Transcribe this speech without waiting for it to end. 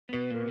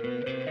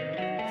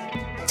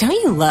Don't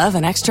you love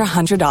an extra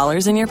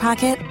 $100 in your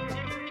pocket?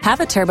 Have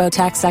a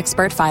TurboTax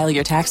expert file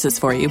your taxes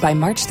for you by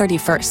March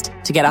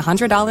 31st to get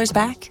 $100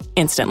 back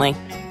instantly.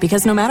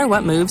 Because no matter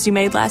what moves you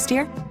made last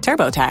year,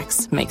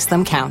 TurboTax makes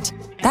them count.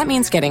 That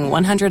means getting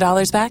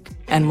 $100 back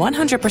and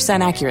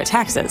 100% accurate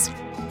taxes,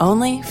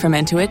 only from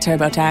Intuit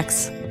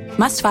TurboTax.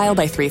 Must file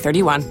by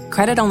 3/31.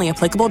 Credit only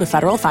applicable to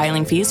federal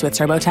filing fees with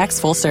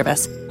TurboTax full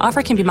service.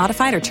 Offer can be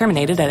modified or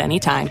terminated at any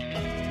time.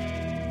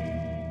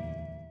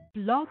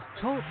 Blog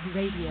Talk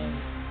Radio.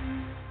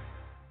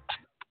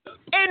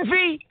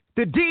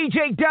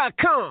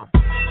 EnvyTheDJ.com.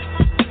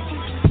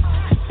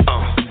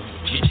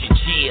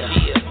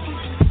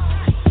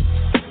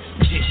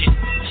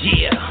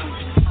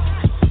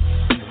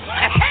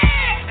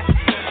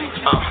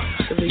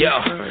 Yo,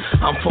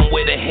 I'm from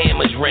where the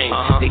hammers ring.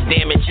 They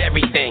damage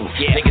everything.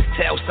 Niggas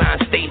tell sign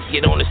states,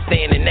 get on the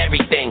stand and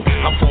everything.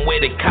 I'm from where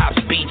the cops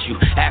beat you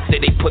after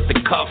they put the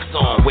cuffs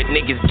on. Where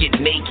niggas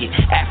get naked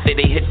after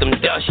they hit them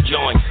dust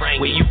joints.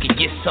 Where you can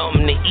get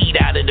something to eat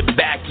out of the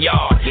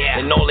backyard.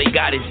 And all they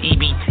got is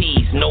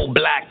EBTs, no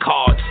black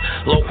cards.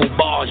 Local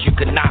bars you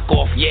can knock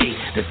off, yay.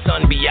 The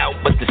sun be out,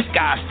 but the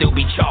sky still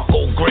be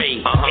charcoal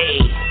gray.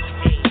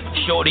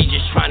 Shorty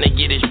just trying to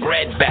get his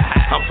bread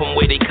back. I'm from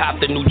where they cop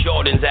the new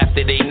Jordans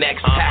after they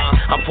next pack.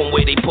 I'm from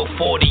where they put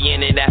 40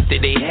 in it after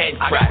they head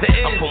crack.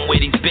 I'm from where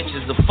these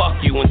bitches will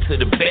fuck you until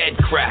the bed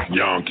crack.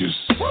 Yonkers.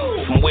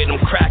 From where them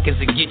crackers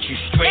will get you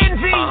straight.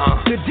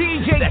 The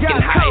DJ.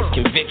 Second highest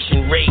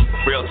conviction rate.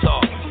 Real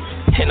talk.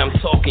 And I'm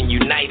talking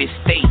United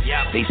States.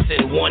 They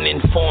send one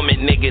informant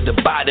nigga to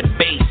buy the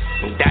base.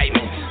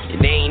 Indictments.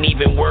 It ain't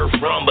even worth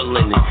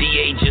rumbling. The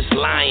DA just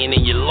lying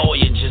and your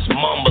lawyer just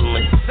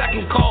mumbling.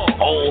 Second call.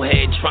 Old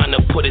head trying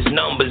to put his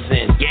numbers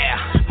in. Yeah,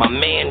 my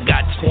man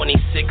got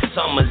 26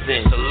 summers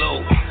in.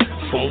 Salute.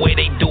 From where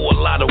they do a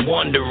lot of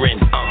wondering.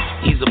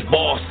 He's a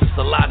boss, it's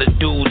a lot of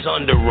dudes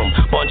under him.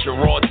 Bunch of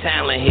raw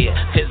talent here,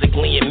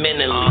 physically and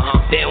mentally.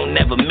 They don't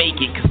never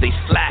make it cause they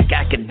slack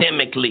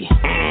academically.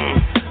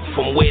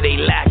 From where they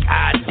lack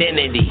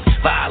identity.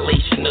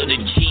 Violation of the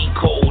G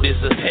code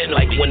is a penalty.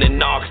 Like when the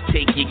narcs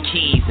take your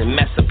keys and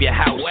mess up your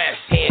house.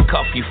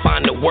 Handcuff you,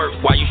 find the work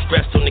while you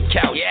stressed on the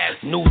couch.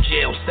 New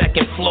jail,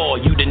 second floor,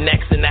 you the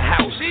next in the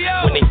house.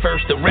 When they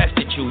first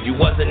arrested you, you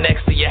wasn't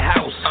next to your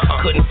house.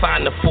 Couldn't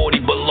find the 40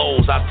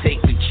 belows, I'll take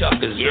the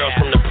chuckers. Girls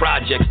from the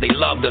projects, they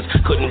loved us,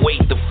 couldn't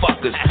wait to fuck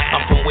us.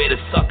 I'm from where the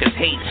suckers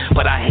hate,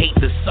 but I hate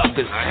the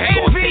suckers.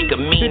 Gonna take a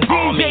mean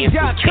army and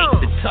some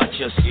cake to touch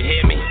us. You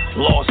hear me?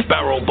 Lost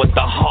barrel, but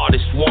the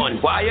hardest one.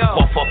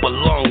 Buff up a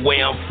long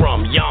way I'm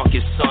from.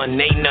 Yonkers, son,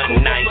 ain't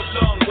nothing nice.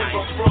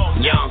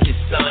 Yonkers,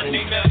 son,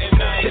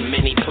 been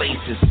many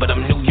places, but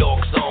I'm New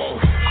York's own.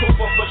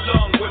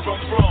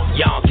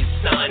 Yonkers,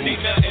 son,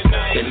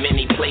 been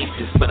many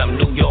places, but I'm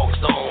New York's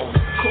own.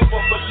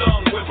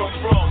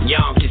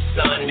 Yonkers,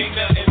 son,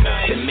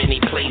 been many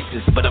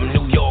places, but I'm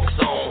New York's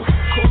own.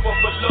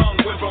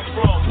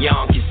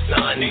 Yonkers,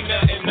 son,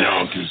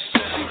 Yonkers.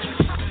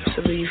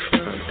 So where you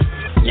from?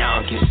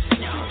 Yonkers.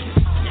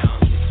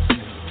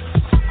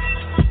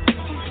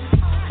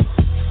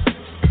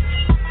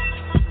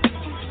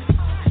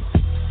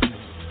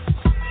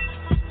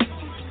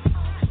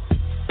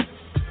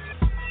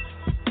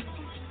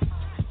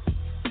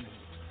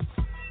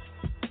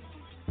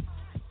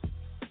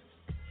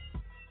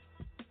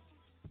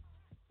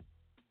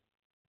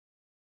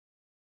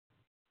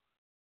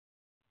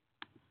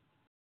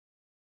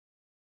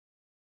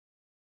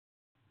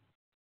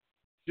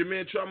 Your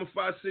man Trauma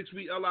 5-6,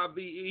 we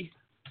LIVE.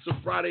 It's a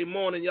Friday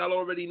morning. Y'all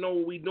already know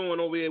what we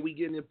doing over here. We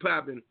getting it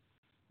popping.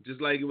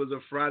 Just like it was a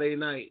Friday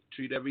night.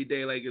 Treat every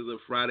day like it's a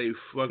Friday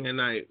fucking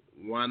night.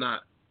 Why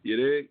not? You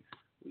dig?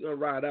 We're going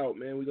to ride out,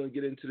 man. We're going to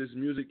get into this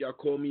music. Y'all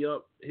call me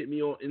up. Hit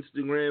me on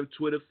Instagram,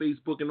 Twitter,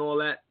 Facebook, and all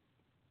that.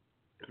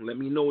 Let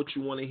me know what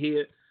you want to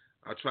hear.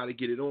 I'll try to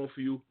get it on for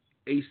you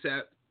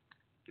ASAP.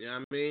 You know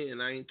what I mean?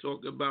 And I ain't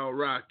talking about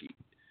Rocky.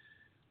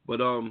 But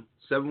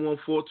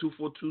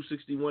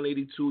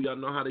 714-242-6182. Y'all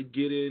know how to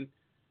get in.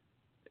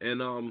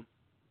 And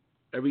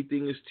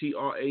everything is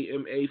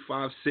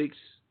TRAMA56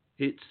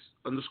 hits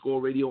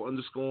 _radio_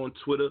 on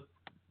Twitter.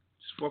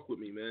 Just fuck with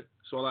me, man.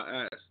 That's all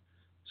I ask.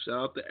 Shout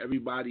out to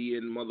everybody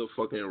in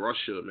motherfucking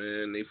Russia,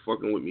 man. They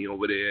fucking with me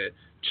over there.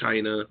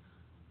 China,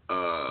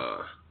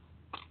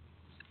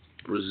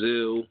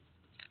 Brazil.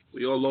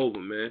 We all over,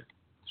 man.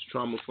 It's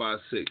Trauma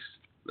 5-6.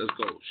 Let's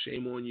go.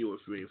 Shame on you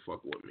if you ain't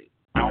fucking with me.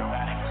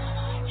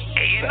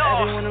 For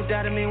everyone who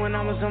doubted me when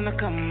I was on the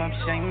come up,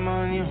 shame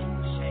on you.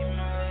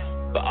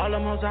 But all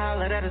them hoes I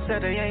hollered at and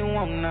said they ain't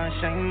want none,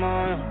 shame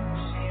on you.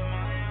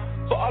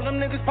 For all them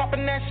niggas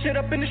popping that shit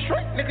up in the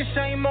street, nigga,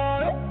 shame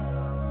on you.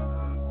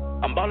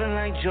 I'm ballin'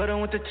 like Jordan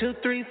with the 2,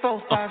 3,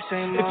 4, 5,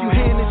 shame on you. If you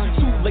hearing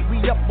this too late,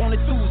 we up on a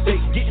Tuesday.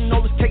 Getting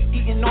all this cake,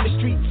 eating on the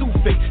street,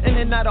 two-faced. In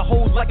and out of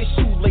holes like a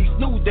shoelace.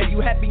 New day,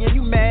 you happy and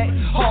you mad?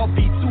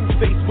 Harvey,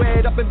 two-faced.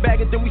 Wear it up and bag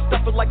it, then we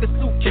stuff it like a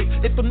suitcase.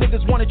 If them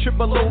niggas want it,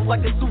 triple load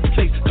like a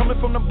suitcase. Coming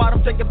from the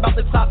bottom, think about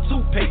the top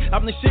two pay.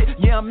 I'm the shit,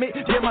 yeah, I'm it,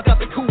 damn, I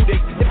got the cool day.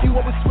 If you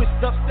always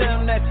switched up, stay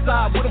on that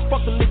side. Where the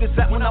fuck the niggas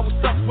at when I I was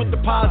stuck with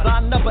the pies,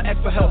 I never ask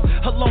for help.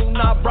 Alone,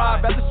 not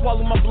bribe, rather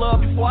swallow my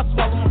blood before I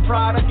swallow my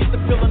pride. I get the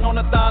feeling on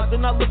the thighs,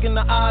 then I look in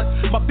the eyes.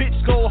 My bitch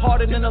go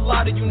harder than a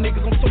lot of you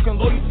niggas. I'm talking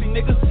loyalty,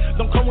 niggas.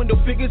 Don't come with no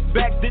figures.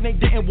 Back then they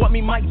didn't want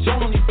me, Mike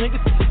Jones on these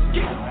niggas.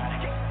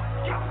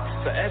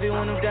 For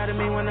everyone who doubted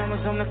me when I was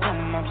on the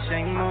come up,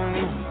 shame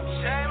on you.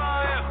 Shame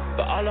on you.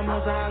 For all them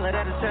hoes I hollered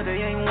at and said they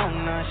ain't want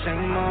none,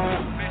 shame on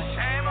you.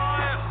 Shame on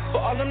you.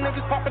 For all them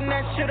niggas popping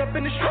that shit up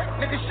in the street,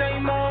 nigga,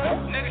 shame on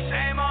you. Nigga,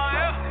 shame on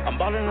you. I'm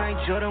ballin' like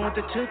Jordan with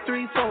the 2,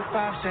 3, 4,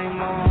 5,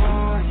 shame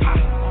on you.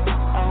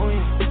 On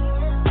you,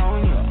 on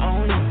you,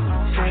 on you,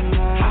 shame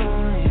on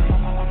you.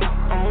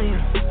 On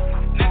you,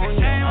 nigga,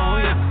 shame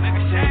on you.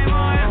 Nigga, shame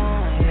on you.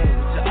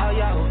 To all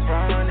y'all who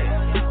run it,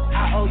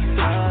 I owe you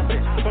nothing.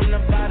 From the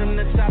bottom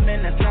to top,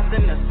 man, that's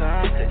nothing to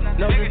something.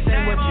 No, this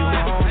ain't what you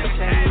want,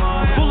 shame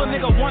on you. Fool a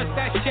nigga once,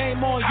 that's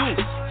shame on you.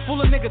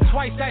 Fool a nigga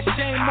twice, that's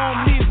shame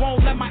on me.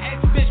 Won't let my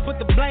ex-bitch put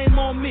the blame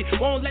on me.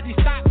 Won't let these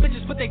side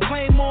bitches put their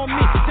claim on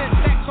me. 10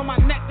 stacks on my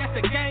neck, that's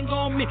a gang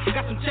on me.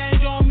 Got some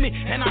change on me,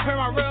 and I heard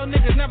my real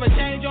niggas never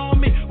change on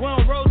me. We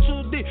don't roll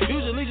too deep,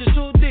 usually just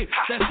too deep.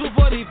 That's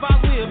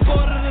 245, we a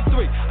quarter to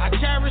 3. I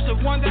cherish the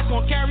one that's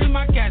gonna carry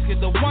my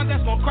casket, the one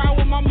that's gonna cry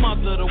with my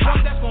mother, the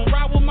one that's gonna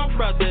ride with my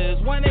brother.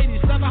 It's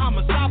 187,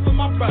 I'ma stop for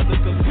my brother,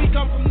 cause we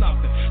come from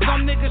nothing.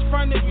 Some niggas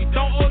frontin', we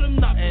don't owe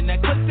them nothing. That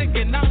clip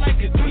sticking out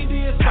like it's 3D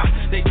or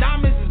something. They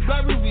diamonds is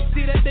blurry, we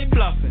see that they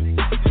bluffing.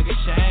 Nigga,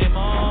 shame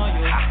on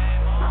you.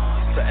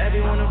 For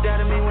everyone who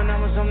doubted me when I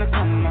was on the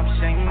come up,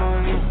 shame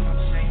on you.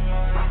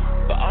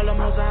 For all them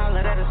hoes I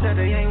hollered at and said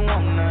they ain't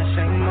want none,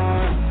 shame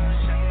on you.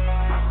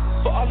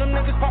 For all them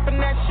niggas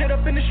popping that shit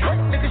up in the street,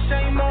 nigga,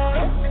 shame on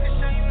you.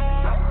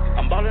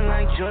 I'm ballin'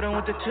 like Jordan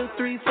with the 2,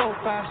 3, 4,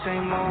 5,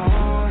 shame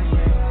on you.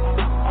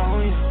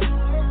 On you,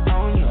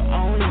 on you,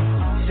 on you,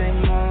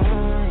 shame on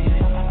you.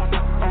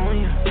 On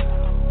you,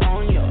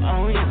 on you,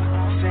 on you,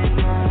 shame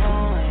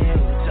on you.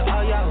 To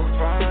all y'all who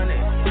front it,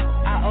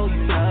 I owe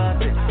you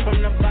nothing. From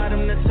the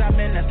bottom to top,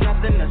 man, that's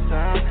nothing to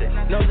something.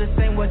 No, this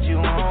ain't what you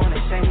want, it's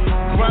shame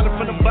on you. Grinding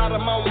from the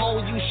bottom, I don't owe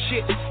you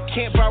shit.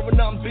 Can't borrow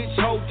nothing, bitch,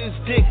 hold this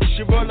dick.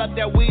 She roll out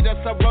that weed, that's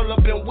I roll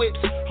up in whips.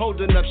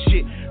 Holding up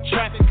shit,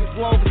 traffic as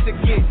long as it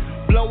get.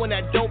 Blowing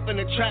that dope in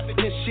the traffic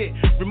and shit.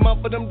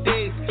 Remember them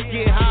days,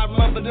 yeah, I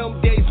remember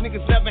them days.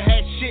 Niggas never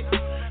had shit.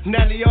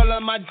 Now they all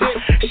on my dick.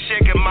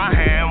 Shaking my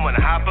hand when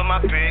I hop on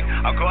my pick.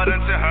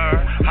 According to her,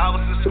 I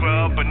was a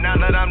scrub, but now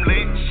that I'm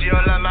lit, she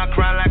all on my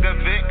crown like a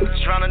Vic.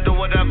 Tryna do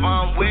whatever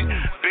I'm with,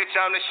 bitch,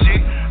 I'm the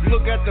shit.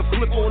 Look at the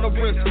flip on the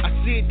wrist, I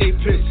see it, they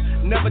piss.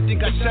 Never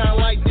think I shine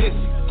like this,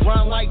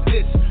 grind like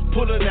this.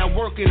 Pulling that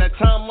work in a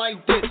time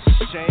like this.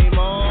 Shame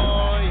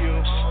on you.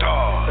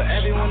 Stars. For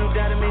everyone who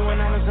doubted me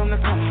when I was on the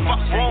come up,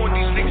 what's wrong with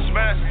these niggas,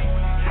 man?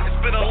 It's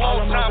been a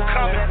long time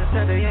coming,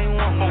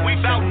 but we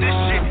bout this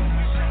shit.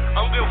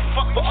 I don't give a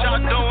fuck what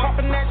y'all doing,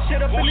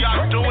 who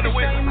y'all doing it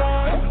with.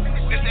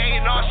 This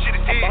A&R shit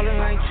is here,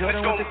 it's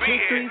gonna be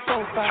here.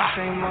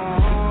 Shame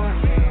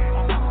on you,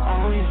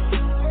 on you,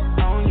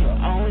 on you,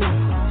 on you,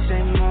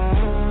 shame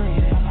on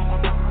you,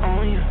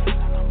 on you,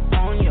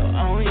 on you,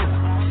 on you,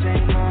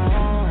 shame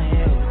on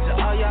you. To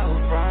all y'all who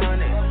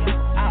front it,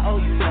 I owe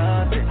you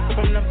nothing.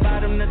 From the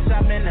bottom to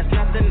top, man, that's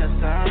nothing to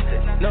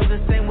something. No, this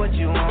ain't what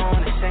you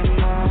want, it's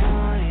shame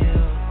on you.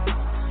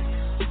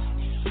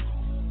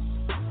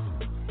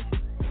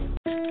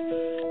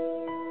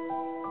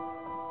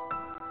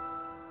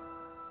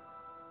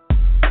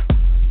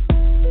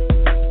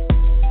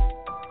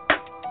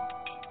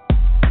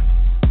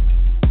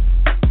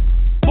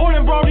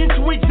 Brought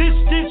into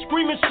existence,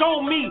 screaming,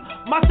 show me.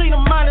 My state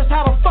of mind is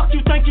how the fuck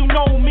you think you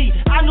know me.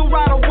 I knew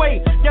right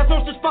away, there's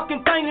no such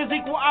fucking thing as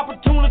equal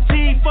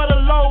opportunity for the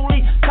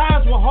lowly.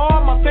 Times were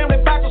hard, my family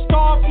back to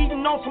starve,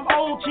 eating on some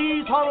old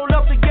cheese, huddled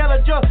up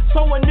together just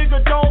so a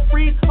nigga don't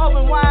freeze.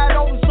 Oven wide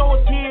open so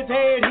his kids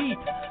had heat,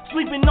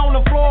 sleeping on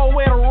the floor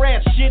where the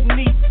rats shit and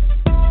eat.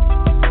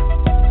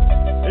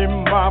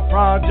 In my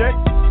project,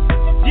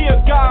 dear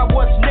God,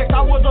 what's next?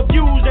 I was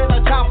abused as a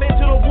child, fed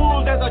to the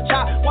wolves as a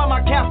child. While my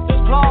captors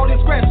clawed and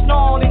scratched,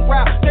 snarled and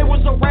growled. They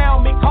was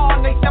around me,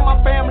 calling, they said my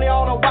family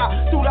all the while.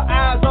 Through the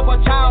eyes of a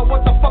child,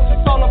 what the fuck's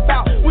this all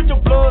about? With the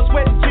blood,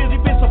 sweat, and tears,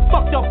 it's been some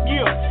fucked up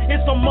year.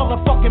 It's a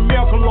motherfucking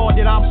miracle, Lord,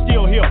 that I'm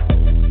still here.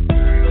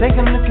 Take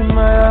a look in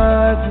my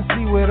eyes and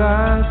see what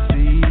I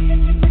see.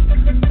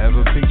 Have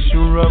a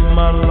picture of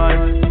my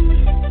life.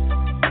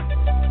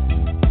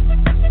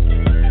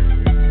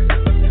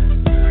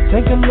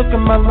 Take a look at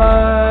my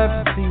life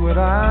and see what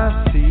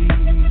I see.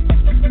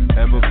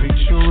 Have a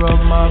picture of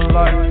my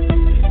life.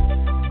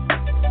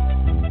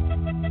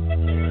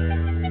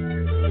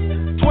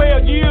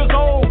 12 years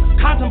old,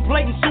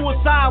 contemplating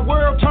suicide,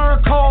 world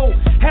turned cold.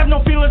 Have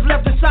no feelings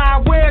left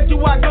inside, where do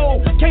I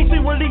go? Can't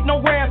see relief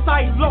nowhere in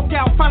sight. Locked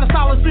out, find a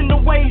solace in the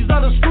ways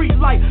of the street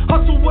life.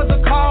 Hustle was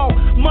a call,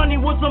 money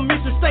was a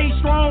mission. Stay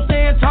strong,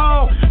 stand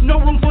tall,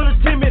 no room for the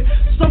timid.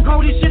 Some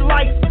call this shit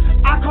life,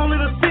 I call it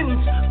a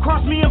sentence.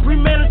 Cross me and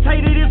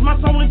premeditated is my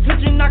sole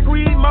intention. I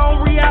create my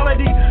own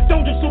reality,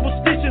 don't do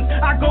superstitions.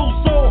 I go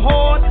so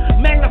hard,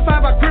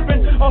 magnified by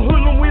gripping a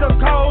hoodlum with a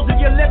cause. If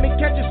you let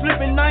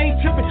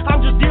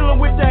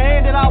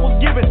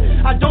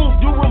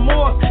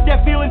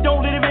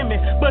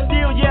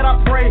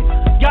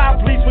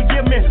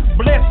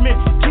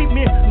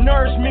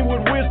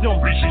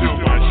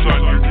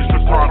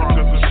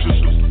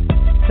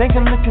Take a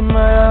look in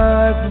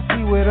my eyes and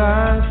see what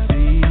I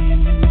see.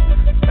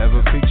 Have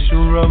a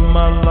picture of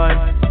my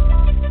life.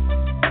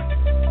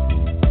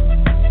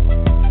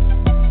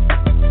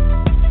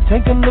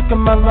 Take a look at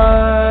my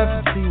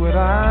life and see what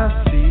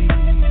I see.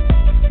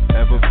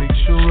 Have a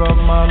picture of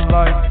my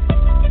life.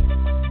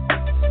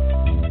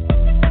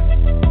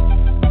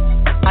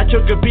 I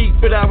took a peek,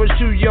 but I was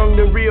too young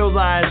to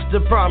realize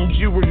the problems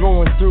you were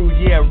going through,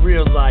 yeah,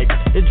 real life.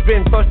 It's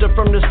been fucked up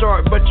from the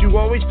start, but you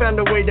always found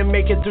a way to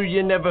make it through,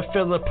 you never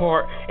fell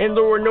apart. And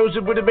Lord knows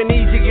it would have been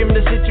easy given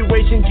the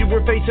situations you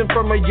were facing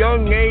from a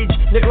young age.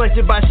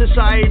 Neglected by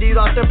society,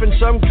 locked up in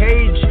some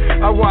cage.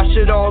 I watched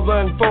it all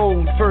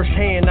unfold,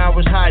 firsthand I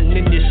was hiding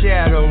in the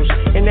shadows.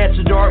 And that's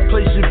a dark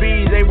place to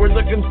be, they were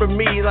looking for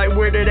me like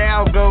where did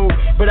Al go?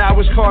 But I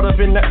was caught up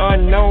in the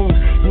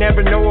unknown,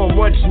 never knowing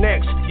what's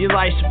next. Your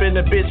life's been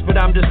a bitch, but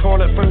I'm just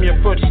calling it from your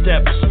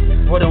footsteps.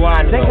 What do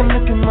I know? Take a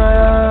look in my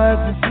eyes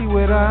and see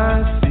what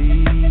I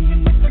see.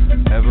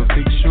 Have a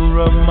picture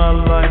of my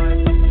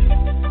life.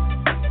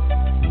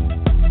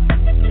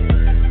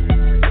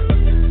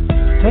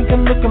 Take a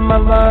look at my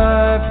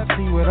life and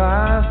see what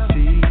I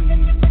see.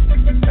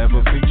 Have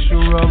a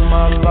picture of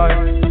my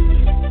life.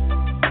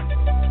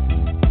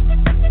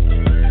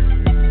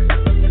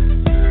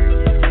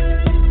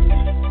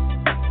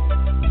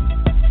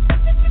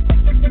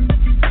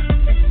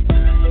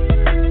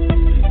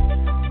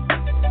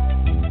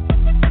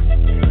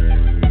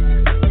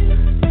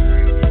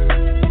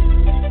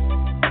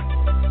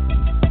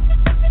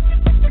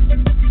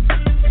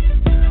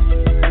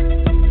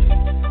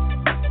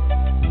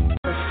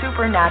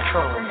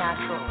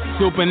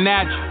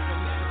 Supernatural.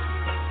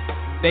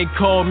 They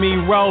call me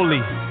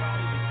Rolly.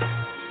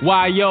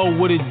 Y.O.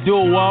 with a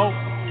duo.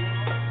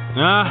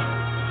 Huh?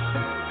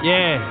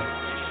 Yeah.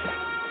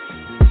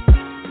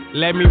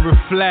 Let me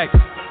reflect.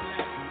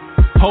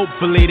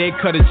 Hopefully they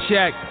cut a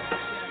check.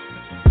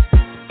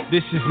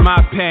 This is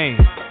my pain.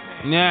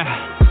 Yeah.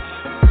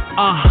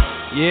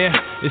 Yeah.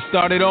 It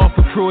started off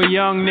a crew of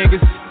young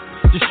niggas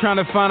just trying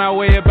to find our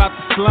way about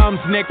the slums,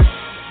 niggas.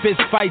 Fist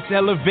fights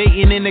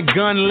elevating and the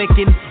gun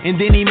licking. And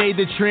then he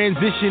made the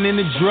transition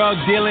into drug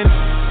dealing.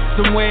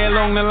 Somewhere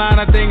along the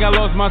line I think I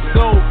lost my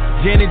soul.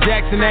 Janet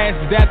Jackson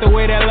asked, is that the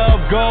way that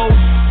love goes?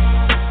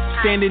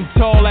 Standing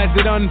tall as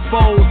it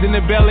unfolds in the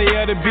belly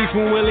of the beast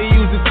when Willie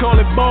used the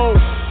toilet bowl.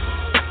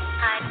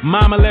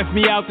 Mama left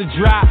me out to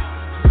dry.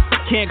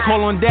 Can't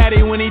call on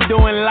daddy when he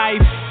doing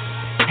life.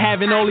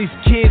 Having all these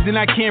kids and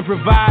I can't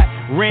provide.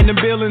 Random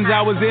buildings I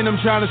was in, I'm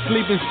trying to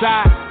sleep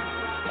inside.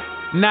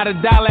 Not a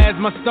dollar as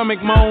my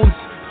stomach moans.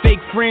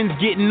 Fake friends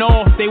getting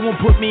off, they won't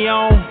put me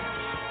on.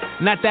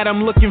 Not that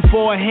I'm looking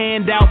for a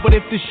handout, but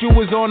if the shoe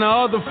was on the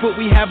other foot,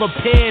 we have a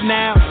pair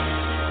now.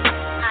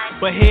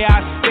 But here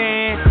I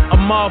stand, a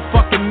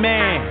motherfucking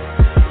man.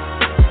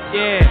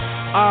 Yeah,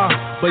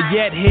 but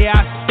yet here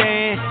I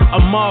stand,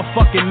 a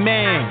motherfucking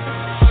man.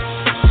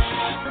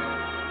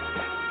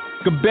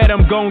 Could bet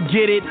I'm gon'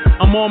 get it.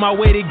 I'm on my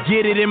way to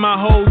get it, and my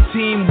whole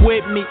team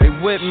with me. They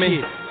with me.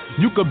 Shit.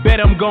 You could bet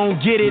I'm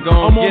gon' get it.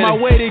 I'm on my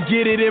way to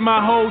get it, and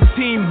my whole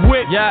team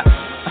with me. Yeah.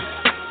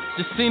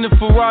 Just seen a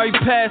Ferrari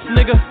pass,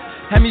 nigga.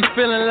 Had me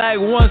feeling like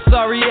one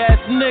sorry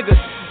ass nigga.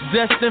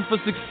 Destined for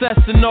success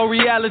and no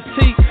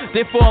reality.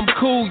 Therefore I'm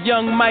cool,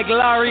 young Mike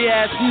Lowry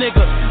ass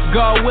nigga.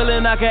 God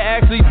willing, I can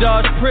actually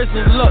dodge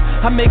prison. Look,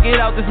 I make it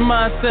out this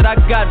mindset, I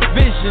got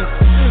vision.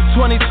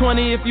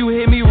 2020, if you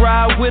hear me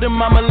ride with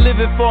him, I'ma live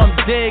it for I'm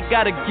dead.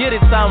 Gotta get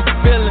it, how I'm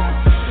feeling.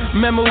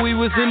 Remember we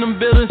was in them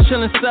buildings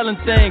chillin', selling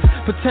things.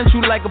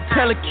 Potential like a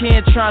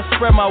pelican, trying to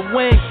spread my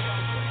wings.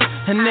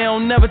 And they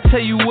don't never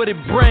tell you what it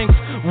brings.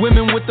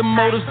 Women with the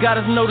motives got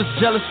us notice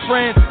jealous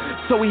friends.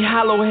 So we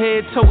hollow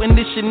head toting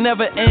this shit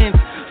never ends.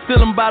 Still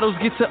them bottles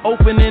get to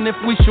opening if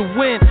we should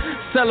win.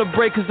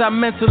 Celebrate cause I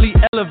mentally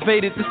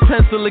elevated. This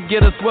pencil will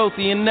get us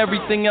wealthy and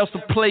everything else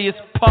will play its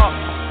part.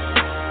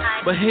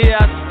 But here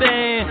I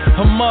stand,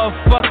 a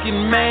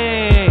motherfucking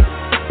man.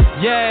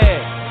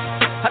 Yeah.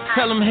 I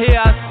tell him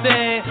here I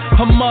stand,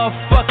 a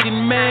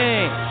motherfucking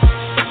man.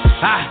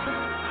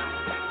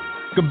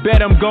 Could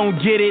bet I'm gon'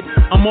 get it.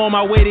 I'm on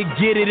my way to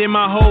get it, and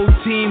my whole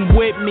team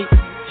with me.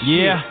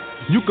 Yeah,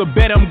 you could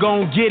bet I'm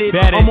gon' get it.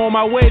 I'm on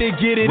my way to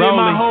get it, and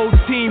my whole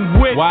team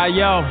with me. Why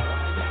yo?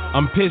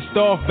 I'm pissed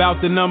off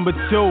about the number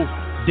 2.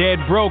 Dead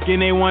broke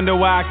and they wonder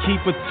why I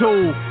keep a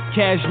tool.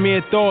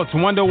 Cashmere thoughts,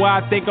 wonder why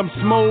I think I'm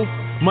smooth.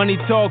 Money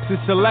talks,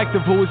 it's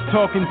selective who it's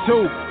talking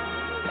to.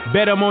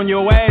 Bet I'm on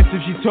your ass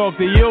if she talk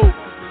to you.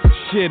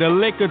 Shit, a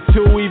lick or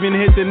two even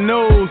hit the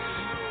news.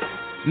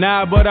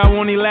 Nah, but I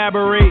won't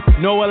elaborate.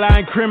 Know will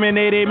I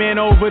incriminate a man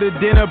over the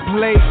dinner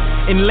plate.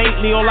 And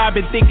lately all I've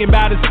been thinking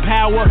about is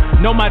power.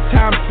 Know my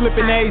time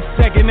slipping every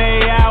second,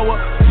 every hour.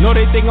 Know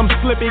they think I'm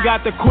slippy,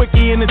 got the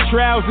quickie in the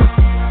trousers.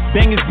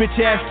 Bang his bitch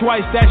ass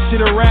twice, that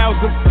shit arouse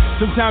him.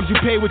 Sometimes you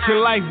pay with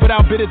your life, but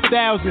I'll bet 1,000.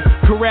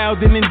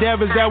 Corralled in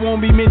endeavors that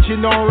won't be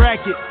mentioned on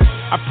record.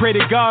 I pray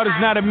to God is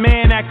not a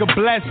man that could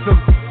bless them.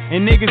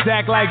 And niggas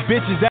act like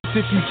bitches, that's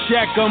if you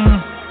check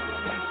them.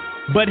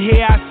 But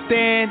here I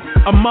stand,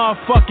 a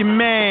motherfucking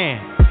man.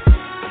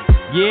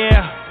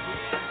 Yeah,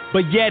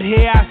 but yet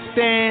here I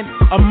stand,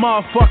 a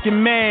motherfucking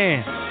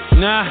man.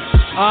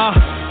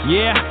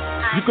 Yeah,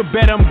 you could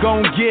bet I'm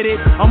gon' get it.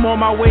 I'm on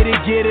my way to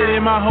get it,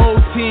 and my whole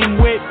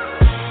team with.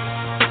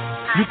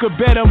 You could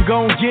bet I'm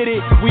gon' get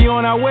it. We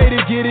on our way to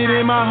get it,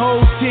 and my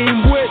whole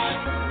team with.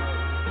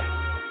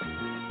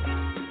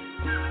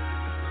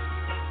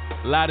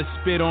 A lot of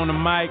spit on the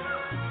mic,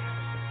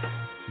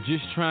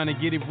 just trying to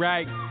get it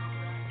right.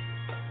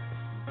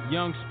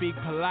 Young speak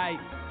polite.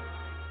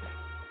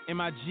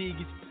 MIG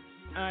gets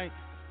aight.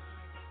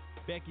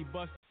 Becky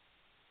bust.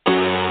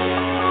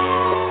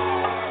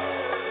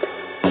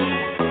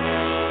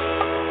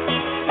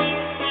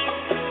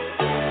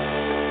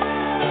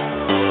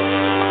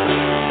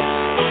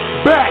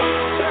 Back.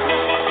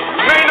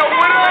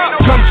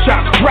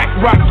 Gunshots, crack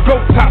rocks,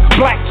 gold tops,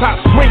 black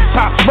tops, ring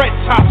tops, red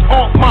tops,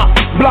 on my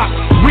block.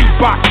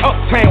 Reebok,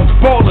 uptowns,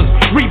 ballers,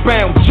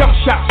 rebound, jump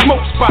shots,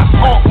 smoke spots,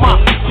 on my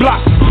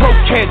block.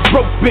 Broke heads,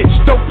 broke bitch,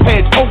 dope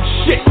heads, oh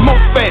shit, more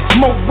feds,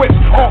 more whips,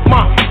 on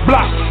my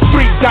block.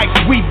 3 dice,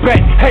 we bet,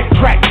 head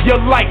crack,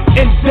 your light,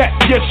 in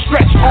depth, your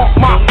stretch, on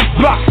my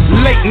block.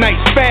 Late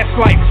nights, fast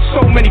life,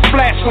 so many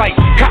flashlights.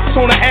 Cops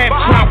on the ab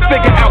trying to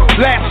figure out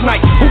last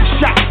night who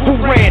shot, who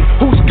ran,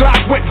 whose Glock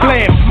went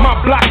blam. My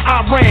block,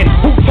 I ran,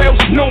 who tells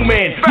no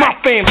man. My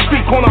fam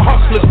speak on the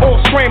hustlers,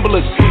 all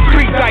scramblers.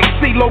 3 dice,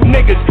 CeeLo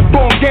niggas,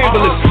 born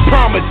gamblers.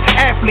 Promise,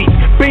 athletes,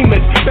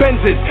 beamers,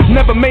 Benzes,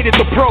 never made it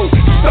to pro.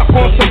 Stuck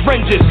on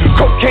syringes,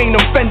 cocaine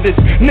offenders.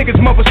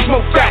 Niggas mother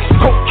smoke that.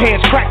 Coke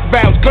cans, crack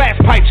valves, glass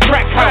pipes,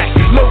 crack house.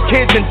 Little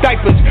kids in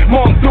diapers,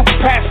 mom Duke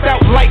passed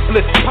out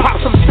lifeless. Pop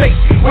some steak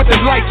with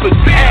the lifers.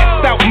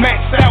 Assed out,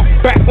 maxed out,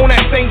 back on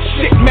that same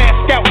shit.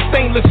 Mask out,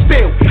 stainless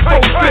steel. Oh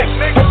flip,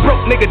 a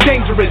broke nigga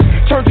dangerous,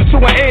 turns into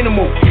an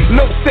animal.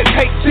 Low sip,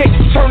 hate dick,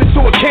 turn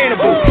into a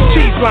cannibal.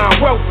 Cheese line,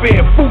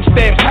 welfare, food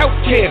stamps,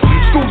 healthcare.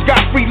 Schools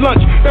got free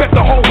lunch, bet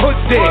the whole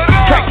hood's there.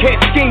 Crackhead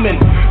scheming,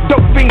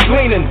 dope fiends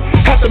leaning.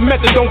 Had the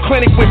methadone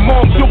clinic with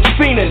mom Duke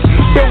fiending.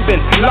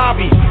 Building,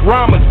 lobbies,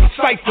 rhymers,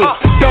 ciphers.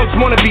 Thugs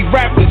wanna be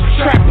rappers,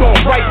 trapped on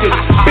righteous.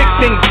 Big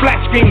things, black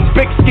schemes,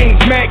 big schemes,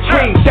 mad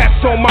creams.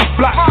 That's on my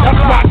block,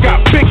 that's why I got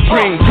big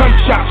dreams.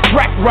 Gunshots,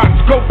 crack rocks,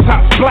 gold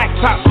tops, black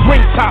tops,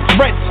 ring tops,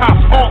 red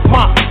tops, on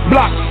my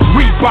block.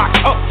 Reebok,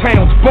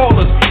 uptowns,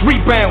 ballers,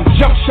 rebound,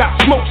 jump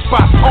shots, smoke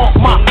spots, on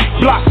my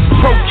block.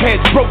 Broke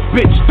heads, broke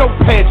bitch, dope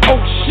heads, oh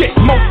shit,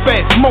 more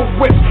feds, more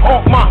whips,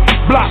 on my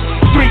block.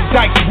 3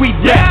 dice, we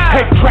bet,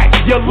 head crack,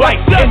 your light,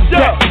 in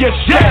depth, your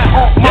shit,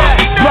 on my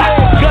block.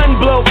 Gun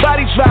blow,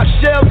 body drop,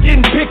 shells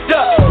getting picked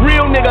up.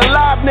 Real nigga,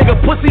 live nigga,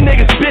 pussy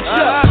niggas bitch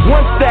up.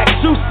 1 stack,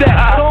 2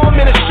 stack, throw 'em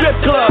in a strip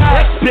club.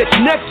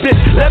 Next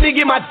bitch, let me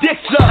get my dick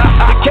sucked.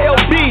 The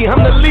KOB,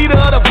 I'm the leader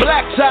of the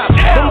black top.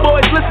 Them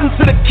boys listen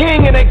to the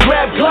king and they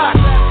grab clocks.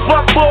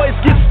 Fuck boys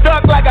get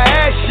stuck like a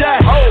ass shot.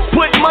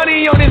 Put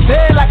money on his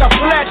head like a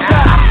flat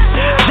top.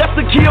 Just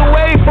a key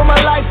away from a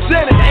life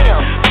sentence.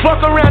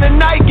 Fuck around at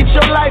night, get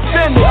your life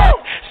ended.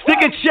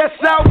 Stick a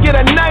chest out, get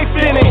a knife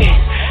in it.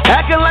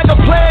 Acting like a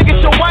player,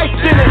 get your wife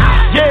in it.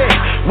 Yeah,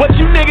 what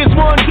you niggas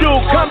wanna do,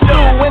 come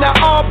through in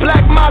an all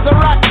black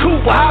Maserati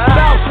coupe. Hop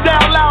out,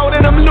 style out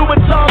in them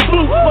Louboutin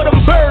boots. For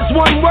them birds,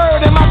 1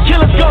 word and my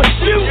killer's gonna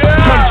shoot.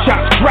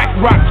 Gunshots, crack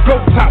rocks,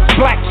 gold tops,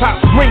 black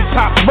tops, ring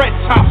tops, red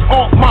tops,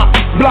 on my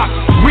block.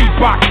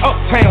 Reebok,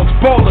 uptowns,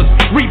 ballers,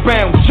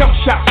 rebound, jump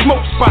shots,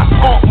 smoke spots,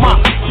 on my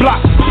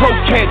block.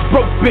 Broke heads,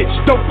 broke bitch,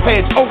 dope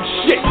heads, oh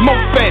shit, more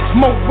feds,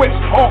 more whips,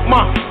 on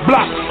my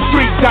block.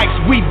 3 dice,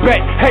 we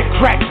bet, head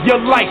crack, your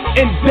life,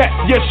 in depth,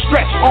 your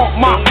stretch, on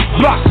my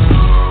block.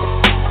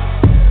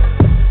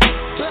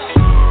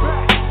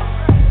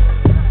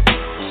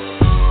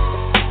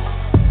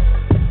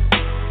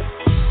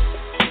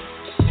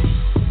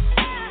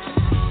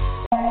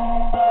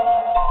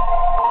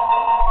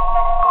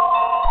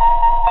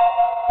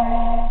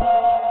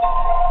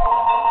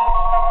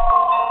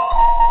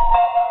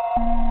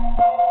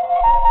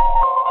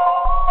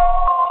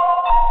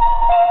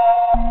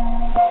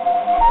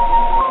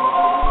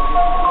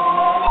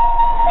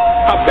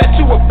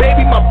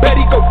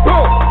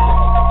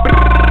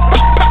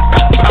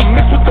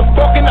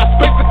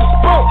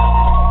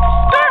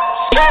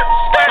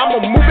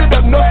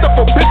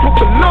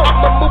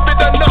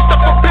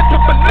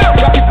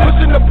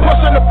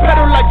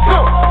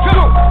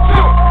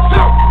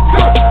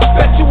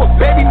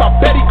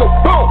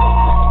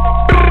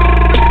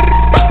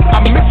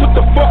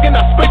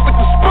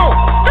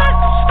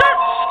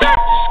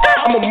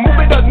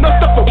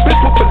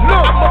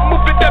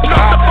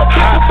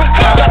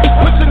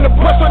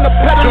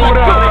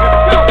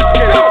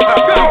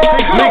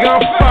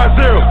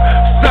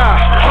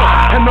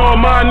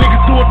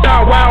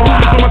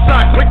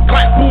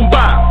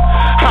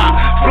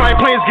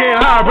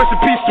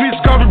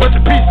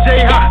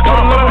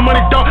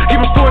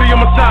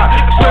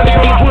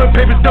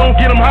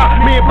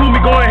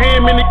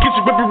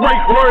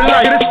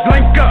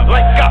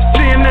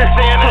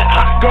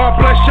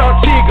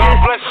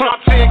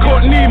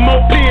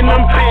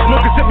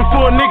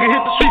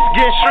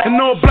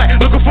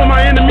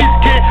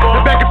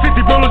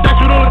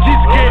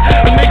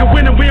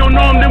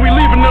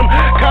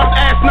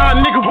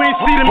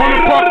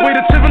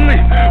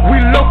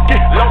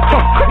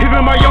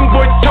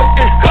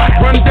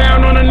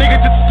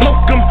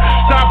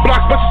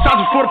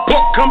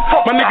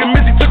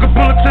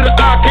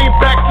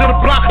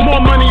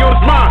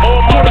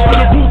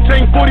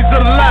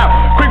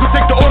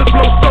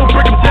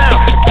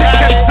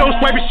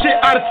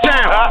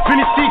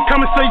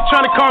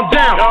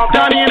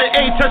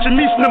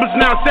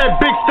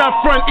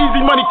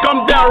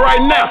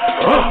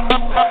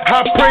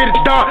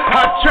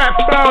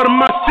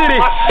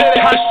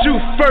 I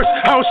shoot first,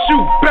 I don't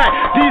shoot back.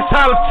 These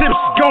hollow tips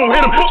gon'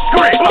 hit them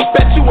straight. I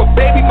bet you a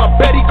baby, my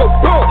Betty go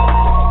boom.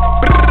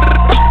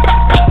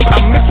 I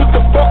mix with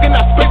the fork and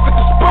I scrape with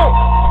the spoon.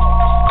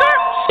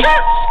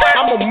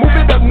 I'ma move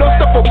it up, no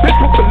stuff for bitch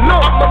with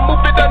balloon. I'ma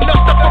move it up, no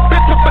stuff for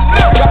bitch with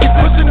balloon. I be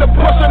pushing the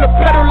push on the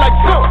pedal like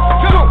zoom,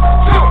 zoom,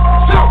 zoom,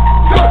 zoom,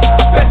 zoom.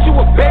 I bet you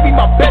a baby,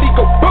 my Betty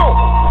go boom.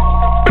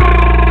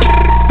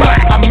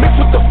 I mix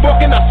with the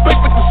fork and I scrape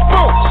with the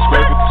spoon.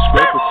 Scrape with the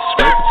spoon.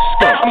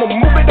 I'ma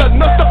move it up,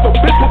 no stuff for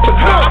bitch with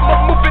balloon. I'ma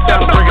move it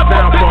up, no stuff for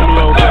bitch with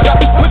balloon. I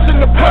be pushing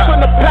the push on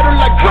the pedal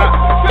like zoom,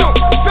 zoom,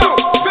 zoom,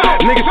 zoom.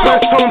 Niggas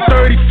first told him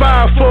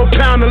 35 for a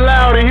pound of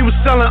loud, and he was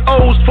selling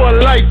O's for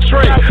a light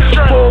tray.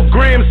 4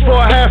 grams for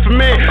a half a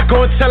man.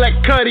 Go and tell that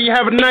Cuddy,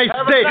 have a nice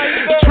day.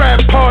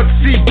 Trap hard to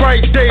see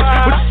bright days.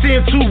 What you see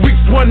in 2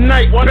 weeks, 1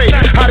 night pay.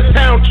 Out of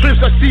town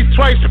trips, I see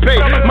twice pay.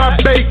 My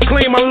bait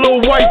clean, my little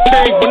white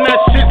thing. When that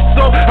shit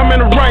so, I'm in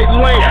the right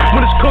lane.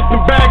 When it's cooked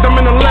and bagged, I'm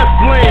in the left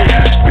lane.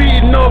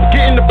 Speeding up,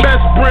 getting the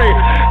best brain.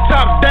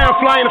 Top down,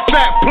 flying a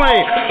fat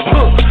plane.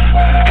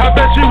 I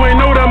bet you ain't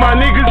know that my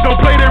niggas don't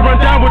play, they run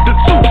down with the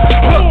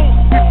 2.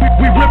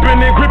 We rippin'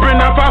 and grippin',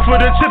 I fight for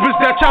the chippers,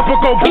 that chopper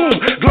go boom.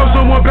 Gloves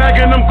on 1 bag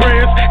and them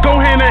grands, go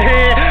hand in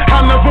hand.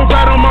 I never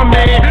ride on my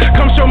man,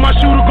 come show my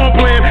shooter gon'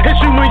 plan. Hit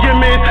you and your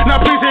man, now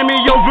please hand me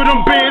over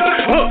them bands.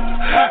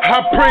 I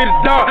pray to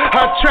God,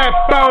 I trap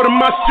out in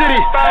my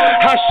city.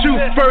 I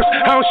shoot first,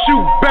 I don't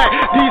shoot back.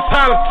 These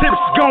hollow tips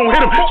gon'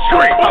 hit them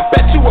straight. I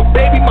bet you a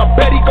baby, my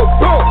Betty go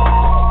boom.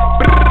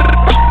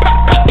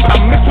 I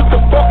mix with the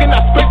fork and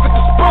I scrape with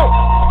the spoon.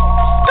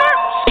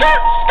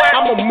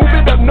 I'ma move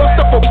it up, no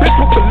stuff for bitch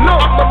with balloon.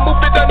 I'ma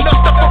move it up, no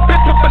stuff for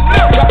bitch with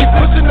balloon. I be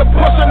pushing the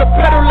push on the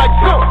pedal like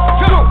zoom,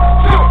 zoom,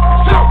 zoom,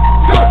 zoom,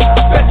 zoom.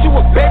 I bet you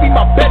a baby,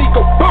 my Betty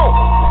go boom.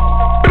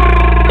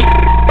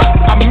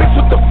 I mix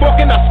with the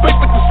fork and I scrape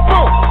with the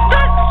spoon.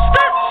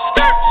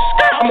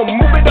 I'ma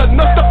move it up,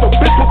 no stuff for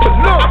bitch with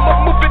balloon.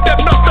 I'ma move it up,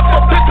 no stuff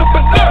for bitch with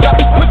balloon. I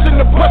be pushing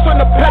the push on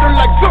the pedal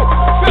like zoom,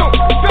 zoom,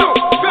 zoom,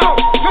 zoom,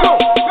 zoom.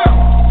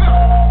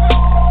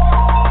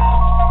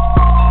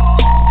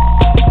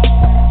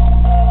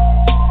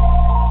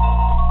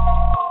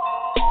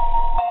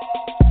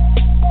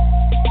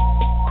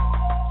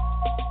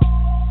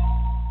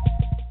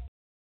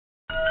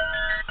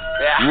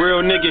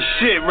 Real nigga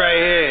shit right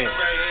here.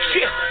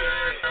 Shit.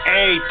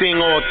 Everything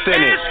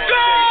authentic. Let's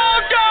go,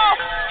 dog.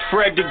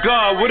 Fred the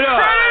God, what up?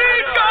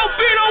 Let's go,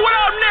 Beto, what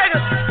up, nigga?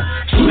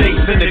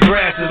 Snakes in the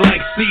grass is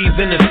like seeds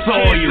in the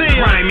soil.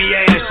 Grimy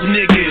ass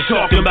niggas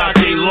talking about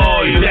they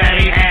loyal. That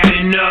ain't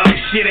adding up,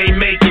 shit ain't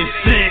making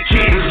sense.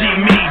 Can't see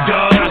me,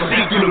 dog. I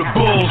see through the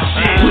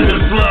bullshit. When the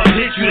slugs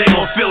hit you, they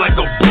gon' feel like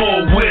a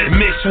bullwhip.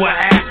 Mixed with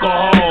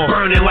alcohol,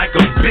 burning like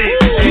a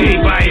bitch.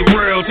 Everybody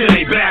real till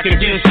they back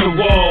against the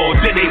wall.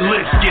 Then they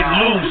lips get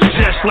loose,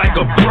 just like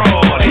a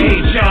broad.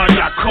 Ain't charge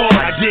I caught,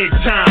 I did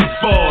time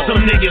for.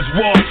 Some niggas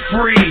walk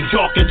free,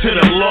 talking to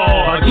the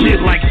law. I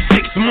did like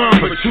 6 months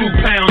for 2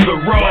 pounds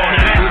of raw.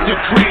 Now that's the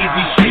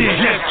crazy shit,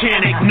 just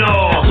can't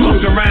ignore.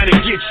 Fuck around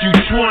and get you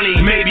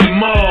 20, maybe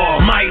more.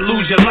 Might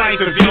lose your life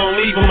if you don't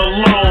leave him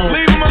alone.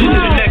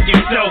 Disconnect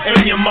yourself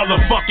from your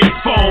motherfucking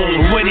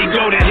phone. When he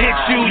go to hit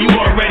you, you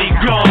already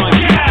gone.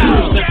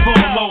 First and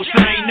foremost,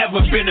 I ain't never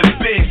been a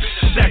bitch.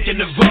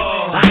 Second of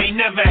all, I ain't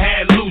never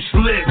had loose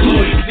lips.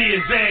 Loyalty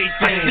is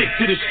everything. I stick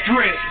to the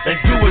script and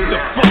do what the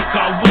fuck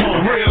I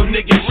want. Real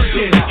nigga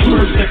shit.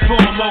 First and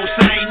foremost,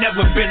 I ain't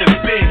never been a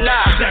bitch.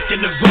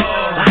 Second of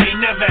all, I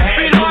ain't never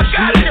had loose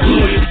lips.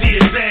 Loyalty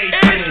is everything.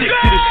 I stick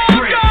to the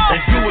script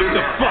and do what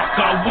the fuck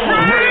I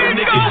want. Real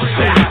nigga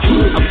shit.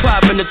 I'm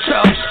popping the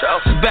toast,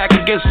 back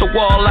against the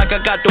wall like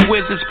I got the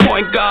Wizards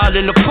point guard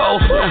in the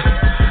post.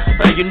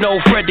 You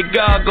know Fred the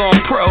God gon'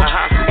 pro.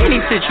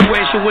 Any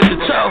situation with the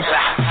toast,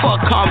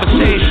 fuck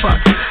conversation.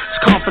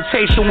 It's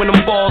confrontation when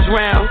them balls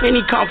round.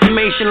 Any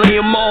confirmation, lay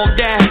them all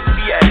down.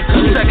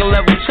 Second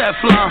level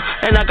Teflon,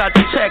 and I got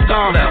the tech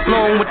on.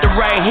 Long with the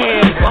right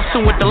hand,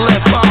 bustin' with the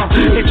left arm.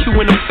 Hit you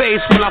in the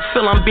face when I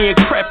feel I'm being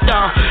crept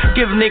on.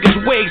 Give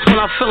niggas wakes when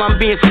I feel I'm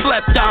being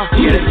slept on.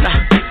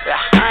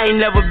 I ain't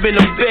never been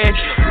a bitch.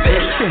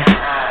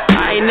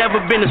 I ain't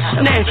never been a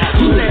snitch.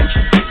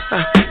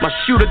 My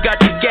shooter got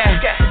the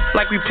gas.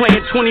 Like we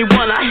playing 21,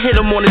 I hit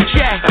him on the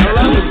jack.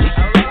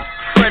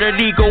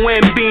 Federico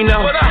and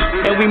Bino,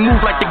 and we move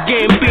like the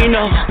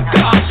Gambino.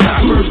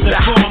 First and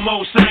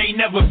foremost, I ain't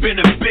never been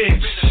a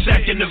bitch.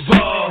 Second of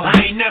all,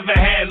 I ain't never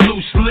had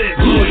loose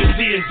lips.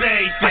 Loyalty is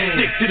everything. I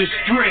stick to the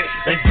script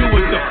and do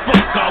what the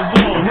fuck I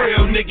want.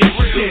 Real nigga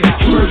shit.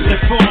 First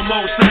and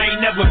foremost, I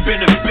ain't never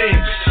been a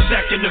bitch.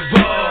 Second of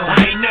all,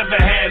 I ain't never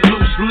had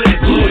loose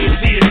lips.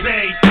 Loyalty is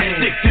everything. I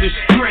stick to the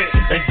script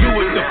and do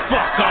what the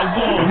fuck I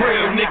want.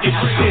 Real nigga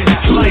shit.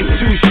 Life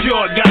too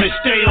short, gotta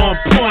stay on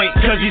point.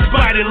 Cause these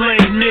spider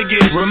leg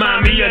niggas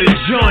remind me of the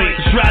joint.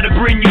 Try to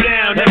bring you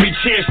down every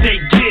chance they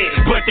get,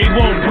 but they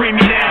won't bring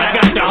me down. I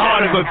got the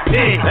heart of a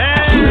pig.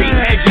 Street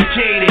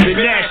educated, and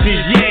that's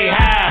just yay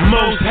high.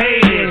 Most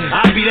hated,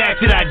 I'll be that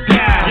till I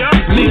die.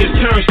 Niggas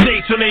turn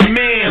states on they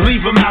man,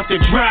 leave them out to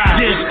dry.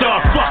 Then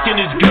start fucking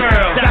his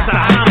girl. That's a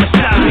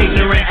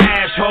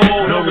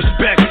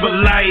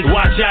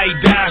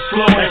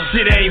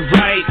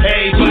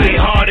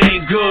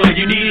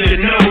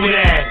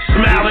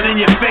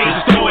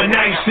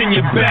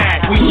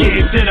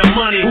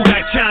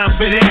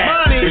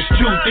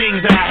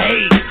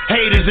hate,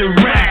 haters and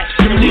rats.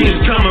 Them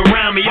niggas come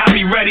around me, I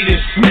be ready to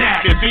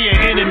snap. If he an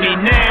enemy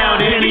now,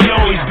 then he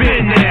always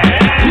been there.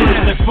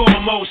 First and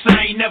foremost,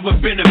 I ain't never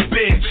been a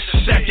bitch.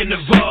 Second of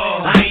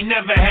all, I ain't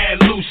never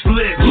had loose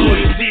lips.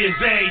 Loyalty is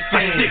everything.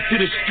 I stick to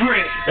the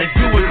script and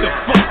do what the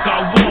fuck I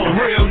want.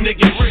 Real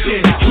nigga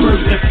shit.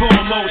 First and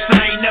foremost,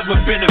 I ain't never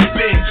been a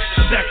bitch.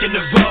 Second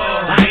of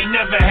all, I ain't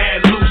never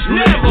had loose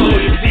lips.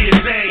 Loyalty is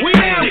everything.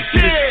 Stick to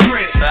the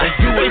script and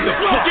do what the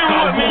fuck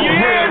I want.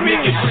 Real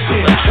nigga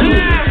shit.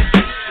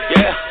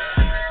 Yeah.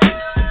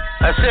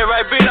 That's it,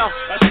 right, Bino?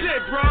 That's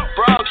it, bro.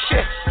 Bronx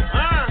shit.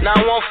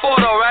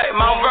 914 though, right?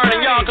 Mount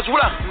Vernon, Yonkers,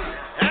 what up?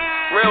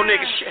 Real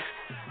nigga shit.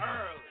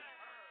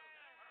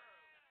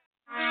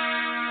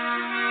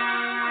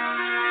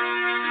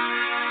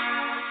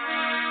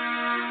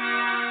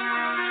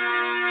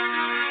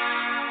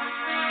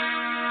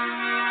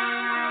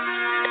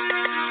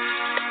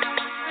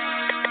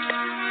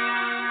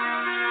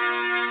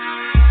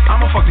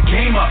 I'ma fuck the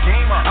game up.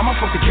 I'ma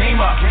fuck the game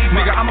up.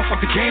 Nigga, I'ma fuck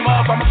the game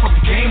up. I'ma fuck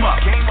the game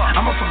up.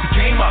 I'ma fuck the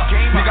game up.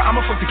 Nigga,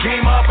 I'ma fuck the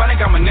game up. I done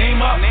got my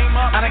name up.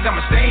 I done got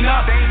my stain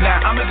up.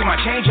 Now I'ma get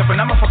my change up and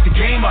I'ma fuck the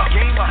game up.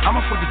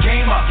 I'ma fuck the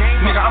game up.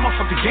 Nigga, I'ma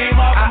fuck the game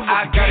up.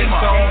 I got it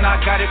sewn, I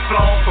got it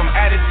flown from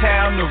out of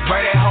town to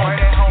right at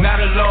home. Not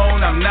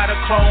alone, I'm not a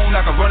clone.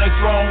 I can run a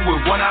throne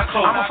with one eye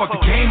closed. I'ma fuck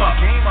the game up.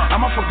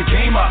 I'ma fuck the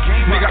game up.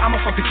 Nigga, I'ma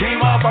fuck the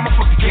game up. I'ma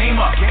fuck the game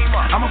up.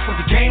 I'ma fuck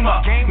the game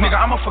up. Nigga,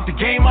 I'ma fuck the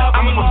game up.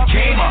 I'ma fuck the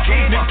game up.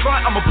 Nigga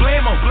front, I'ma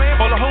blame him.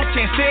 All the hoes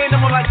can't stand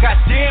him, I'm like,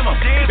 goddamn him.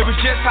 It was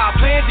just how I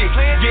planned it.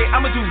 Yeah,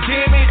 I'ma do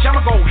damage,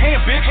 I'ma go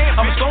ham, bitch.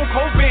 I'm a stone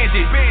cold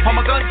bandit. All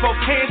my guns both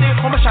handed,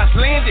 all my shots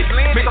landed.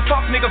 Make a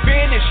fuck nigga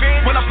vanish.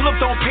 When I pull up,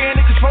 don't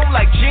panic, control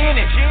like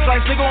Janet.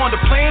 Slice nigga on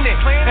the planet.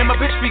 And my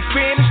bitch speaks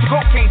Spanish, the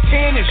goat can't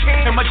tannish.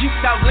 And my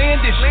Jeep's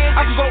outlandish.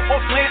 I can go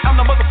off land, I'm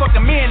the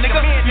motherfucking man, nigga.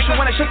 You should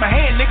wanna shake my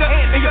hand, nigga.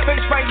 In your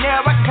face right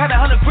now, I can count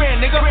 100 grand,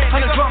 nigga.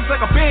 100 drums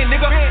like a band,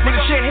 nigga. When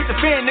the shit hit the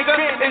fan, nigga.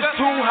 It's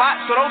too hot,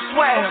 so don't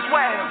sweat.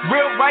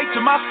 Real right to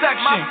my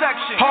section.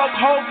 Hulk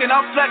Hogan,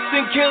 I'm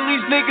flexing, kill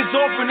these niggas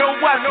off with no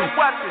weapon.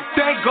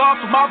 Thank God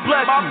for my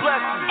blessing.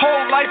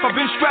 Whole life I've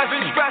been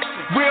stressing.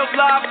 Real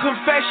live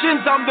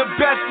confessions, I'm the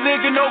best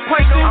nigga, no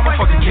question. I'ma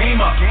fuck the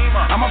game up.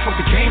 I'ma fuck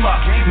the game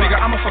up. Nigga,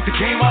 I'ma fuck the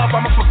game up.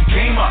 I'ma fuck the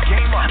game up.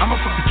 I'ma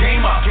fuck the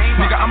game up.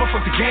 Nigga, I'ma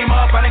fuck the game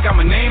up. I done got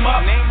my name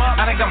up.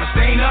 I done got my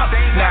stain up.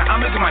 Now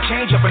I'ma get my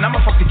change up and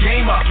I'ma fuck the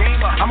game up.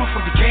 I'ma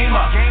fuck the game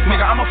up.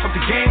 Nigga, I'ma fuck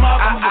the game up.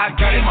 I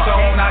got it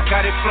sewn, I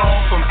got it flown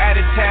from out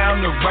of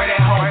town to right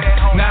at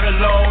home. Not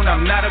alone,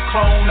 I'm not a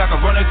clone. I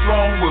can run a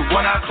throne with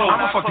one eye closed.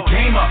 I'ma fuck the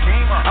game up.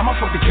 I'ma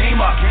fuck the game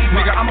up.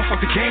 Nigga, I'ma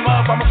fuck the game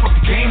up. I'ma fuck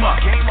the game up.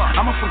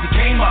 I'ma fuck the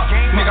game up.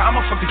 Nigga,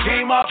 I'ma fuck the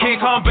game up. Can't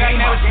come back,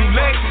 now it's too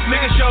late.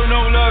 Nigga show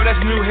no love, that's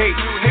new hate.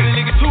 Hit a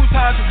nigga 2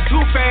 times with the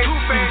two-fade.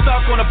 Nigga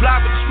stuck on the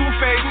block with the screw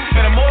fade.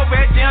 And I'm all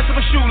red down to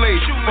my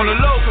shoelace. On the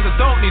low, cause I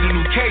don't need a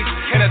new case.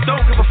 And I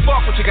don't give a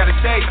fuck what you gotta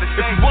say. If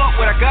you want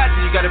what I got,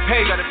 then you gotta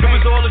pay. It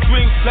was all a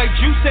dream, like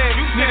you said.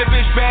 Need a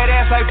bitch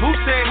badass like Boo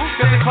said.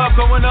 Got the club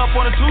going up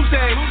on a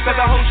Tuesday. Got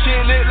the whole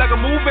shit lit like a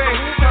movie.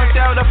 Turned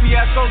out a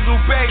fiasco,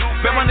 Lupe.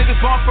 Bet my niggas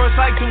born first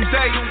like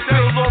Doomsday.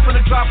 Spilled off in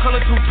the drop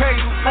color toupee.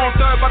 On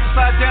third, about to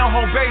slide down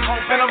home base.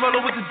 And I'm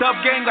rolling with the dub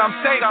gang, I'm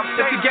safe.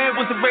 If the game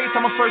was the race,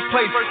 I'm a first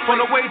place. On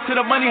the way to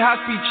the money,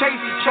 high speed chase.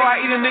 So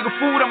I eat a nigga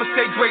food, I'ma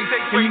stay great.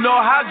 And you know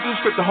how I do,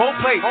 script the whole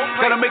plate.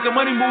 Gotta make the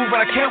money move,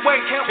 and I can't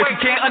wait. If you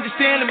can't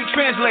understand, let me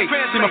translate.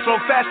 See my flow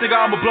fast, nigga,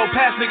 I'ma blow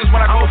past niggas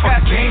when I go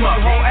fast.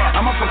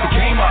 I'ma fuck the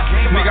game up.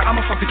 Nigga,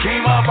 I'ma fuck the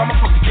game up. I'ma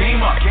fuck the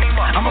game up.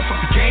 I'ma fuck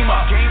the game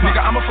up.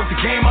 Nigga, I'ma fuck the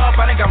game up.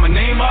 I done got my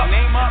name up.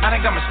 I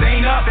done got my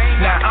stain up.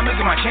 Now I'ma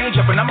get my change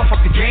up and I'ma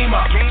fuck the game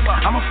up.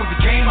 I'ma fuck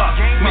the game up.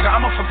 Nigga,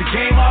 I'ma fuck the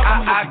game up.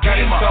 I got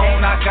it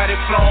sewn, I got it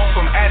flown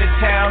from out of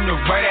town to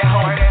right at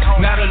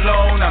home. Not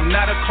alone, I'm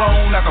not a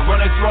clone. I can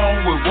run a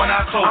throne with one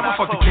eye closed. I'ma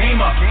fuck the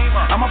game up.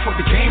 I'ma fuck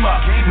the game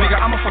up. Nigga,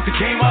 I'ma fuck the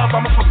game up.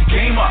 I'ma fuck the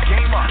game up.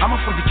 I'ma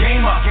fuck the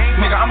game up.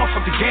 Nigga, I'ma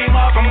fuck the game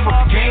up. I'ma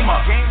fuck the game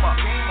up.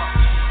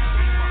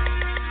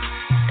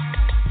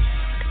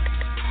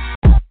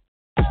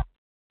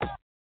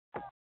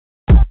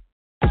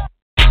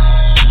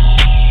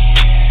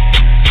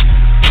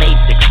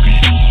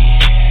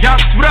 Young,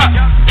 what up?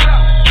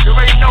 You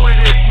already know what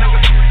it is, nigga.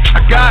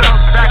 I got him.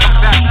 Back,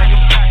 nigga.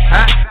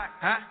 Huh?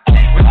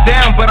 Was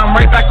down, but I'm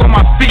right back on my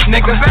feet,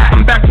 nigga.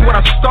 I'm back to what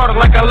I started,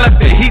 like I left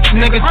the heat,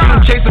 nigga.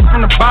 Team chasing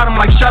from the bottom,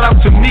 like shout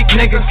out to Meek,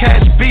 nigga.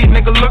 Cash B,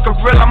 nigga. Lookin'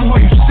 real, I'm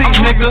who you see,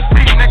 nigga.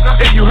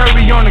 If you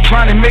hurry on the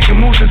grind and making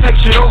moves and take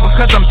shit over,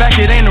 cause I'm back,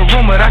 it ain't a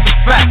rumor, that's a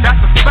fact. That's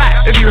a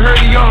fact. If you heard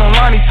he on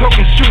online, he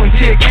talking, shooting,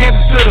 tear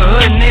cancer to the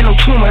hood, and ain't no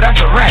tumor, that's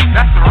a rat.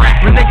 That's a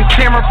rat. When niggas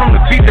camera from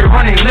the beat, they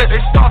run their lips.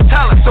 They start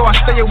telling, so I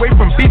stay away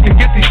from beef and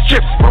get these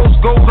chips. Rose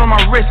gold on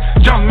my wrist,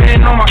 jump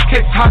in on my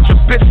kicks, hot your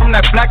bitch from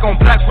that black on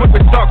black whip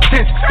with dark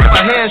tints. If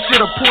I had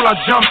shit, I pull cool, I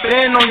jump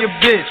in on your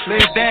bitch. Lay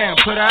it down,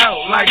 put her out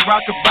like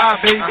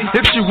rockabye, baby.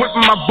 If she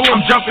whipping my boo,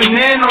 I'm jumping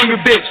in on your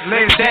bitch.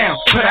 Lay it down,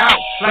 put her out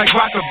like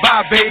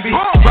rockabye, baby.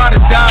 Ride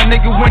or die,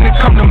 nigga, when it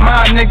come to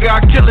my nigga. I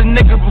kill a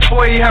nigga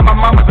before he had my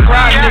mama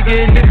cry,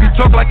 nigga. And if you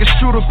talk like a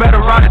shooter, better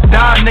ride or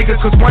die, nigga.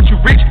 Cause once you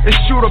reach, it's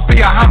sure to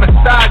be a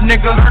homicide,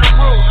 nigga.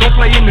 Don't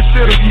play in the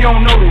field if you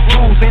don't know the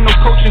rules. Ain't no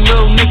coaching,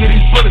 little nigga,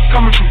 these bullets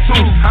coming from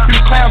two. You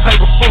clowns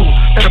like a fool,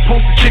 that'll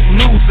post the chick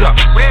news up.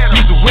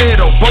 You's a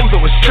weirdo,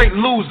 bozo, a straight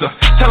loser.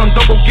 Tell him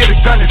don't go get a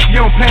gun if you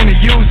don't plan to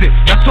use it.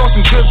 Now talk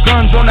some good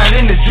guns on that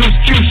in the juice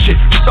Q shit.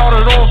 We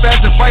started off as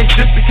advice,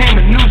 just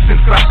became a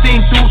nuisance. Cause I seen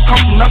dudes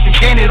come from nothing,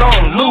 gain it all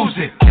and lose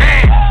it.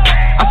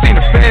 I seen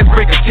the feds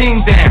break a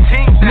team down.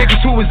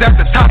 Niggas who was at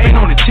the top ain't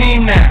on the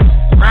team now.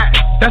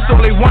 That's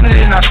all they wanted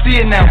and I see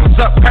it now. What's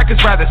up,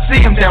 crackers rather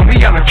see him down. We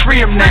yelling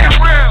free him now.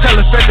 Tell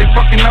us that they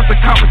fucking up the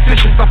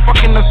competition. Stop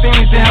fucking the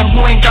families and him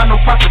who ain't got no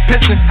pot to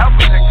pissin'.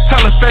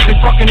 Tell us that they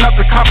fucking up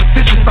the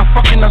competition. Stop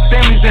fucking the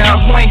families and him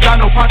who ain't got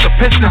no pot to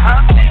pissin'.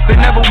 They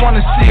never wanna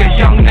see a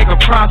young nigga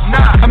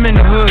prosper. I'm in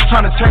the hood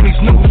trying to turn these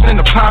noodles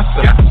into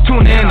pasta.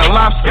 Tuna in a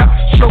lobster,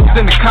 shows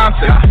in the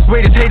concert.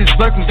 Greatest haters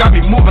lurking, got me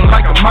moving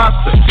like a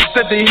monster.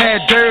 Said they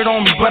had dirt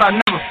on me, but I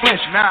never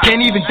flinched. Can't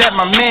even dap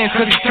my man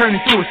cause he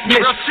turned into a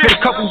snitch. Made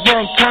a couple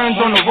wrong turns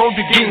on the road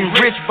to getting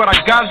rich, but I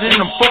got it and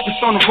I'm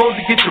focused on the road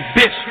to get your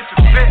bitch.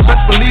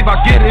 Best believe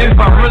I get it if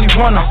I really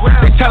wanna.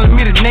 They telling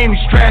me to name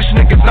these trash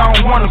niggas, I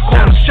don't wanna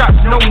call the shots,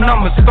 no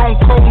numbers, stone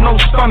cold, no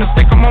stunners.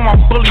 Think I'm on my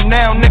bully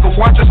now, nigga,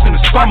 watch us in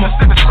the summer.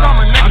 I'm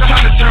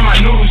trying to turn my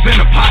noodles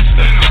into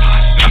pasta.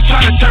 I'm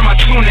trying to turn my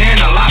tuna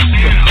into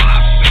lobster.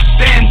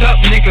 Stand up,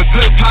 nigga,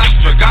 good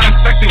posture. Got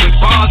infected with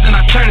balls and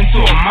I turned into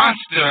a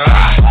monster.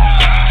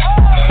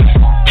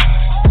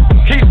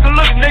 Keep the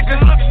look, nigga.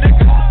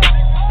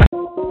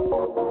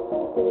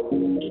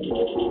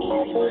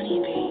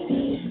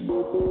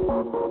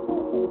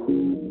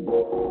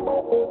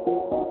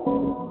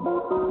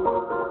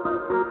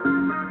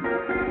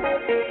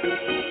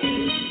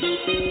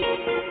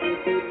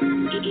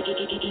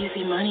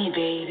 Easy money,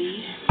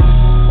 baby.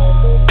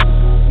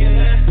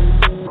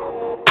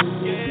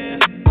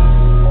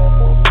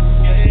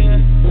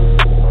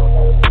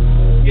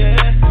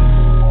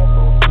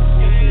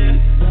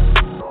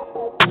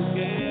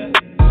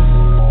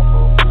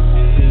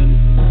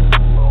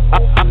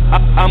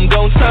 I'm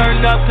gon'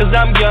 turn up cause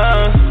I'm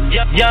young.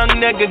 Young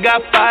nigga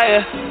got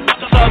fire.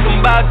 Talking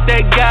about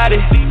they got it.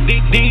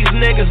 These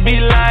niggas be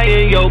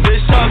lying. Yo,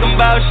 bitch talking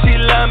about she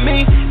love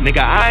me.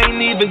 Nigga, I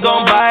ain't even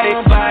gon' buy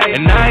it.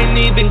 And I ain't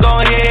even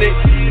gon' hit it.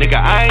 Nigga,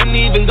 I ain't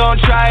even gon'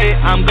 try it.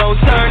 I'm gon'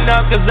 turn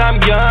up cause I'm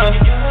young.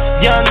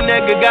 Young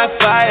nigga got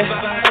fire.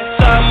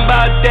 Talking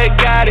about they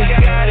got it.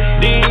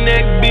 These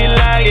niggas be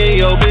lying.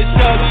 Yo, bitch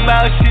talking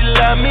about she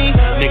love me.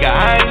 Nigga,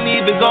 I ain't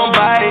even gon'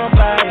 buy it.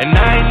 And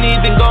I ain't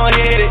even gon'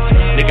 hit it.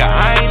 Nigga,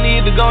 I ain't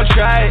even gon'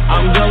 try it.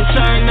 I'm gon'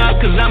 turn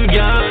up cause I'm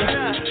young.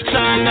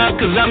 Turn up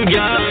cause I'm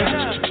young.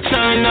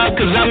 Turn up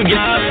cause I'm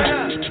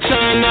young.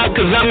 Turn up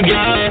cause I'm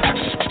young.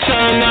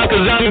 Turn up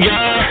cause I'm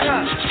young.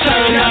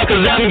 Turn up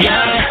cause I'm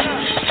young.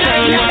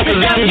 Turn up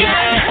cause I'm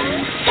young.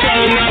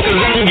 Turn up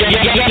cause I'm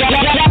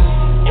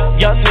young.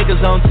 Young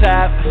niggas on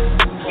top.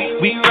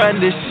 We run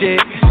this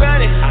shit.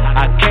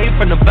 I came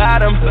from the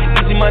bottom.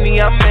 Easy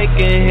money, I'm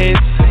making hits.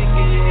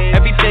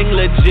 Everything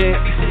legit.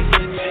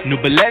 New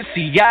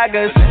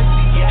Balenciagas.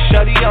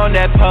 Shorty on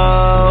that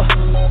pole.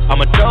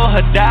 I'ma throw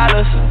her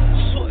dollars.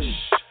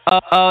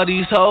 All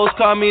these hoes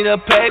call me the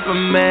paper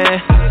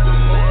man.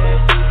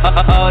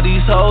 All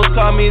these hoes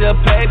call me the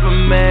paper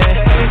man.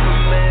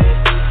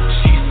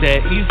 She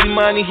said easy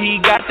money, he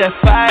got that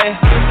fire.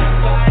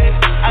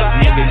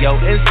 Nigga, yo,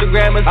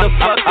 Instagram is a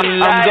fucking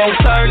lie. I'm gon'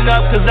 turn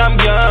up cause I'm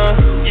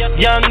young.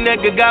 Young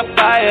nigga got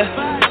fire.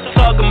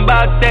 Talking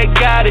about they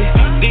got it.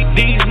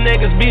 These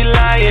niggas be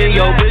lying.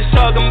 Yo, bitch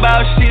talking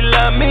about she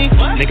love me.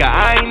 Nigga,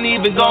 I ain't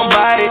even gon'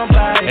 buy it.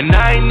 And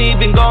I ain't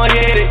even gon'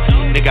 hit it.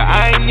 Nigga,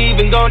 I ain't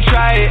even gon'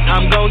 try it.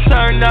 I'm gon'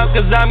 turn up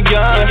cause I'm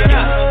young.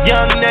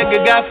 Young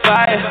nigga got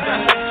fire.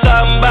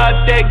 Talking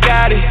about they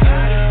got it.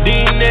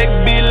 These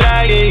niggas be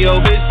lying. Yo,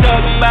 bitch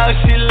talking about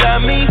she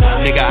love me.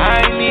 Nigga,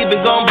 I ain't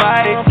even gon'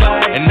 buy it.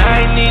 And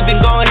I ain't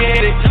even gon'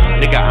 hit it.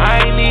 Nigga,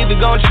 I ain't even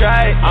gon'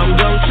 try it. I'm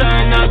gon'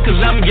 turn up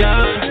cause I'm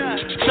young.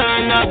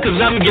 Turn up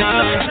cause I'm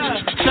young.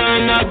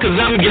 Turn up cause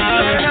I'm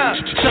young.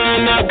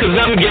 Turn up cause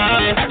I'm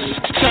young.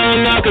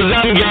 Turn up cause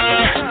I'm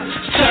young.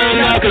 Turn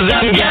up cause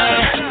I'm young.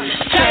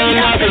 Turn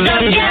up cause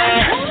I'm young.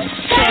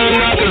 Turn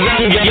up cause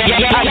I'm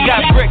young. I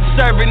got bricks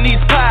serving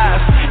these pies.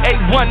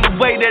 A1 the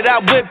way that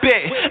I whip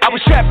it. I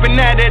was trapping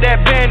out of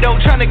that bando,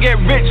 trying to get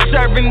rich,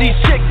 serving these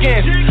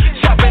chickens.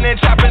 Chopping and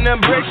chopping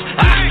them bricks.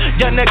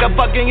 Young nigga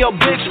fucking your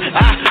bitch.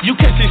 You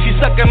kissing, she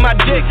sucking my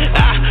dick.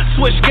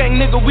 Swish gang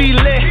nigga, we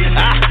lit.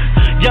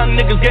 Young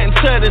niggas getting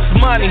to this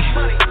money.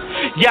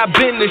 Yeah, I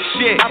been this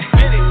shit.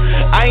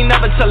 I ain't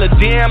never tell a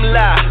damn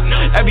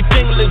lie.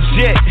 Everything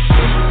legit.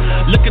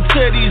 Look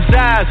into these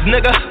eyes,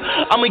 nigga.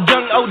 I'm a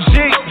young OG.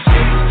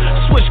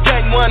 Swish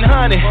gang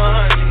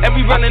 100.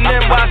 Every running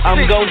NYC.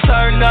 I'm gon'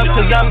 turn up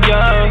cause I'm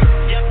young.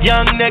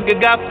 Young nigga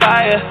got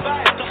fire.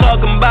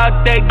 Talking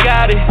about they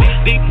got it.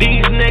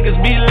 These niggas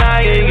be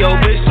lying. Yo,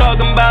 bitch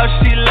talking about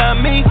she love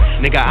me.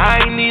 Nigga,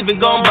 I ain't even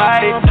gon'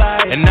 buy it.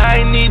 And I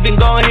ain't even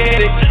gon'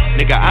 hit it.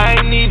 Nigga, I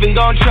ain't even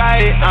gon' try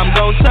it. I'm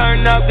gon'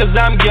 turn up cause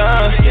I'm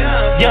young.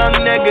 Young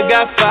nigga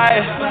got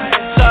fire.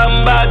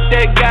 Talking about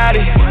they got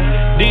it.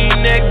 These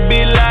niggas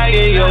be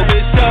lying. Yo,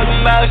 bitch talking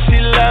about she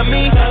love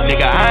me.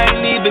 Nigga, I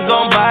ain't even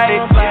gon' buy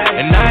it.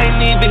 And I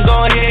ain't even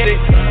gon' hit it.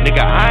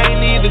 Nigga, I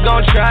ain't even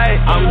gon' try it.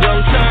 I'm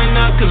gon' turn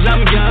up cause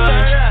I'm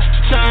young.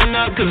 Turn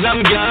up cause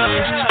I'm young.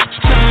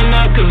 Turn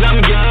up cause I'm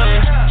young.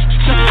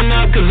 Turn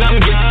up cause I'm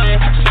young.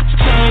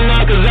 Turn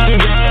up cause I'm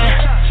young.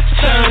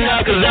 Turn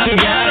up cause I'm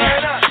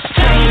young.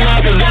 Turn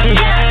up cause I'm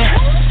young.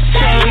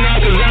 Turn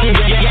up cause I'm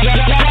young.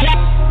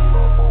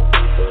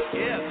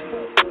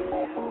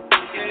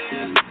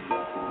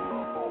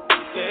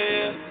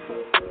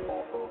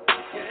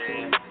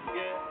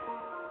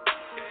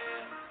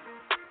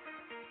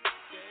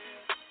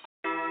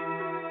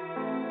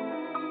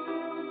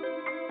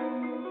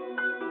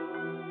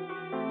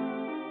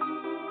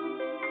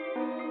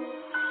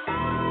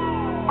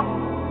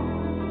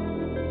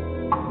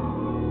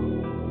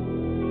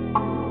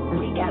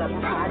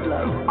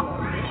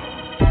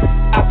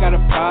 I got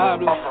a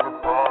problem.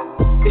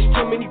 It's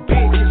too many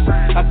bitches.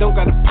 I don't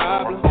got a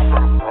problem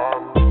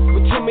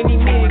with too many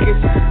niggas.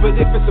 But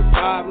if it's a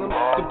problem,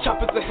 them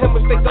choppers and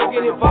hammers, they don't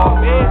get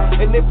involved, man.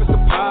 And if it's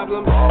a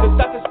problem, the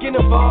doctors get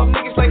involved.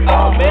 Niggas like,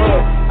 oh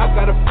man, I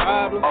got a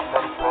problem.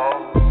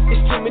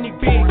 It's too many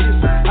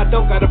bitches. I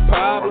don't got a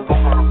problem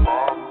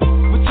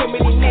with too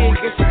many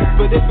niggas.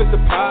 But if it's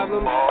a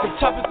problem, them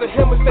choppers and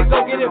hammers, they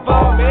gon' get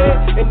involved,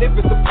 man. And if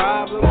it's a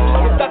problem,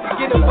 the doctors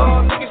get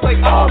involved. Niggas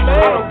like, oh man,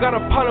 I don't got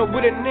a problem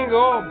with a nigga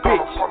or a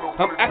bitch.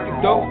 I'm acting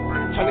dope,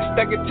 tryna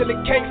stack it till it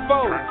can't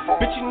fold.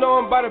 Bitch, you know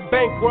I'm by the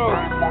bankroll.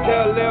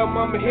 Tell Lil'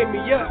 mama hit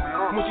me up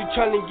when you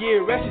tryna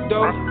get arrested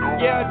though.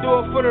 Yeah, I do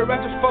it for the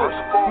ratchet folks.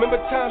 Remember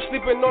time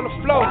sleeping on the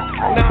floor.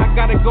 Now I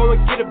gotta go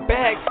and get a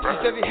bag. She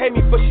said she hate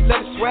me, but she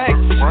let it swag.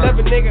 She love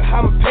a nigga,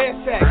 how my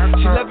pants sack.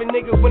 She love a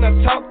nigga when I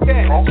talk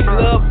that. She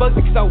love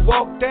Bugsy cause I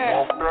walk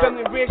that.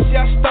 Family rich,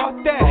 yeah, I start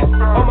that.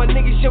 All my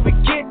niggas, yeah, we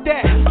get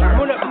that.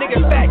 Run up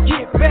nigga fat,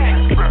 get back.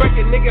 Break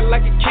a nigga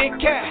like a Kit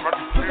Kat.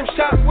 Put some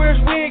shots where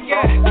his wig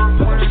at.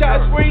 Put some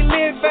shots where he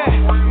live at.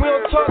 We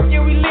don't talk,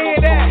 yeah, we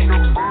live at.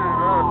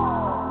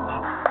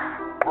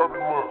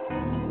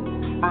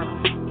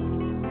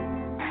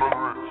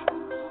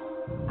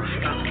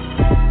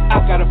 I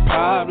got a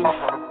problem.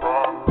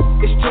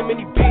 It's too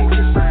many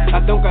bitches. I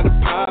don't got a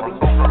problem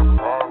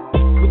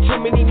with too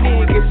many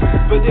niggas.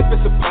 But if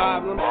it's a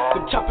problem,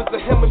 them choppers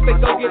and hammers, they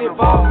don't get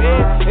involved,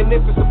 man. And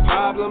if it's a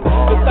problem,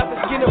 the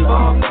doctors get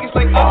involved. Niggas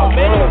like, oh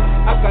man,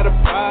 I got a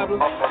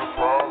problem.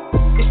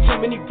 It's too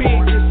many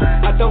bitches.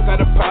 I don't got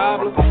a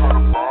problem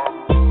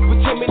with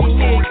too many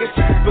niggas.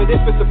 But if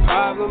it's a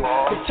problem,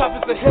 the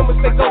choppers and hammers,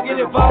 they gon' get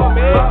involved,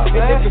 man.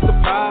 And if it's a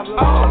problem,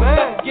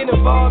 the get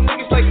involved.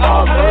 Niggas like,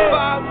 oh man,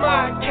 by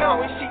my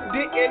account, and she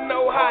didn't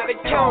know how to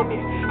count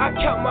it. I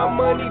count my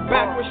money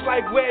backwards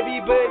like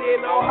Webby, but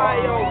in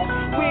Ohio.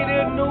 With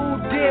a new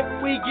dip,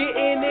 we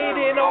getting it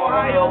in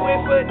Ohio.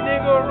 If a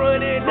nigga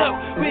running up,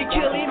 we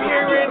kill him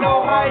here in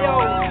Ohio.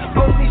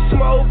 Only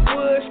smoke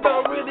woods,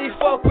 don't really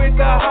fuck with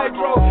the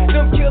hydro.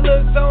 Them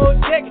killers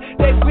on deck,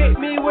 they with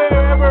me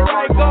wherever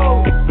I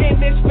go. In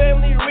this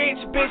family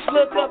rich, bitch,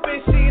 look up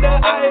and see the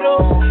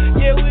idols.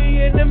 Yeah,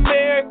 we in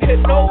America,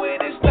 no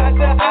it is not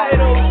the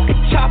idol.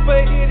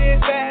 Chopper hit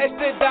his ass,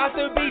 the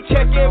doctor be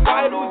checking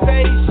vitals.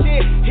 Ain't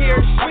shit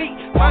here sweet,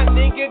 my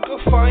nigga go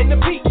find the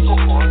beach.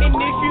 And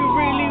if you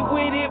really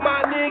with it,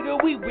 my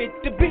nigga, we with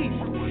the beef.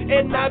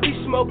 And I be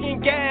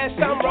smoking gas,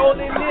 I'm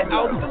rolling it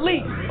out the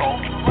leaf.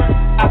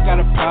 I got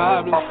a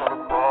problem.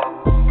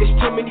 It's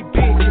too many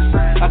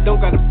bitches. I don't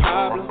got a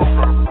problem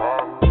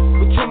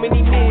with too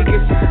many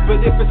niggas.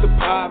 But if it's a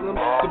problem,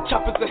 them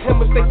choppers and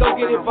hammers, they don't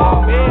get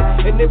involved,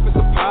 man. And if it's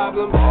a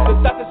problem, the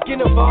doctors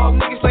get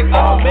involved. Niggas like,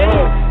 oh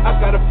man, I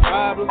got a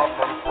problem.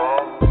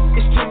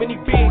 It's too many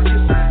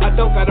bitches. I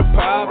don't got a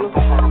problem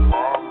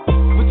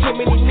with too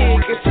many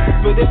niggas.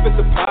 But if it's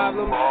a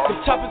problem, them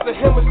choppers and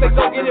hammers, they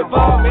don't get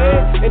involved,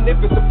 man. And if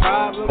it's a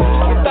problem,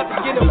 the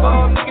doctors get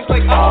involved. Niggas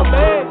like, oh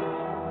man.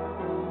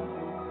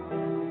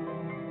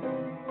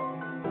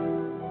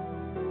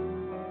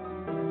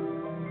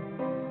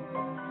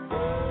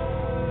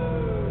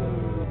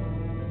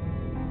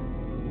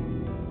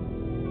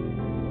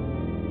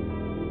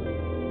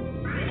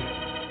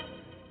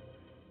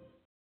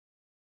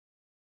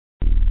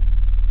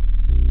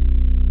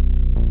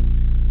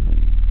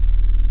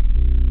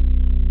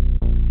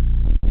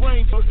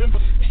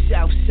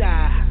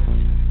 Southside,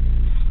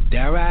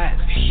 that right?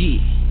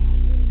 Yeah.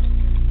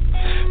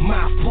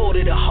 My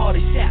porter, the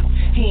hardest out,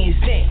 hands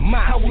down.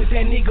 I was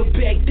that nigga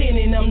back then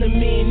and I'm the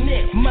man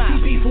now.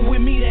 He beefing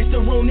with me, that's the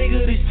wrong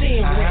nigga to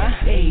stand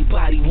with.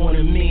 Everybody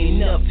wanna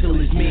man up till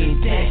it's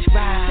man down.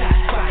 Shot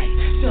fight,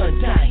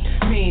 sun dying,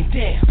 man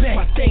down.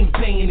 My thing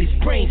banging, his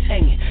brains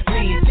hanging,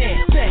 man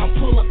down. I'm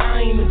pulling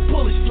iron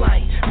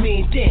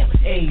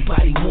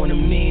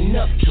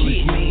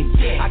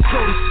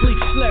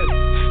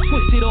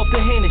shit off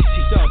the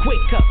Hennessy.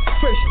 Wake up,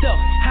 first up,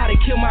 how they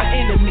kill my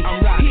enemy.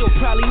 He'll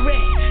probably rat.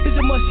 Is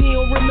it much he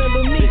don't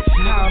remember me?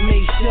 How I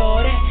make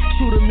sure that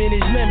shoot him in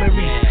his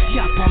memory.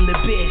 Yup, I'm the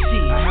best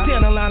shit.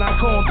 Down the line, I'm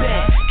going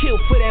back. Kill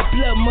for that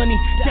blood money,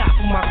 die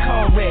for my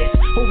comrades.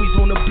 Always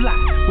on the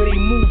block where they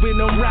moving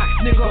them rocks,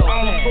 nigga.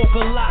 I don't smoke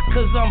a lot,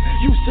 cause I'm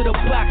used to the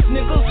box,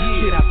 nigga.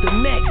 Get out the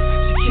max,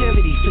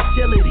 security,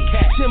 facility.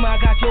 Tim,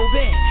 I got your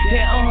back.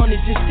 That 100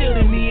 just still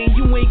to me, and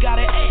you ain't got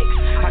an X.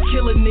 I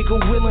kill a nigga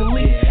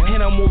willingly,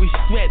 and I'm always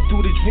strapped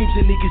through the dreams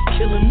of niggas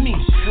killing me.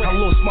 I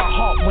lost my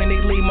heart when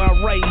they lay my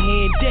right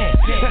hand down.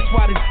 That's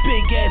why this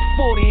big ass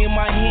 40 in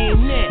my hand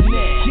now.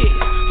 Yeah,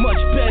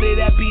 much better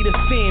that be the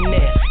fam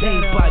now.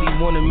 Everybody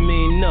wanna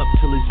man up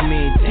till his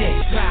man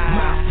dead.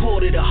 My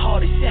part of the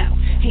hardest out,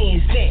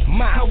 hands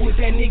down. I was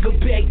that nigga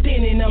back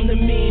then, and I'm the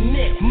man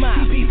now. My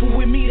people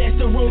with me, that's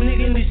the wrong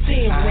nigga in the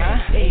same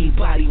way.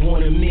 Everybody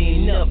wanna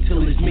man up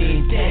till his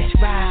man dead.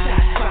 Shot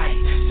fight,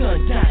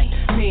 sun dying,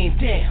 man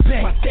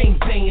down. My thing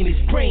banging, his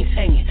brains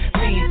hanging,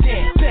 man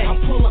down. I'm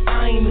pulling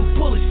iron and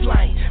bullets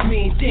flying,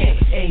 man down.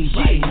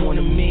 Everybody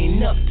wanna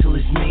man up till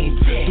his man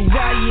dead. The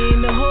wire in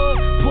the hood,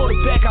 pull it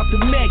back out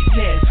the max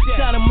test.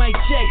 Shout out Mike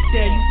Jack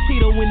there, you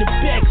Tito in the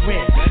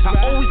background. I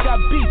always got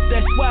beef,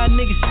 that's why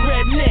niggas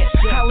spread net.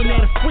 Hollin'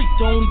 at a freak,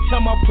 the only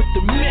time I put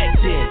the Mac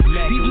there.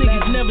 These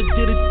niggas never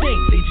did a thing,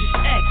 they just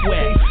act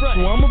well.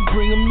 So I'ma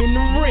bring them in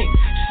the ring,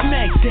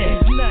 smack that.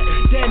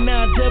 That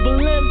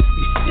 9-double-M,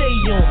 you stay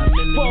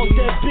on. Falls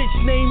that bitch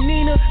named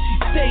Nina, she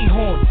stay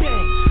on.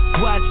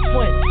 Watch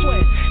twin,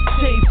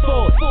 stay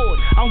forward.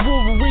 I'm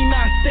Wolverine,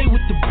 I stay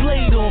with the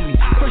blade on me.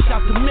 Fresh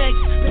out the max,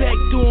 back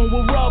doing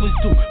what robbers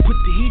do. Put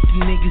the heat to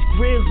niggas'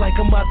 grills like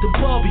I'm about to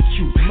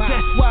barbecue.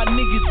 That's why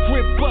niggas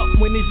grip up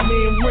when this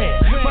man ran.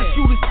 My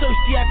shooter's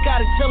thirsty, I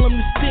gotta tell him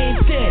to stand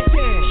down.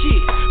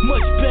 Shit,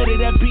 much better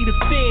that be the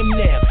fam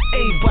now.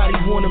 Everybody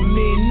wanna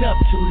man up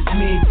till his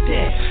man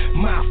dead.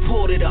 My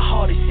part of the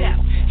hardest out,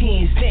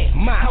 hands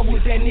down. I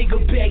was that nigga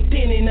back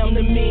then, and I'm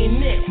the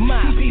man now.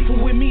 My people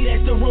with me,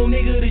 that's the wrong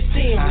nigga to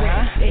stand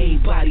with.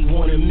 Everybody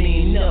wanna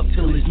man up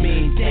till his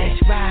man dead.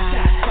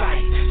 Shot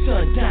fight,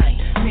 sun dying,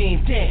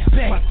 man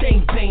down. My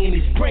thing banging,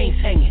 his brains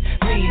hanging,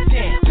 man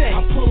down.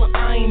 I'm pulling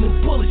iron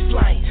and bullets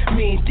flying,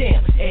 man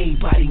down.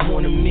 Everybody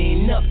wanna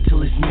man up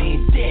till his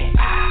man dead.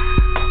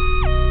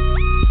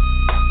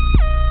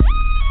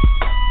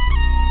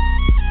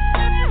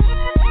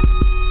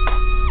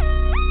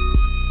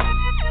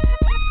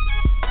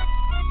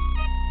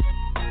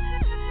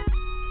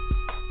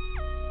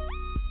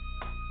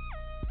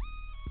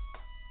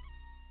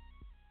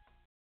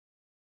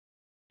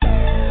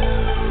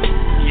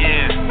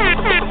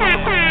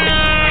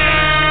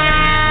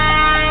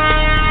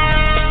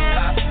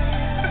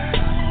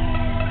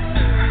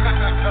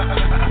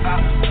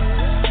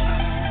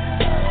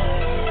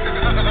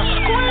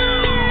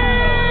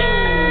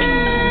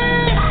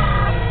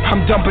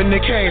 Dumping the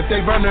cave, they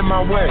running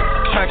my way.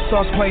 Track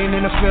starts playing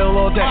in the field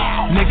all day.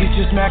 Niggas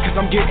just mad cause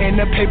I'm getting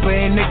the paper,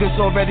 and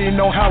niggas already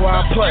know how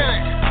I play.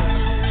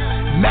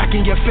 Mac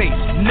in your face,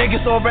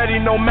 niggas already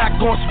know Mac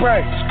gon'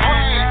 spray.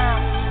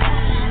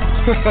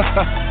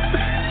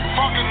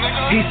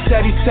 He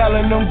said he's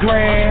selling them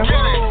grams.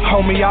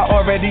 Homie, I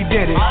already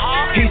did it.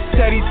 He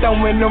said he's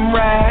throwing them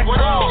rags.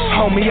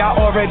 Homie, I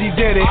already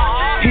did it.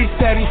 He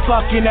said he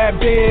fucking that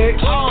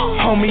bitch.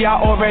 Homie, I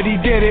already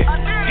did it.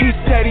 He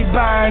said he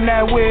buying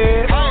that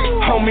whip.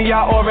 Homie,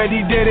 I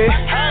already did it.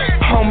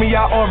 Homie,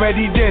 I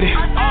already did it.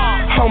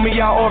 Homie,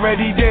 I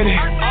already did it.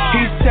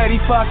 He said he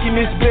fucking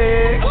this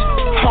bitch.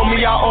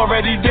 Homie, I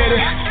already did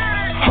it.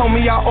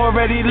 Homie, I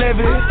already live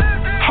it.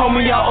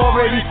 Homie, I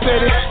already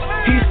fit it.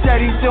 He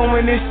said he's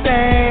doing this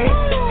thing.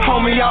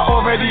 Homie, I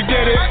already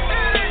did it.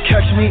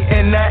 Catch me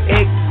in that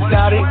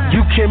exotic.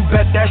 You can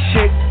bet that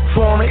shit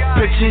for it.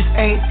 Bitches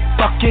ain't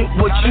fucking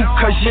with you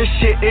cause your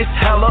shit is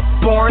hella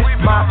boring.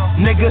 My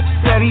nigga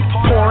steady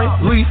pouring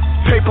leaf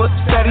paper,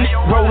 steady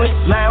rolling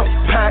loud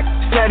pack,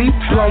 steady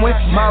blowing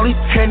Molly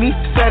Henny,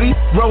 steady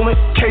rolling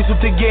case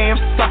with the game,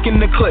 stuck in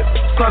the clip.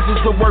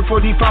 Classes to work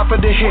 45 for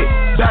the hit,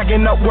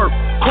 bagging up work,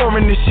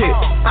 pouring the shit.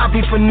 I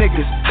be for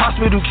niggas,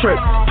 hospital trip,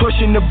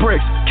 pushing the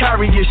bricks,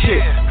 carry your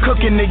shit,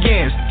 cooking the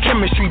yams,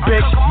 chemistry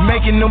bitch,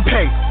 making them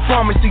pay,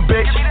 pharmacy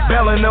bitch,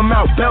 bailing them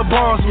out, bell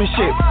bondsman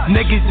shit.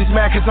 Niggas is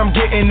mad cause I'm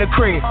getting the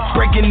cream,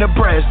 breaking the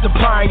bread,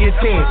 supplying your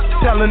teams,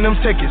 selling them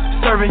tickets,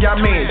 serving y'all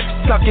men,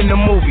 stuck in the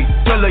movie,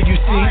 thriller you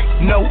see,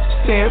 no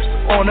stamps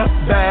on a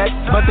bag,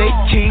 but they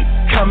keep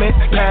coming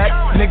back.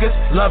 Niggas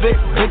love it,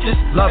 bitches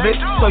love it,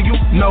 so you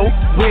know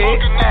where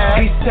it at.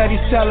 He said he's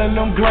selling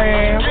them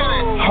grams,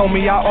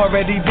 homie, I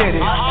already did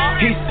it.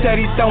 He said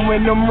he's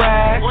throwing them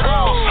rags,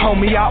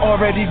 homie, I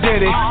already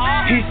did it.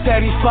 He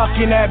said he's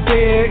fucking that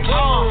bitch,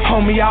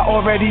 homie, I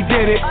already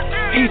did it.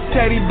 He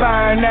said he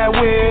buying that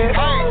whip,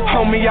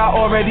 homie, I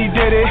already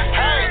did it.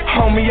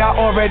 Homie, I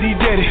already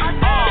did it.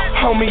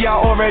 Homie, I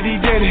already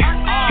did it.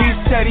 He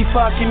said he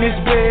fucking this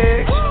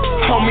bitch.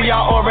 Homie, I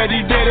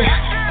already did it.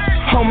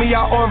 Homie,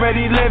 I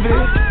already live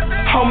it.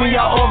 Homie,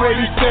 I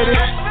already fit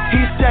it.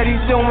 He said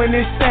he's doing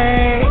this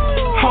thing.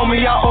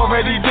 Homie, I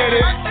already did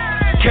it.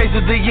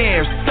 cases of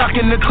yams,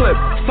 stocking the clip.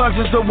 Slugs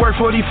is the work,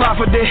 45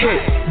 for the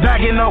hit.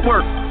 Bagging up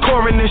work,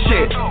 pouring the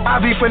shit. I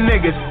be for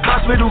niggas,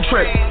 hospital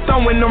trip.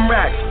 Throwing them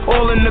racks,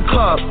 all in the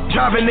club.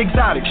 Driving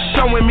exotic,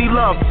 showing me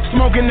love.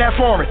 Smoking that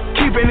foreign,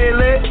 keeping it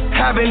lit.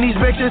 Having these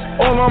bitches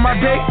all on my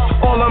dick.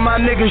 All of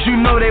my niggas, you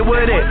know they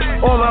with it.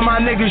 All of my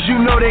niggas, you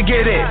know they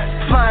get it.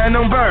 Flying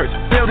them birds,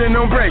 building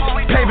them bricks,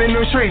 paving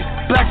them streets,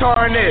 black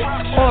tar in it.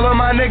 All of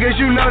my niggas,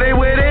 you know they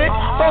with it.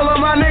 All of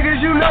my niggas,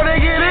 you know they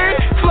get it.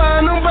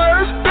 Flying them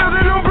birds,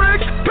 building them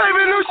bricks,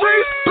 paving them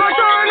streets, black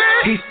tar in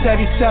it. He said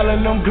he's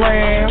selling them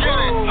grams.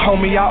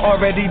 Homie, I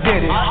already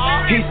did it.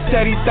 He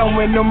said he's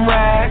throwing them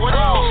racks.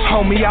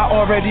 Homie, I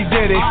already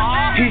did it.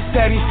 He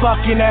said he's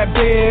fucking that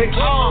bitch.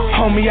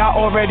 Homie, I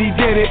already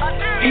did it.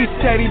 He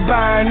said he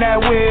buying that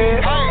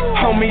whip.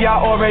 Homie, I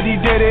already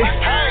did it.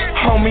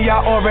 Homie, I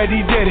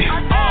already did it.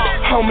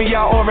 Homie,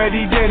 I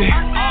already did it.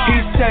 He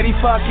said he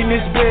fucking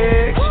this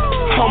bitch.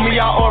 Homie,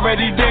 I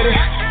already did it.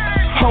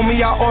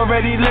 Homie, I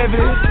already live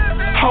it.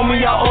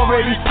 Homie, I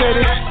already said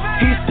it.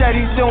 He said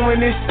he's doing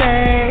this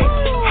thing.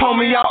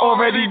 Homie, I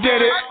already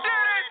did it.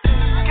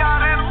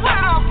 Got it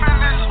lit up in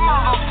this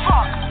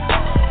motherfucker.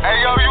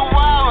 Hey yo, you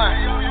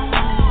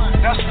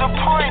wildin'. That's the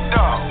point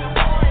though.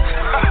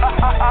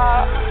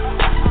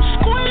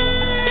 Squeeze.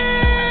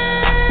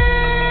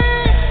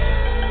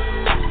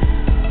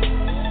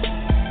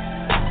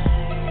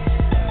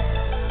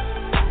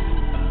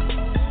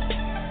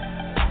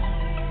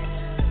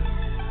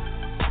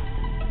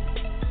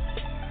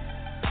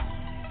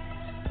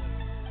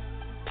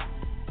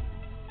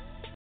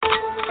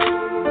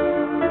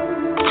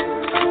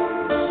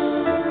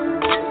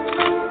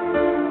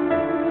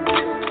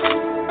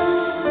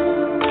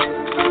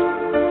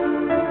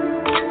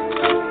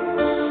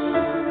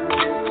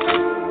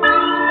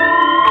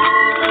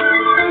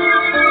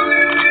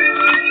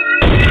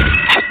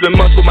 Spend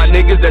months with my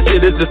niggas, that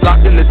shit is just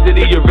locked in the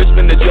city of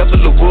Richmond, the jail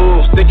full of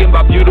wolves. Thinking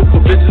about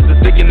beautiful bitches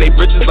and sticking they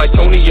britches like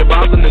Tony, your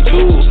bombs and the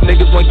jewels.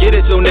 Niggas won't get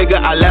it, so nigga,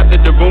 I laugh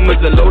at the rumors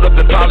and load up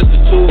and polish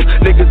the tools.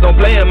 Niggas don't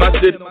play in my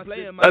city,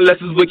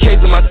 unless it's with K's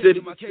in my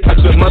city. I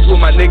spend months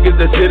with my niggas,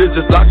 that shit is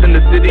just locked in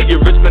the city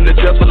of Richmond, the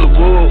jail full of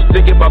wolves.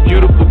 Thinking about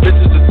beautiful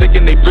bitches and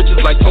sticking they britches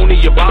like Tony,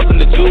 your bombs and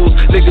the jewels.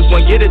 Niggas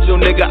won't get it,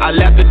 so nigga, I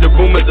laugh at the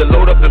rumors and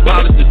load up and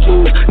polish the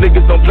tools.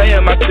 Niggas don't play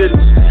in my city,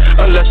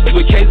 unless it's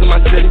with K's in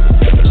my city.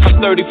 I'm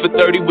 30 for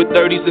 30 with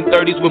 30s and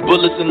 30s with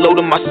bullets and load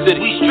in my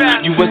city.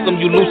 You win some,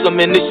 you lose some,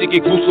 and this shit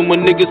get gruesome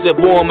when niggas at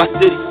war in my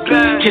city.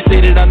 Can't say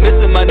that I'm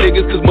missing my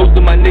niggas, cause most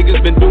of my niggas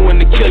been doing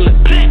the killing.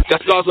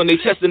 Got scars on their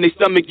chest and their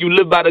stomach, you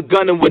live by the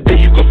gun and one day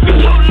you can feel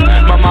it.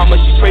 My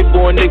mama, she pray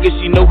for a nigga,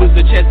 she know there's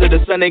a chance that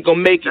the son ain't gon'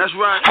 make it.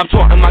 I'm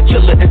taunting my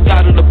killer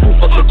inside of the proof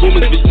of the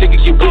rumors, bitch nigga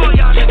get with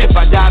it. If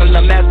I died and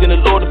I'm asking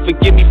the Lord to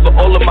forgive me for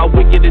all of my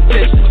wicked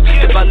intentions.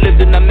 If I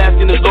lived and I'm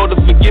asking the Lord to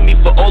forgive me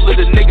for all of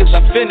the niggas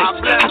I finished.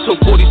 I took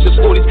 40s to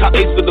 40s, cop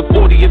 8 for the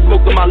 40 and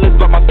smoke on my list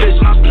by my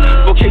vision.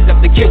 For case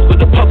after case for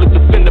the public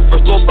defender,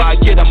 first offer I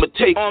get, I'ma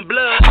take. I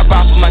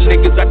ride for my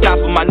niggas, I die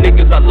for my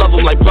niggas, I love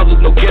them like brothers,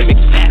 no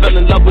gimmicks. Fell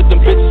in love with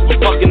them bitches, for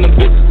fucking them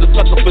bitches, the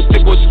sucker for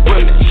sick was just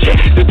women.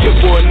 The tip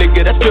for a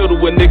nigga, that's still to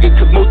a nigga,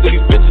 cause most of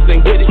these bitches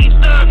ain't with it.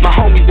 My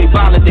homies, they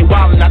violent, they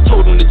wildin', I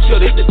told them to chill,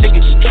 they said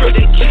niggas just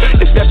trippin'.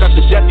 If that's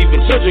after death, even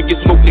children get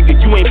smoked, nigga,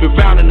 you ain't been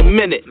round in a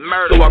minute.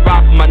 So I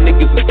ride for my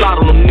niggas and slide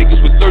on them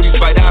niggas with 30s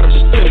right out of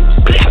the city.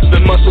 I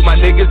spend months with my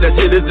niggas, that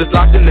shit is just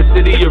locked in the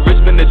city of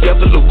Richmond, the jail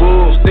full of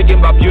wolves. Thinking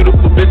about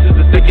beautiful bitches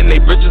and sticking they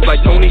britches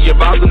like Tony, your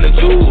bombs and the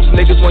jewels.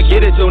 Niggas won't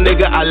get it, so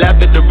nigga, I laugh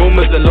at the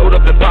rumors and load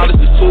up and polish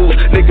the tools.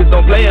 Niggas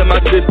don't play in my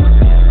city,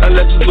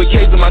 unless it's with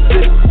K's in my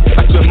city.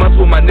 I spend months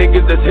with my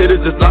niggas, that's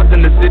hitters, just locked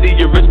in the city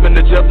of Richmond,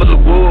 the jail full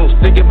of wolves.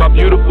 Thinking about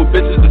beautiful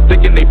bitches and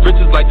sticking they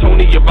britches like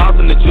Tony, your bombs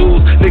and the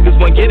jewels. Niggas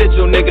won't get it,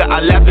 so nigga,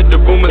 I laugh at the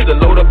rumors and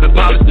load up and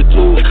polish the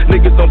tools.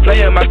 Niggas don't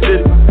play in my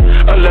city,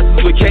 unless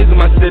it's with K's in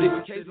my city.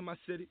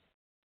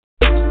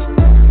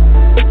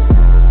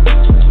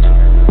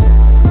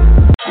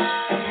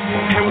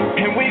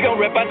 And we gon'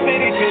 rep our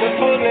city to the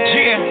fullest.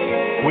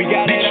 Yeah. We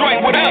got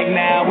Detroit, what up?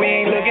 Now we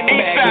ain't looking back.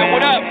 East side,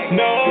 what up?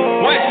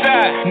 No. West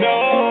side,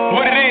 no.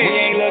 What it is? We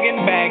ain't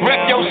looking back.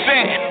 Rep your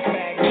set.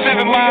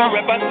 7 Mile,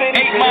 8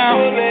 Mile,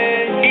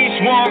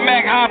 East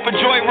Warmack, Hopper,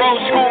 Joy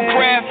Road,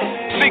 Schoolcraft,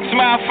 6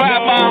 Mile, 5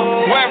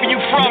 Mile, wherever you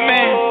from,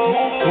 man.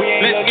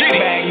 Let's get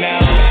it.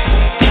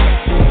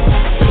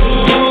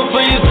 Do it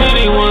for your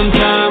city one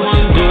time.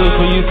 Do it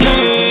for your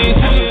city.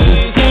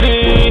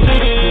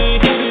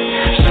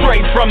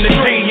 Straight from the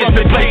D, it's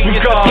the place we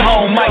call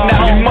home. Might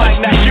not be much,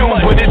 not you,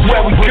 but it's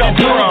where we come from.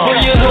 Do it for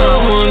your hood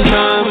one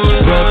time.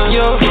 Rep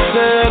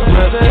yourself,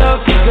 rep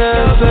yourself.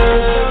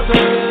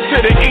 To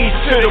the east,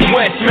 to the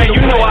west, man,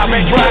 you know I've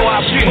been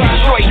driving shit.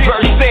 Straight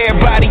verse,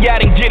 everybody, I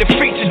done get it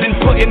featured and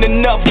putting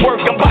enough work.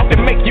 I'm about to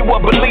make you a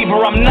believer,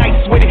 I'm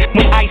nice with it.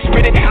 When I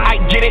spit it, I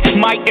get it,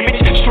 my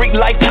image. Street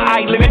life,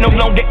 I live it, no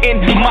longer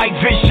in my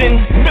vision.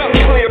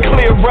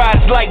 Clear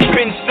rides like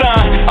Ben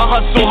Stein. I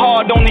hustle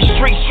hard on the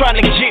streets trying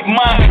to get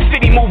mine.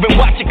 City moving,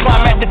 watch it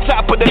climb at the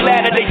top of the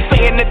ladder. They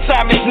saying the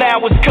time is now,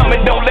 it's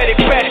coming, don't let it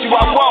pass you,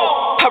 I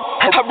won't.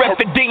 I rep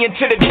the D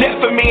into the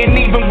death of me, and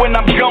even when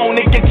I'm gone,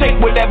 it can take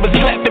whatever's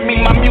left of me.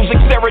 My music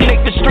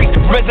serenade the street,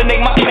 resonate,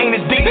 my pain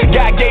is deep.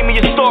 God gave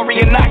me a story,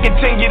 and I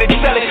continue to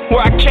tell it.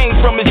 Where I came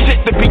from is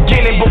just the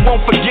beginning, but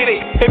won't forget it.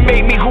 It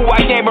made me who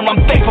I am, and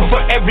I'm thankful for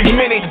every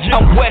minute.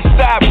 I'm West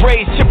Side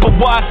raised,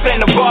 Chippewa,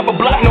 Santa Barbara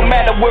block. No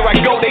matter where I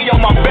go, they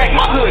on my back.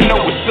 My hood know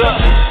what's up.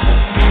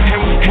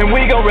 And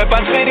we gon' rep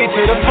our city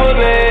to the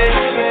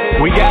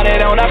fullest. We got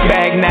it on our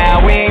back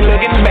now, we ain't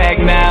looking back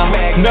now.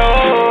 No,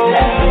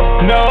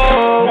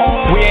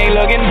 we ain't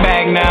looking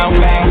back now.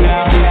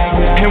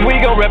 And we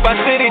gon' rep our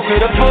city to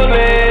the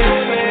fullest.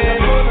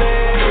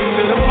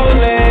 To the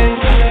fullest.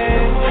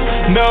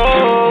 No,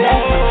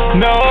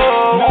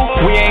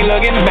 we ain't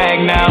looking back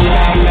now.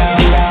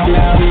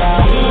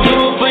 Do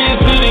it for your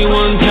city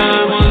one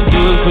time,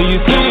 do it for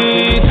your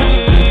city.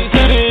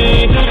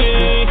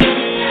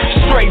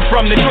 Straight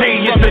from the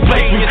D, it's the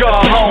place we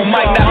call home.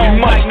 Might not be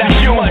much to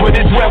you, but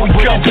it's where we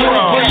come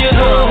from. For your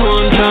hood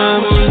one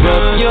time,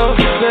 rep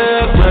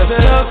yourself, rep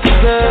yourself.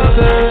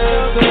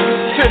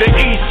 To the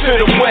east, to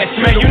the west,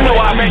 man, you know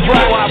I been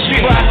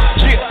driving.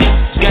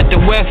 Got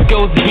the West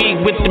Coast beat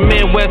with the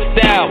Midwest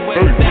style.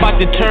 About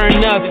to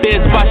turn up,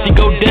 this spot she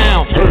go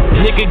down.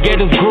 Nigga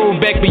get his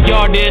groove back, but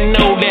y'all didn't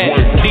know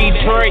that.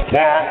 Detroit,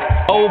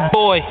 oh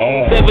boy,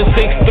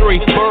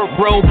 763, Bird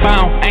Road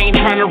bound. I ain't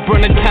tryna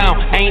run a town,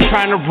 I ain't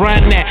tryna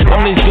run that.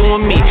 I'm just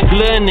doing me,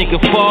 little nigga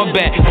fall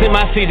back. Set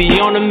my city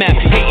on the map.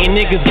 Hating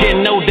niggas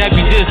didn't know that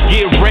we just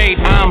get raid.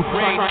 I'm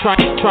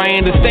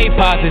trying to stay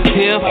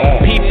positive.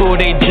 People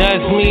they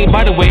judge me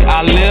by the way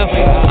I live.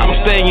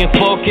 I'm staying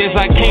focused,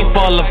 I can't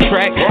fall off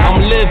track.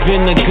 I'm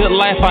living a good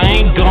life, I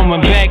ain't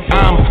going back.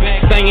 I'm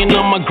staying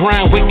on my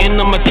grind, waiting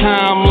on my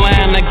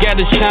timeline. I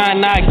gotta shine,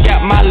 I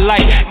got my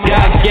light.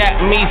 God got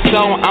me,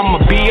 so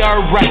I'ma be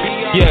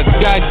alright. Yeah,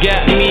 God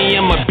got me,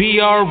 I'ma be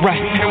alright.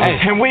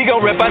 And we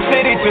gon' rep our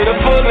city to the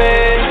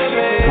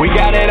fullest. We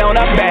got it on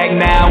our back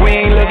now, we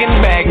ain't looking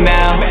back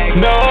now.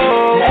 No,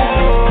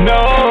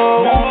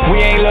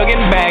 we ain't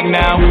looking back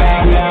now.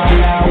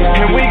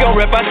 And we gon'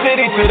 rep our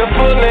city to the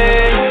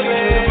fullest.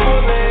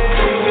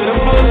 To the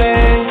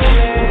fullest.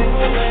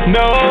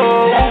 No,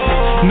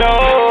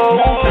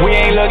 we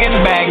ain't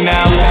looking back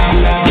now.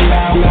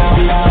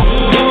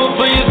 Do it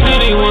for your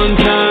city one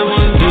time,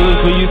 do it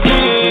for your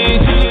city.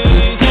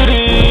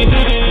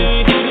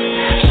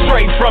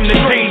 Straight from the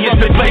D, it's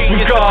the place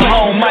we call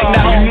home. Might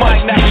not be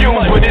much to you,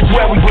 but it's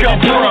where we come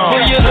from.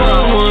 For your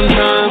hood one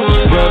time,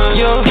 rep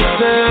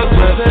yourself,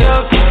 rep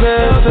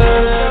yourself.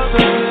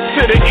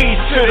 To the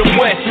east, to the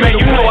west, man,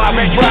 you know I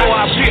been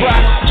driving.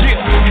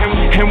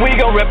 And we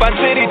gon' rep our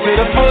city to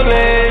the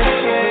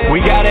fullest. We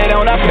got it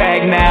on our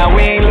back now,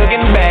 we ain't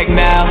looking back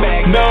now.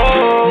 No,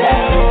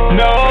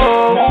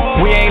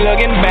 we ain't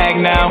looking back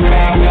now.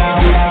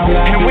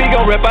 And we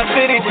gon' rep our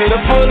city to the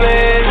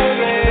fullest.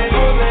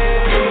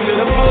 To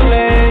the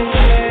fullest.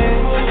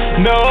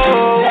 No,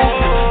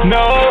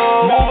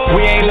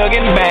 we ain't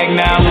looking back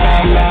now.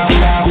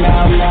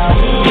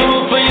 Do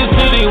it for your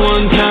city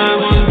one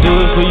time, do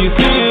it for your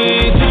city.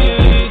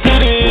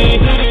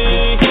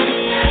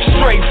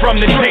 Straight from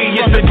the D,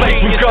 it's the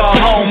place we call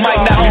home.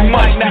 Might not be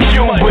much to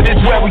you, but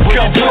it's where we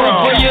come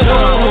from. For your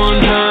hood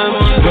one time,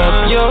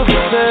 rep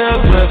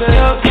yourself, rep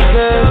yourself.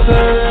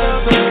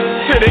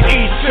 To the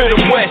east, to the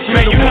west,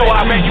 man, you know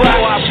I been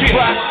driving.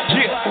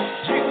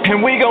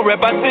 And we gon'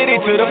 rep our city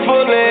to the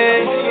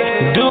fullest.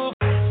 Do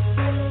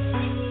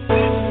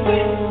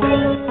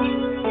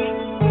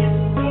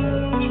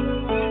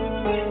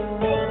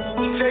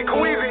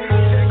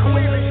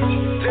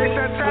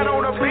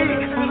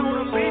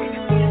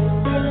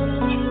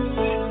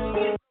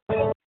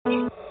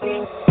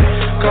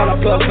Call a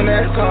plug when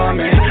that's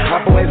coming.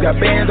 My boys got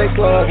bands, they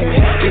slugging.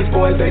 These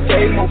boys, they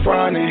take more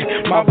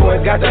frontin'. My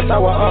boys got that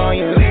sour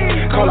onions.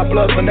 Call a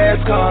plug when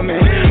that's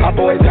coming. My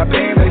boys got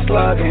bands, they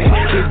slugging.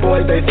 These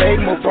boys, they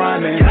take more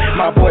frontin'.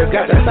 My boys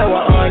got that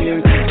sour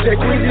onions. Jay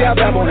Queasy, I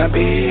rap on the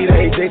beat.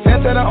 Hey, Jay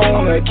Santana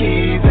on the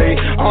keys. Hey,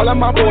 all of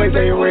my boys,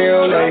 they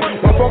real. Hey,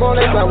 one fuck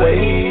on they fly with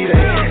heat.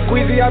 Hey,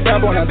 Queasy, I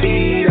rap on the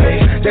beat.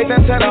 Hey, Jay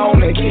Santana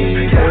on the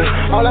keys. Hey,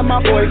 all of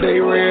my boys,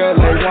 they real.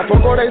 Hey, one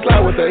fuck on they fly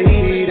with the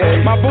heat.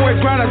 Hey, my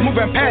boys grinders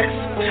moving packs.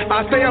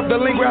 I stay up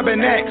the link grabbing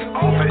necks.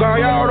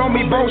 Guard yard on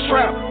me, bro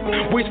strap.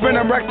 We spin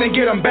them racks and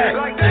get them back.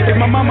 If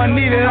my mama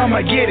need it,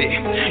 I'ma get it.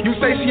 You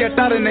say she a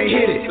thought and they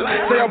hit it.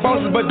 Say your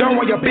bosses, but don't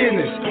want your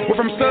business. We're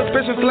from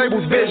suspicious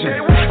labels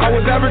vision. I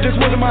was average, just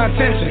wasn't my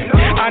intention.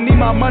 I need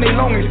my money,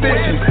 long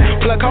extensions.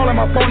 Plug calling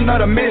my phone,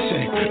 another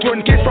mission.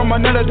 Jordan kids from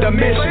another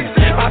dimension.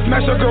 I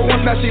smash a girl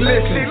once, now she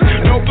listens.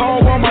 No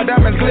pole on my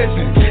diamonds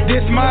glisten.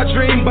 This my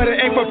dream, but it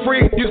ain't for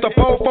free. Used to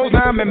fold foes,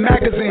 now I'm in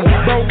magazine.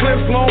 Bro,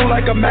 clips long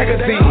like a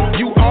magazine.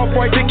 You all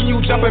boy thinking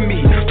you jumping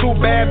me. Too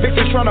bad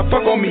bitches tryna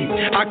fuck on me.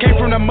 I came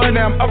from the mud,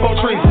 now I'm up on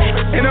trees.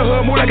 In the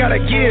hood mood, I gotta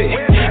get it.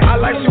 I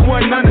like you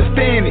wouldn't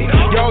understand it.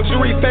 Y'all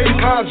jewelry, fading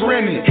cars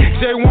rented.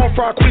 J1 From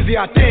Far Queasy,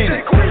 I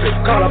think.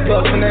 Call a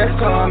plug when that's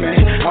coming.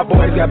 My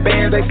boys got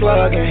bands, they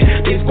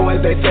slugging. These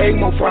boys, they take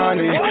more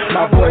fronting.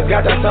 My boys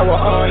got that sour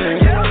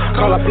onion.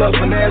 Call a plug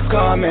when that's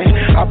coming.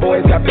 My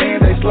boys got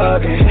bands, they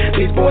slugging.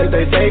 These boys,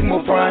 they take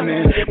more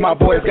fronting. My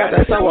boys got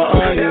that sour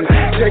onion.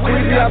 Jay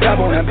Queasy, I rap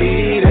on the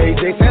beat.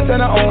 Jay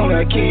Santana on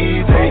the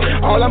keys.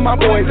 All of my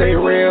boys, they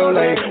real.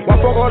 One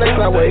for all, they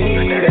slap with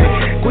heat.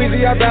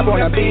 Queasy, I rap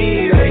on the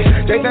beat.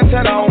 Jay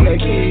Santana on the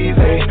keys.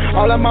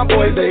 All of my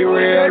boys, they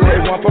real.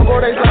 One for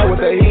all, they slap with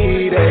the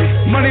heat.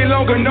 Money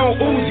longer, no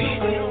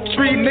Uzi.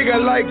 Street nigga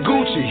like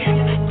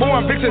Gucci.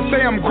 Foreign bitches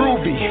say I'm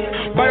groovy.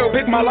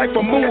 Biopic my life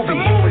a movie.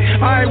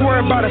 I ain't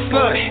worried about a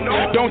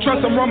slut. Don't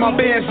trust them, run my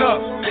bands up.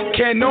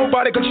 Can't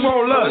nobody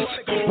control us.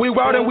 We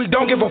wild and we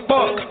don't give a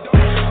fuck.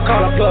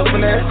 Call a plug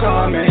when that's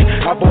coming.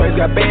 My boys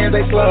got bands,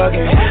 they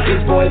slugging.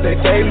 These boys, they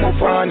take more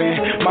fronting.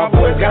 My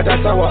boys got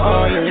that sour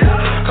onion.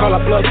 Call a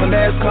plug when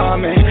that's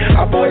coming.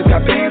 My boys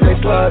got bands, they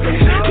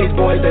slugging. These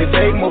boys, they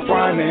take more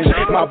fronting.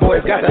 My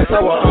boys got that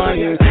sour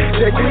onion.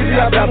 Jay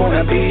Queasy, I rap on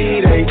the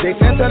beat. Jay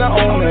Santana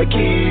on the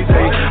keys.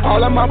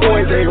 All of my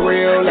boys, they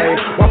real.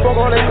 One for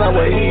all, they slap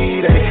with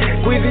heat.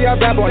 Queasy, I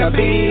rap on the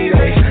beat.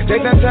 Jay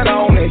Santana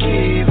on the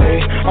keys.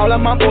 All of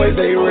my boys,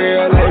 they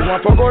real. One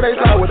for all, they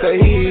slap with the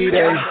heat.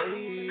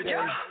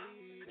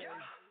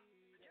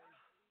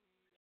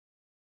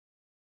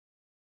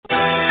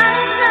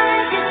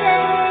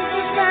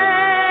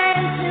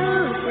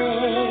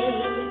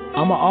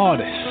 I'm an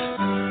artist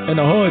in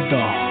the hood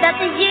though.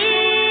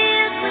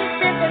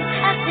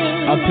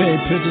 I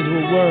paint pictures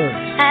with words.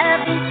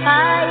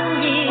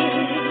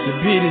 The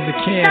beat is the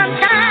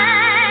canvas.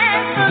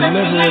 The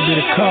delivery be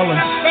the color.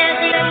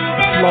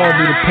 The flow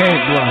be the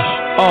paintbrush.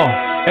 Oh,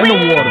 and the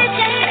water.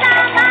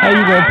 How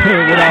you gonna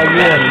paint without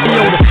water?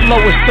 Yo, the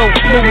flow is so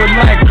fluid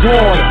like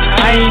water.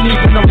 I ain't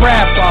even a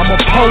rapper, I'm a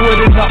poet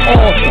and an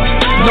author.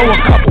 Know a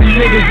couple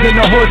niggas in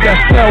the hood that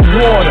sell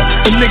water.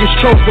 The niggas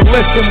chose to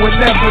listen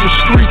whenever the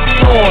streets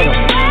taught them.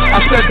 I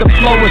said the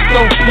flow is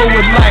so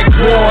fluid like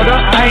water.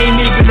 I ain't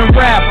even a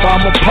rapper,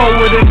 I'm a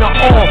poet and an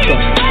author.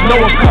 Know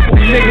a couple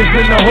niggas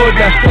in the hood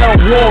that sell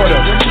water.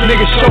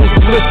 Niggas chose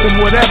to listen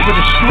whenever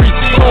the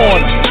streets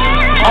taught them.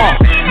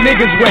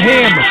 Niggas with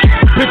hammers,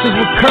 bitches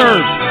with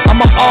curves. I'm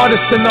an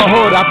artist in the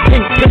hood, I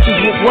paint pictures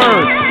with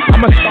words.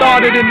 I'ma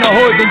start it in the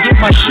hood and get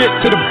my shit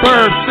to the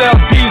burbs. Sell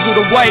diesel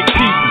to white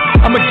people,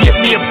 I'ma get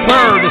me a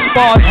bird. As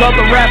far as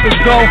other rappers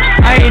go,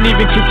 I ain't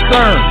even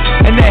concerned.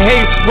 And the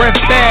hate spread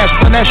fast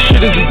when that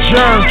shit is a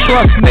germ.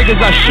 Trust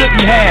niggas I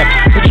shouldn't have,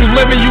 but you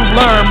live and you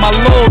learn. My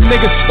little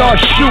niggas start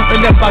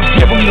shooting if I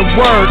give them the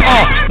word.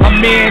 My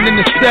man in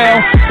the cell,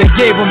 they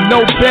gave him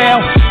no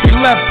bail. He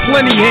left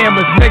plenty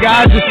hammers, nigga,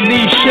 I just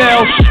need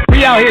shells.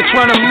 We out here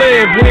trying to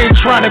live, we ain't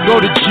trying to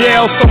go to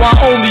jail. So I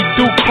only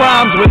do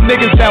crimes with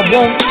niggas that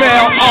won't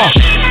fail.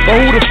 But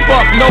who the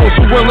fuck knows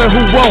who will and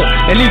who won't?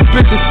 And these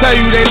bitches tell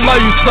you they love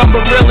you some,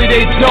 but really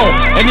they don't.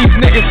 And these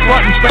niggas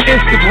frontin' for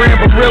Instagram,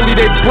 but really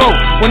they broke.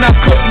 When I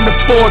couldn't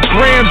afford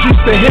grams,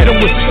 used to hit them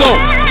with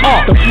soap.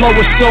 The flow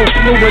is so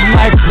fluid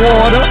like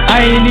water.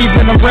 I ain't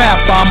even a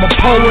rapper, I'm a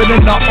poet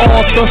and an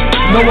author.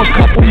 Know a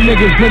couple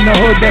niggas in the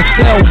hood that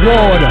sell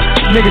water.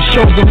 Niggas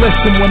chose to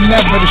listen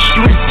whenever the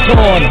streets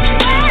taught them.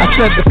 I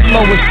said the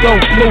flow is so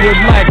fluid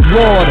like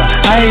water.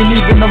 I ain't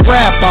even a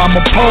rapper, I'm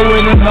a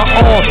poet and an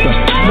author.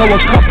 Know a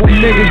couple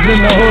niggas in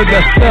the hood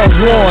that sell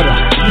water.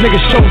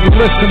 Niggas chose to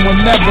listen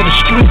whenever the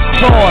streets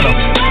taught them.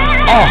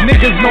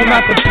 Niggas know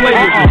not to play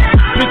with me.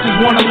 Bitches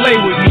wanna lay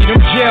with me. Them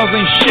jails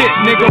ain't shit,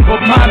 nigga, but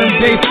modern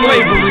day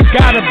slavery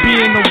gotta be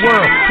in the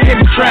world. Get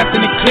me trapped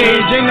in a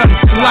cage. Ain't nothing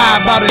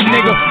fly about a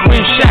nigga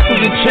wearing shackles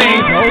and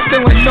chains.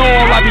 Still in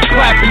all, I be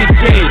clapping the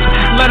cage.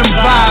 Let them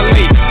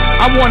violate.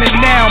 I want it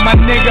now, my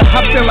nigga.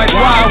 I feel like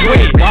wild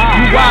wait.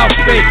 You wild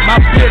fake.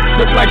 My bitch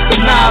look like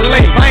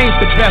Annihilate. I ain't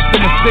the best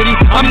in the city,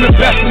 I'm the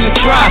best in the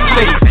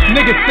tri-state.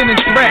 Niggas sending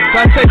threats,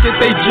 I take it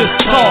they just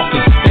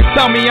talking. They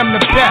tell me I'm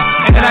the best,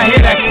 and I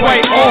hear that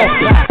quite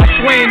often. I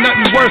swear ain't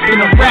nothing worse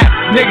than a rap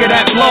nigga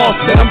that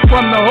lost it. I'm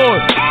from the hood,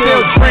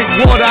 still drink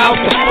water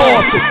out the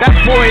faucet. That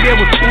boy there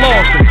was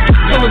flossing,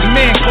 till his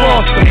man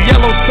crossed him.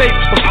 Yellow tape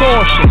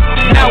precaution,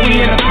 now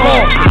we in a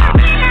coffin.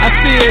 I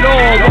see it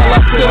all while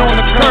I sit on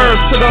the curb.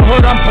 To the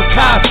hood, I'm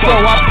Picasso,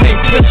 I paint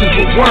pictures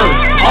with words.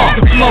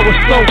 The flow is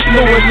so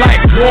fluid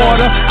like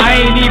water. I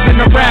ain't even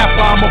a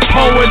rapper, I'm a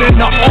poet and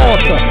an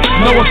author.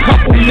 Know a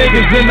couple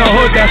niggas in the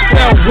hood that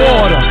sell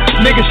water.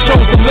 Niggas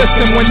chose to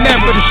listen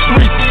whenever the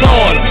streets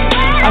taught them.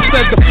 I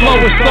said the flow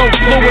is so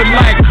fluid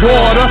like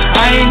water.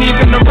 I ain't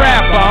even a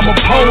rapper, I'm a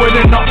poet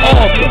and an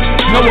author.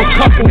 Know a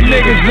couple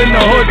niggas in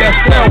the hood that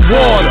sell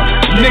water.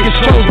 Niggas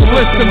chose to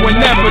listen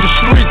whenever the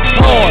streets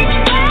taught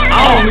them.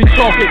 I only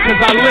talk it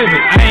cause I live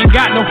it, I ain't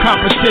got no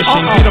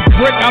competition. Get a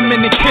brick, I'm in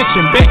the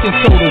kitchen, baking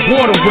soda,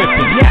 water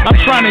whipping. I'm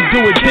trying to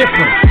do it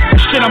different, but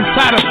shit I'm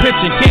tired of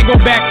pitching. Can't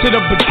go back to the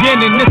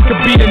beginning, this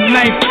could be the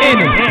 9th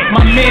inning.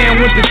 My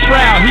man went to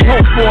trial, he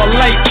hoped for a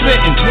light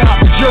sentence.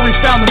 The jury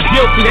found him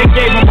guilty, they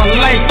gave him a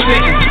life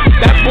sentence.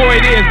 That boy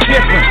there is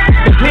different,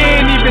 cause he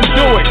ain't even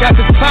do it. Got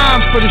the time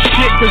for the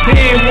shit cause he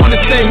ain't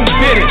wanna say who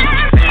did it.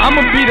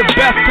 I'ma be the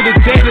best to the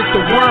day that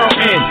the world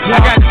ends.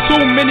 I got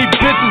too many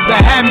bitches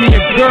that have me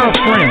a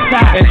girlfriend,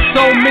 and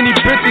so many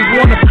bitches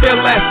wanna fill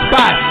that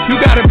spot. You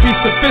gotta be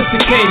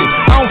sophisticated.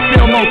 I don't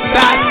feel no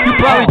thought. You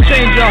probably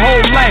change your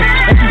whole life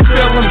if you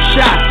feel them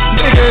shots.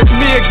 Nigga, it's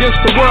me against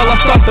the world. I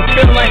start to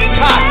feel like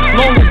pop.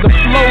 Long as the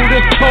flow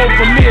this cold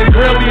for me is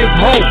really is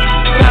hope.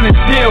 Sign a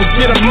deal,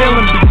 get a mill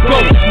and be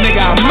ghost.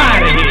 Nigga, I'm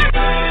outta here.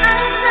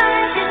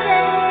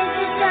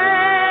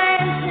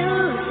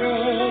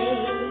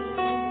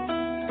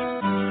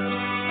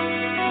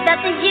 That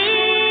the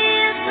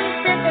years we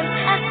spent in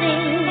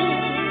passing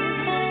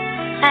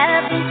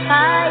have been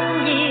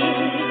trying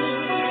years.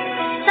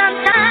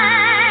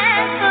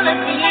 Sometimes full of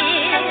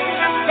tears.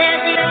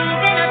 There's even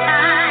been a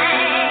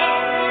time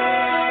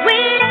we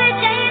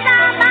changed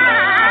our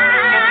minds.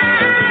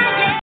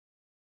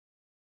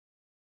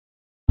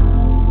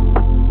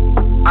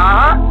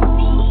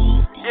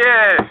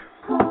 Yeah.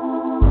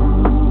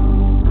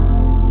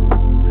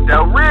 The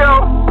real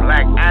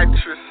black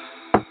actress.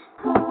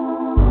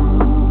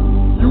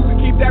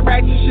 That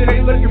ratchet shit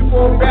ain't looking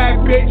for a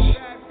bad bitch.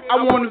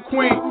 I want a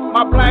queen,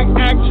 my black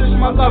actress,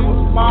 my lover,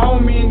 my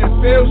homie in the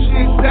field, she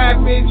is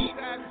savage.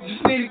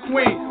 Just need a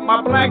queen, my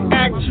black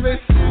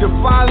actress.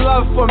 Define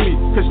love for me,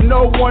 cause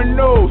no one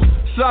knows.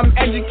 So I'm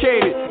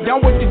educated,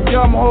 done with the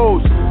dumb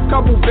hoes.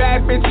 Couple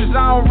bad bitches,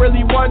 I don't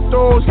really want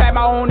those. Had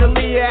my own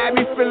Aaliyah, had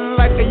me feeling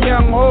like a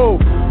young hoe.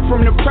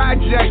 From the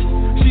projects,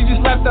 she just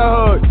left the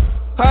hood.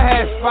 Her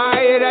head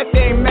fire, that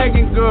thing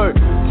Megan good.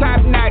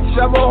 Top notch,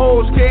 other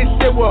hoes can't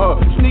sit with her.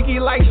 Sneaky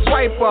like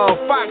Swiper,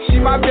 Fox, she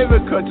my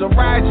Vivica.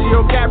 Taraji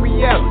or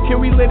Gabrielle, can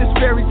we live this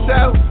fairy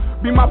tale?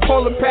 Be my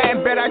polar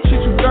pattern, bet I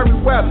treat you very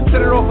well. Set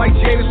it off like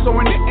Jada, so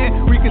in the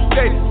end we can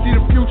stay. See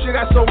the future,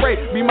 that's so right.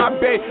 Be my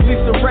babe,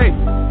 Lisa Ray.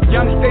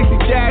 Young Stacey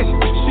Dash,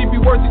 she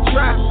be worth a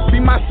try. Be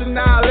my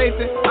Sanaa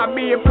Lathan, I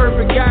be a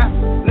perfect guy.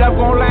 Love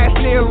gon' last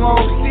near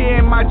long, see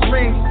in my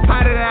dreams.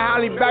 Hotter than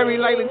Halle Berry,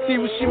 like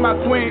Latifah, she my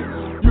queen.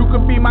 You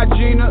could be my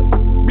Gina,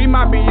 be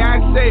my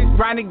Beyonce.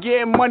 Grinding,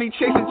 getting money,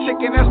 chasing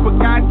chicken, that's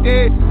what God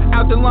did.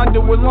 Out to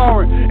London with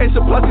Lauren, it's a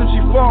plus if she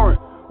foreign.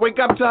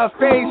 Wake up to her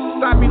face,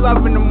 I be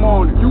love in the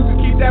morning. You can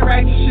keep that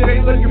ratchet shit,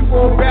 ain't looking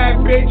for a bad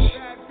bitch.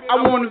 I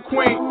want a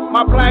queen,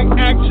 my black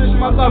actress,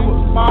 my lover,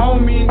 my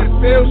homie in the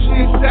field, she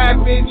is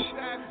savage.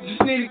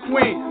 Just need a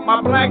queen,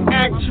 my black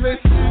actress.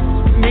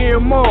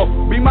 Need more,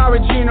 be my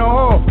Regina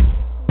Hall,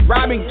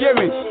 Robin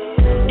Givens,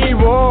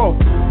 Eva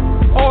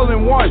all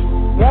in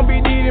one. Won't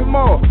be needing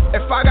more.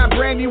 If I got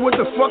Brandy, what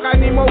the fuck I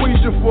need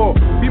Moesha for?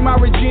 Be my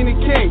Regina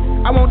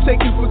King, I won't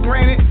take you for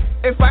granted.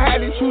 If I had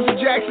to choose a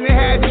Jackson, it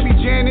had to be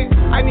Janet.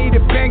 I need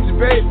a Banks,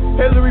 babe.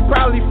 Hillary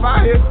probably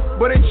fired,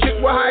 but a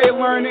chick with higher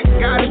learning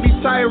gotta be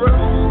Tyra.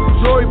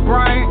 Joy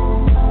Bryant,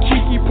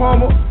 Kiki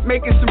Palmer,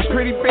 making some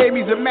pretty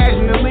babies.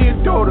 Imagine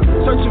Aaliyah daughter,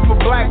 searching for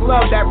black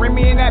love. That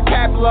Remy and that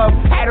Pap love.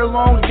 Had a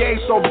long day,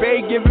 so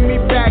babe giving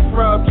me back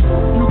rubs.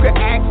 You can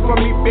act for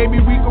me, baby,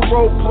 we can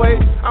role play.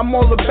 I'm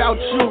all about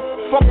you.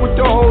 Fuck what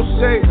the hoes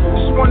say.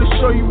 Just wanna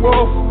show you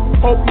off.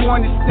 Hope you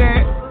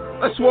understand.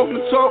 Let's walk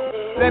and talk.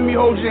 Let me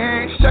hold your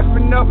hand.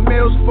 Chefing up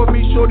meals for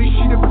me. Shorty,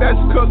 she the best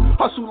cook.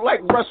 Hustle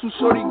like Russell.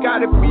 Shorty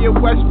gotta be a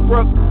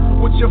Westbrook.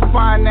 With your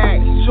fine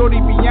ass.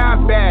 Shorty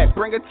beyond bad.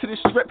 Bring her to the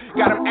strip.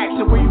 Got him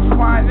asking where you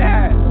find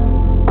that.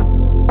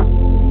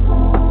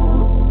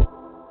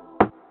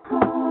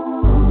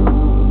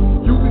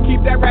 You can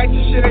keep that ratchet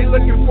shit. Ain't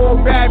looking for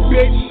a bad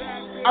bitch.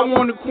 I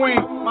want a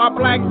queen, my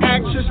black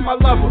actress, my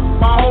lover,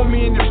 my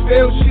homie in the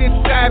field, she is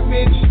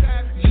savage.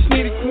 Just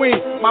need a queen,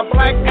 my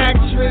black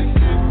actress.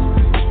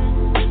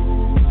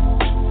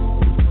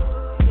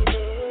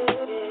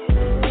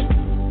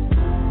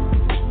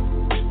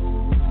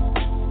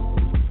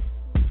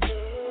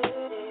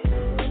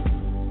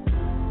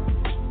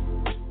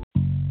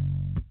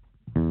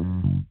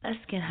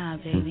 Let's get high,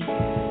 baby.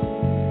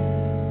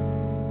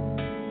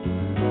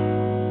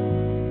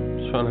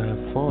 Just trying to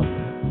have fun.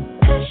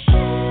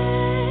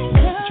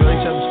 Enjoy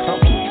each other's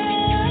company.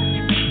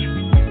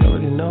 I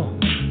already know.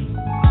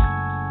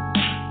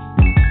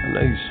 I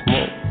know you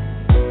smoke.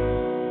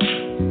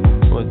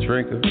 I'm a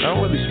drinker. I don't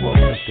really smoke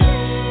like that.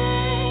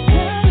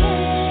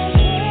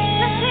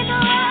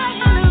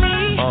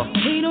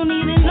 We don't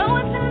even know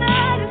what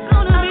tonight is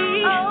gonna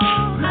be.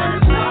 But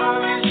as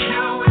long as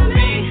you with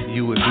me.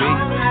 You with me?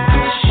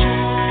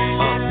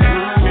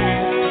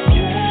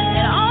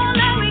 And all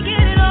that we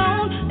get it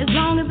on, as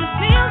long as it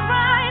feels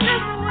right,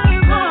 that's what we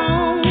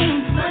want.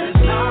 But as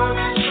long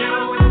as you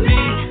with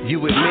me. You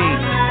with me?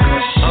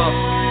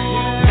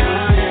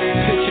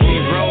 Picture me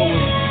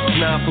rolling.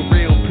 Nah, for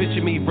real,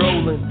 picture me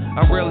rolling.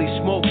 I rarely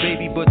smoke,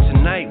 baby, but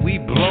tonight we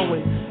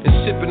blowing and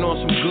sipping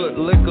on some good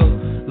liquor.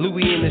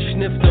 Louis in the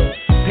snifter.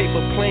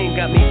 Paper plane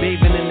got me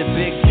bathing in the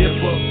Big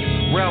Dipper.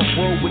 Ralph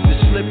rolled with the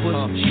slippers.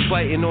 She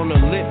biting on her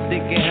lip,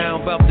 thinking how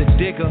I'm about to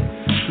dig her.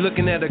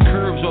 Looking at her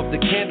curves off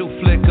the candle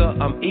flicker.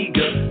 I'm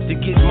eager to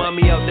get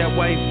mommy out that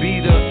white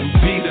beater and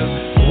beat her.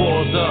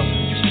 Walls up.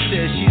 She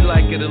said she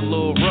like it a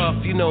little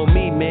rough. You know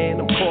me, man,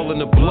 I'm calling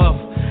the bluff.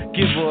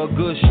 Give her a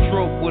good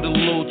stroke with a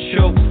little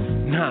choke.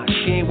 Nah,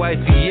 she ain't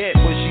wifey yet,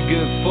 but she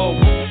good folk.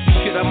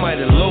 Shit, I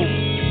might elope.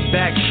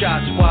 Back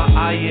shots while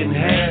I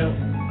inhale.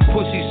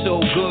 Pussy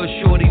so good,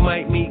 shorty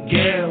might need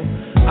Gail.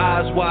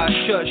 Eyes wide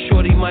shut,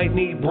 shorty might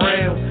need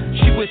brown.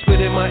 She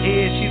whispered in my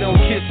ear, she don't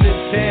kiss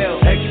and tell.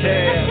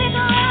 Exhale.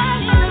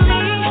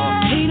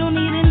 We don't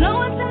even know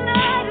what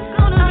tonight is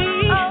gonna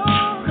be.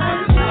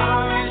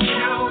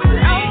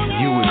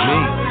 You and me.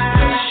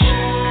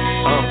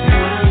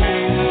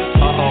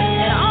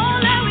 And all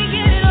that we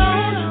get it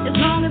on, as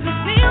long as it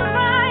feels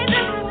right,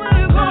 that's where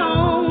we're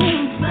going.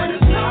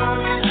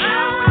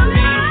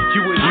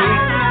 You and me.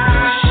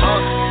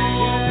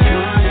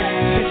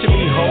 Picture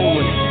me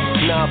holding.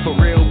 Nah, for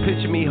real,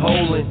 picture me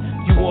holding.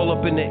 You all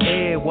up in the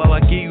air while I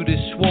give you this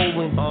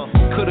swollen.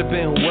 Could've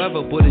been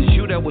whoever, but it's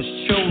you that was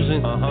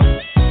chosen.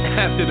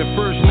 After the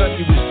first nut,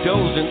 you was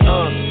dozing.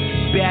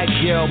 Bad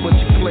girl, but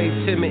you played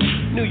timid.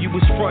 Knew you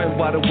was frontin'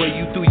 by the way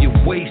you threw your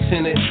waist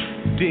in it.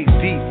 Dig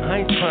deep,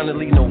 I ain't trying to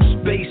leave no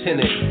space in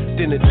it.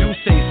 Then the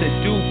Deuce said,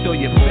 dude, throw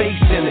your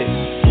face in it.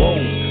 Whoa,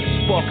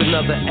 spark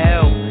another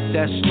L,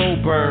 that slow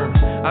burn.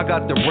 I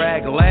got the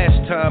rag last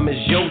time,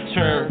 it's your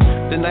turn.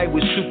 The night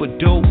was super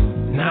dope.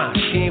 Nah,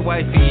 she ain't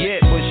wifey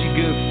yet, but she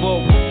good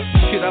folk.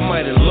 Shit, I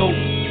might elope.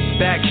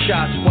 Back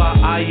shots while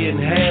I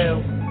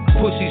inhale.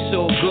 Pussy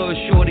so good,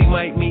 shorty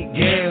might meet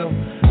Gail.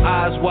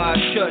 Eyes wide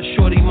shut,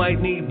 shorty might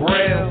need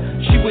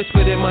brown. She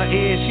whispered in my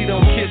ear, she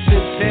don't kiss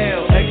and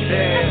tell.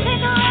 Exhale.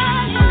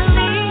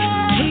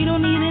 We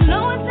don't even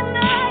know what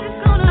tonight is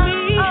gonna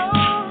be.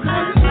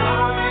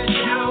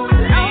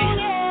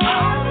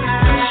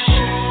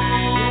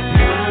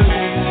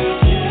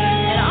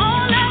 And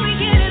all that we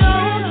get it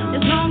on,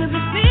 as long as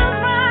it feels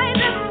right,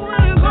 that's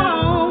where we're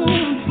going.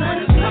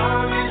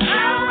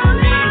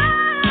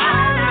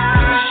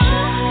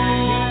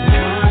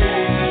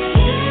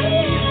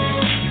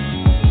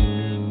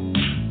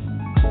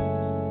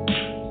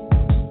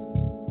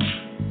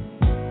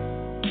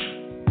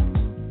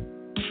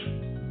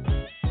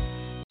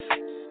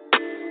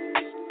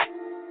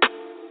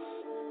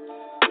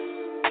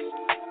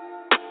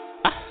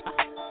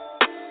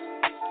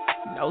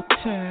 No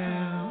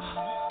time.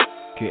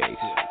 Case.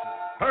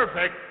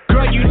 Perfect.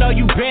 Girl, you know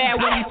you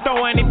bad when you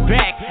throwing it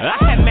back. I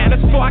had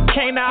manners before I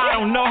came out, I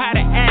don't know how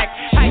to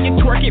act. How you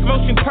twerk it,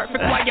 motion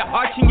perfect while you're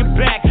arching your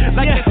back.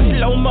 Like a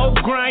slow-mo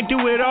grind, do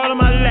it all on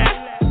my lap.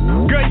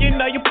 Girl, you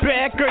know you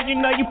bad, girl, you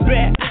know you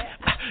bad.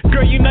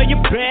 Girl, you know you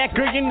bad,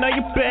 girl, you know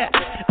you bad.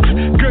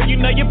 Girl, you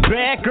know you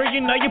bad, girl,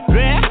 you know you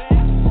bad.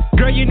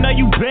 Girl, you know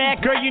you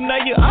bad, girl, you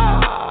know you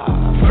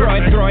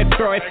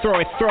Throw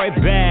it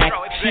back.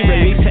 She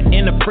release her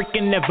inner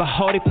freaking, never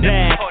hold it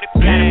back.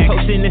 Got him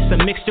posting, it's a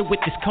mixture with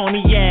this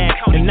cognac.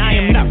 And I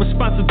am not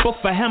responsible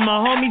for how my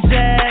homies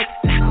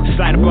act.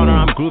 Slide up on her,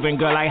 I'm grooving,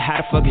 girl, like how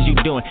the fuck is you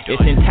doing?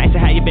 It's enticing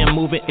how you been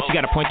moving. If you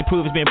got a point to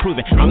prove, it's been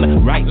proven. I'm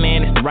the right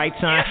man, it's the right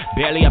time.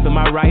 Barely up in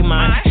my right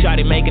mind.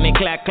 Shawty making it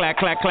clap, clap,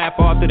 clap, clap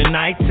all through the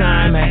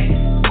nighttime. Hey.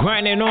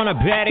 Grinding on a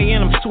baddie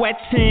and I'm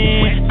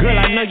sweating. Girl,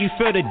 I know you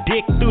feel the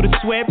dick through the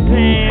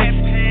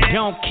sweatpants.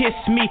 Don't kiss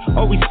me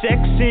or we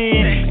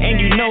sexing. And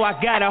you know I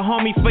got a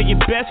homie for your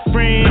best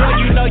friend. Girl,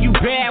 you know you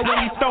bad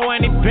when you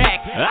throwing it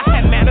back. I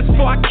had manners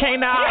before I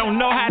came out, I don't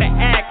know how to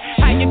act.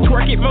 How you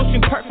twerk it,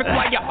 motion perfect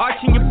while you're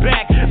arching your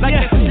back. Like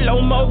a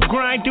slow-mo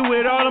grind, do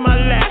it all on my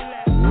lap.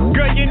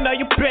 Girl, you know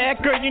you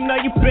bad, girl, you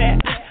know you bad.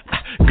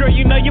 Girl,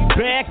 you know you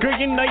bad, girl,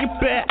 you know you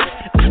bad.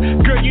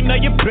 Girl, you know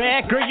you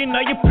bad, girl, you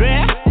know you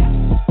bad.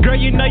 Girl,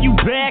 you know you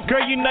bad,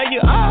 girl, you know you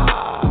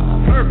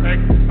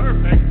Perfect.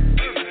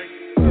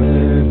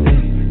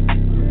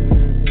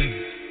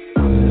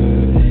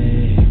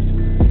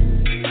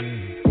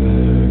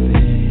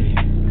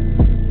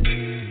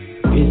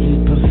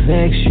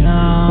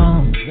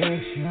 Perfection.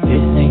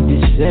 This ain't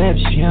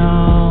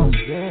deception.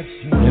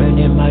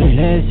 Learning my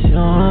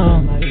lesson.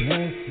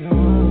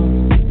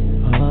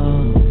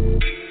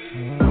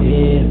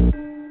 Yeah.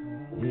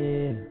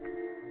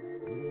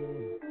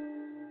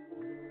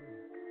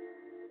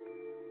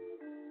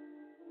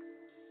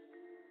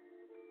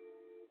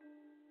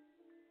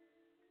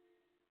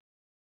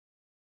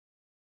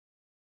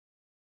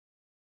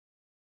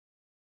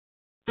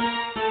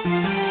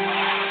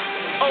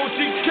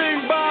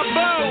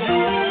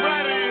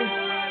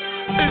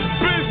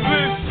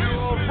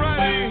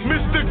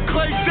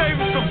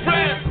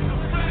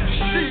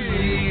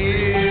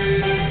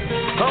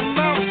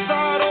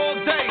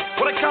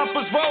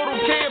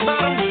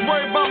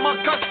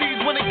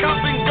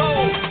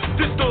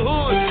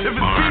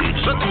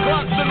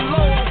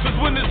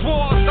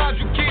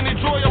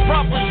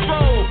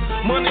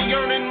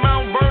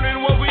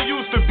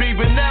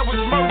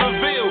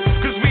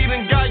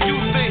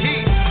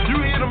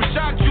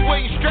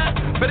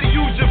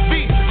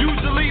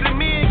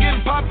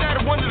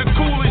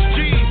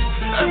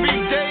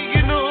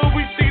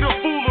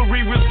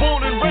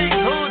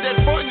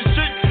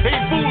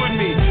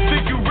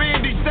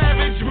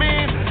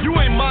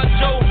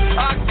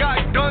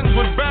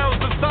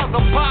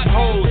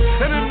 Potholes,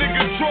 and a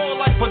nigga draw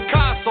like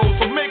Picasso,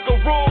 so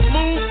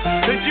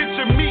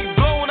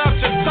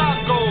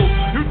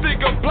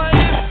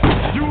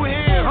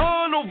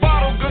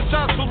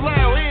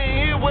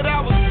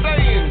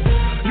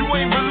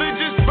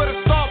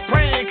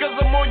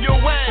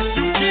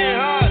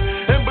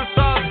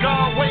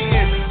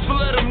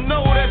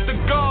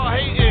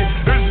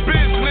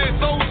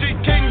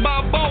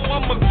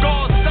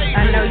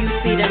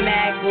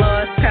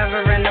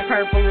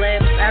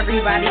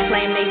Everybody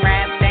claim they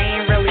rap, they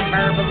ain't really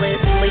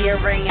verbalists.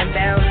 Leah ringing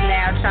bells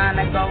now, trying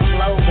to go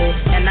global.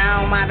 And I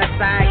don't mind a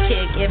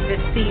sidekick if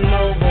it's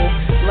T-Mobile.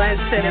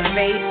 Lunch to the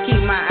face,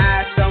 keep my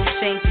eyes so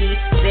shinky.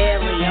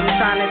 Daily, I'm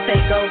trying to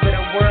take over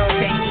the world,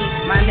 pinky.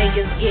 My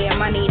niggas get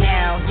money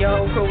now, your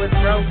whole crew is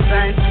broke,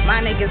 son.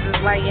 My niggas is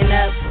lighting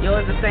up,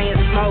 yours is saying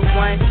smoke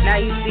one.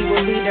 Now you see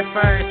what we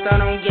defer, so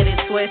don't get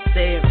it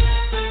twisted.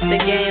 The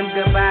game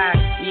goodbye,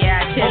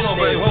 yeah, I kissed Hold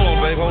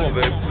on,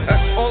 babe. That's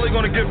all they're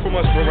gonna get from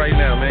us for right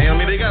now, man. I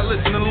mean, they gotta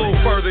listen a little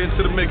further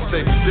into the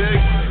mixtape, you dig?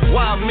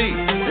 Why me? You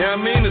know what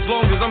I mean? As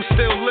long as I'm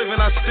still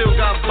living, I still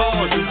got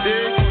bars, you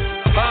dig?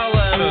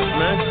 Holla at us,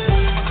 man.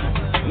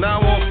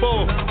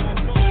 914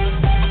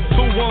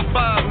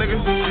 215, nigga.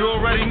 You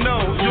already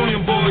know.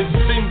 Union Boys,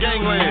 Team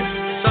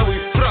Gangland. That's how we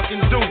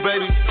fucking do,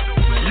 baby.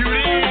 You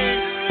dig?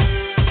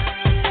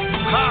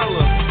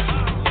 Holla.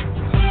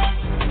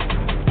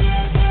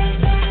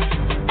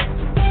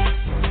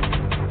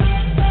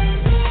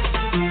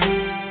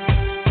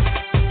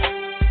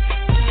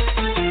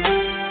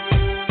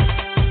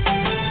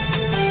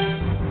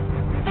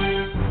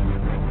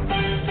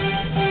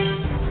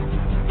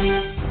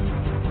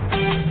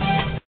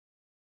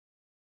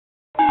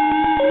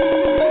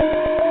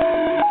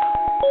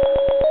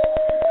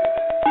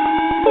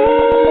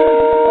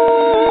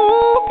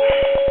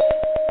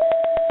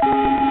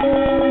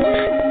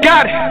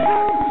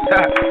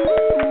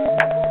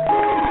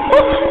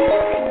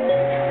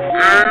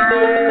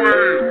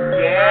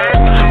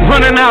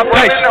 Running out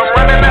pace,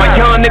 my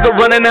young nigga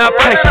running out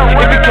pace.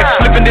 If he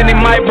kept slipping, then he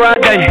might ride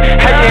day.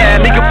 Hey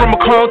yeah, leaking from a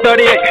Chrome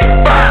 38.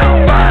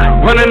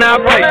 Running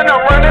out pace,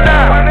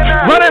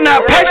 running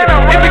out pace.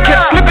 If he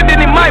kept slipping, then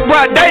he might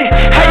ride day.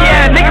 Hey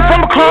yeah, leaking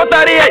from a Chrome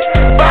 38.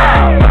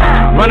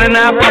 Running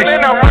out pace,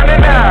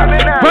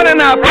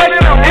 running out pace.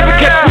 If he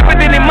kept slipping,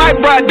 then he might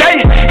ride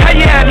day.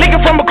 Hey yeah,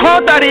 leaking from a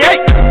Chrome 38.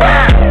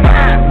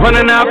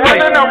 Running out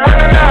pace,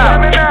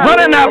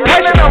 running out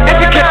pace. If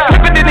he kept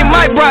slipping, then he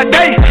might ride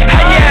day.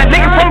 Hey yeah,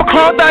 nigga from a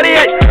Chrome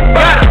 38.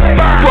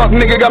 Fuck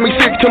nigga got me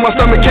sick to my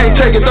stomach, can't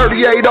take it.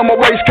 38 on my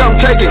waist, come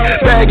take it.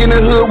 Bag in the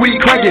hood, we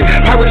cranking.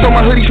 Pirates on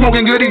my hoodie,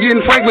 smoking goody,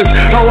 getting Franklin's.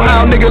 Oh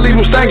how nigga leave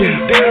them stinking.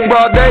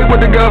 Broad day with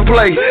the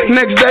gunplay.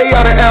 Next day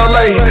out of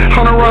LA,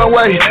 on the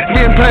runway,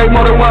 getting paid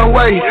more than one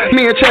way.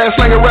 Me and Chad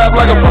slinging rap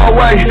like a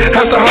four-way.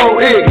 That's the whole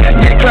it.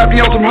 Get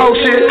clappy on some whole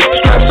shit.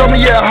 Straps on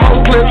me, yeah,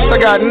 whole clips. I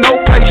got no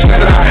patience.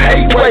 And I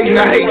hate waiting,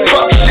 I hate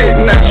fuck shit.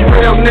 And that's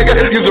real nigga.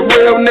 You's a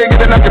real nigga,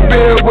 then I can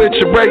build with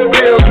you, break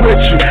bills with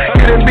you.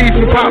 Get in beef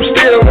and pop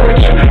still with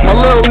you. My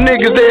little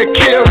niggas, they'll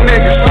kill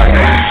niggas.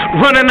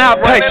 Running out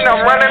pace,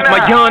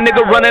 my young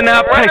nigga running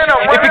out pace.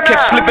 If he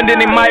kept slipping, then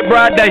he might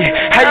ride day.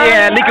 Hey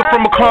yeah, leaking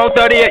from a Chrome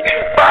 38.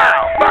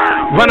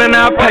 Running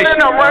out pace,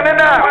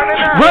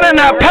 running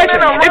out pace.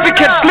 If he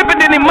kept slipping,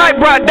 then he might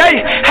ride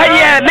day. Hey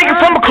yeah, leaking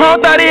from a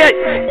Chrome 38.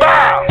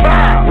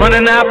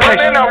 Running out pace,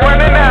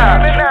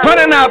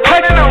 running out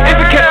pace. If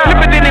he kept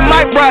slipping, then he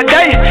might ride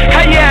day.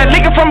 Hey yeah,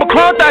 leaking from a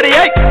Chrome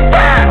 38.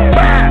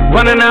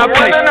 Running out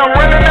pace,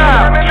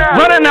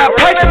 running out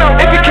pace.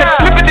 If he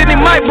kept slipping, then he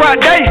might ride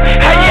day.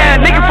 Hey yeah,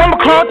 nigga from a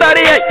Chrome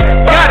 38.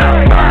 Got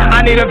it.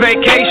 I need a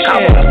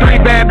vacation. 3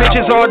 bad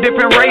bitches, all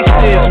different races.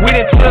 We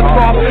done took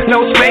off,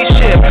 no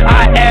spaceship.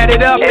 I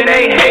added up and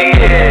they hate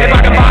it. If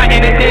I can buy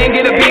anything,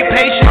 it'll be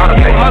patient.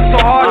 You hustle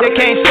hard, they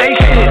can't say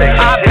shit.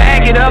 I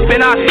bag it up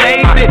and I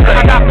save it.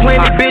 I got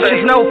plenty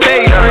bitches, no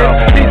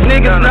favorites. These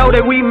niggas know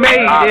that we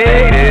made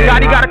it.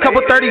 Gotti got a couple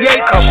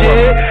 38s and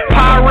shit.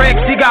 Pyrex,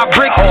 he got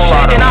bricks and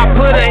shit. And I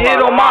put a hit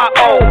on my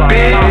old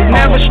bitch.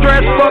 Never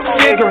stress, fuck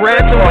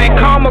cigarettes. And when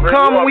karma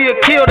come, we'll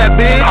kill that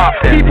bitch.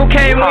 People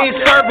came, we ain't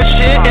serving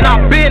shit. And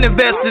I've been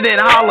invested in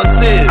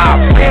Hollises.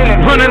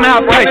 Running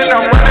out pace,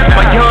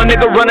 my young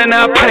nigga running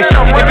out pace.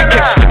 If he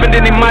kept slipping,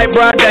 then he might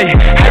ride day.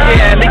 Hey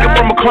yeah, leaking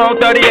from a Chrome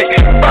 38.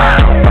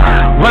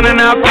 Running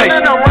out pace,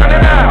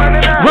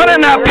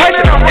 running out pace.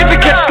 If he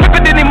kept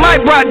slipping, then he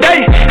might ride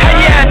day. Hey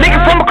yeah,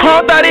 leaking from a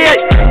Chrome 38.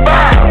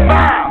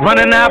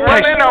 Running out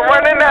pace,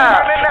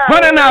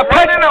 running out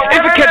pace.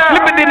 If he kept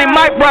slipping, then he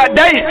might ride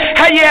day.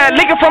 Hey yeah,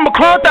 leaking from a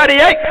Chrome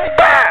 38.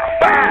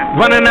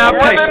 Running out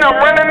pace,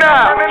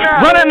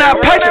 running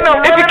out pace.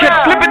 If he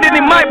kept slipping, then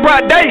he might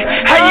ride day.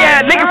 Hey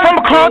yeah, leaking from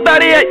a Chrome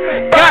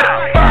 38. Got it.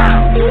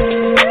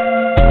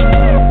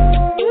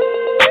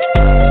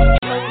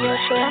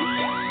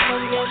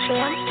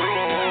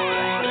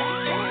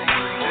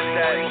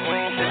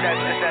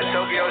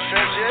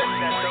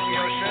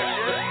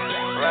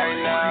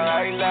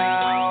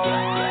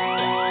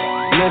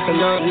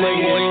 Listen up,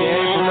 nigga, if you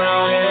ain't from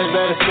around here,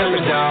 better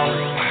simmer down.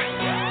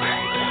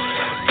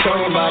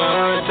 Talking about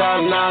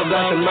 $100,000 out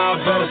the mouth,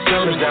 better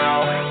simmer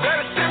down.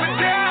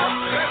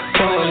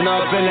 Pulling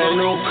up in that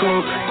new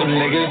coupe, them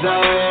niggas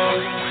out here,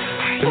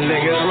 them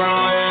niggas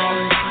around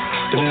here,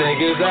 them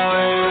niggas out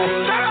here.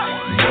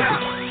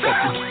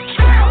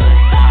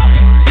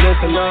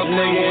 Listen up,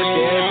 nigga, if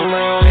you ain't from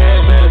around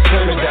here, better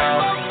simmer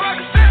down.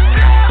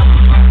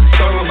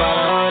 Talking about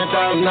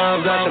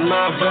 $100,000 out the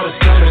mouth, better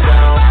simmer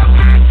down.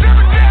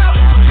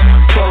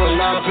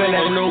 Pulling up in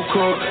that new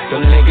coupe,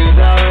 them niggas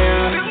out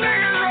here,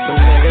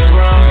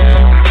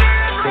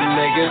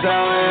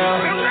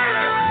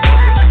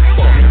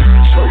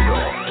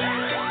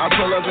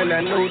 up in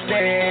that new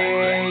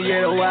thing.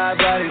 Yeah, the wide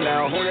body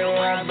now. Who that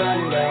wide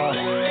body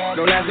now?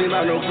 Don't ask me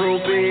about no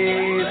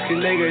groupies, cause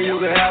nigga, you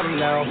can have them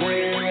now.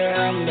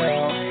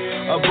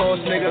 A boss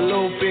nigga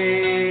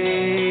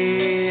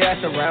loopy,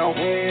 that's around.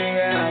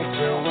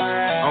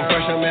 I'm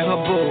fresh, I'm in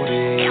her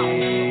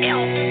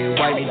booty.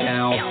 Wipe me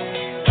down.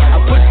 I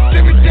put the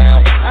simmer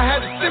down, I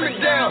had to simmer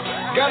down.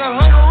 Got 100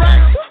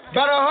 racks,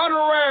 about 100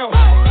 rounds.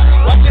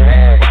 Watch your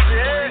head,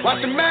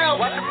 watch your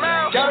mouth.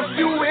 Got a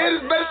few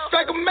hitters, better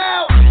strike them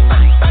out.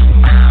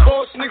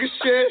 Boss nigga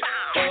shit.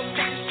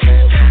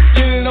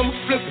 Get it, I'ma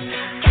flip it.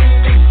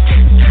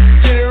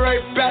 Get it right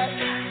back.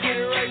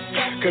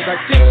 Cause I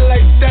get it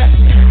like that.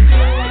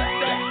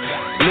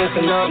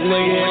 Listen up,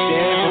 nigga, if you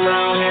ain't from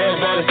around here,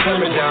 better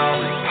simmer down.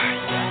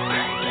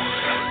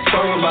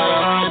 Talking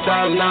about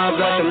 $100,000 out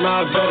your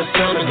mouth, better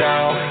simmer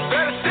down.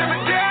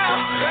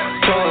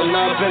 Pulling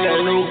up in that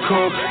new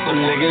coupe,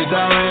 them niggas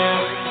out here,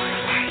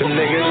 them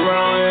niggas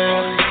around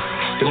here,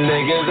 them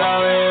niggas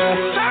out here.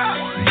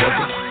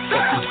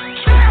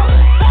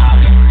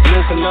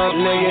 Listen up,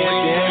 nigga, if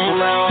you ain't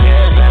from around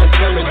here, better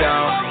simmer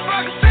down.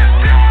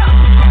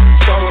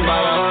 Talking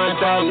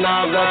about $100,000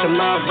 out your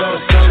mouth,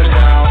 better simmer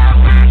down.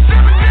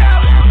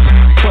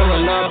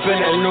 Pulling up in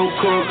that new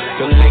coupe,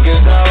 them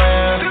niggas out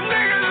here,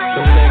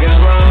 them niggas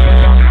around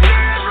here,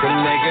 them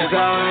niggas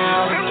out here.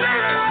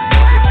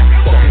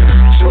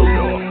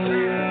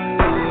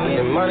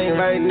 Money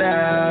right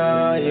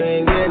now, you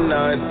ain't getting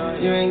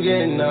none, you ain't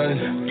getting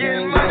none.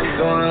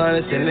 Going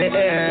hundreds in the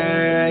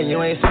air,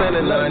 you ain't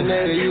spending none.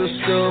 Nigga, you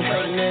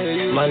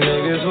stupid. My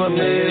niggas with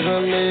me,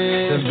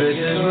 the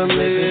bitches with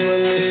me.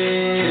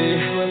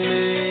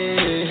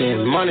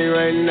 Getting money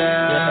right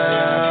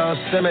now,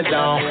 simmer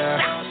down.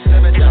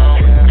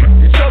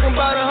 You talking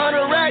about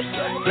 100 racks?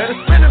 Let it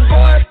spin it,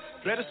 boy.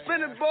 Let it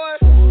spin it, boy.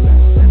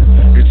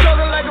 You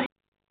talking like a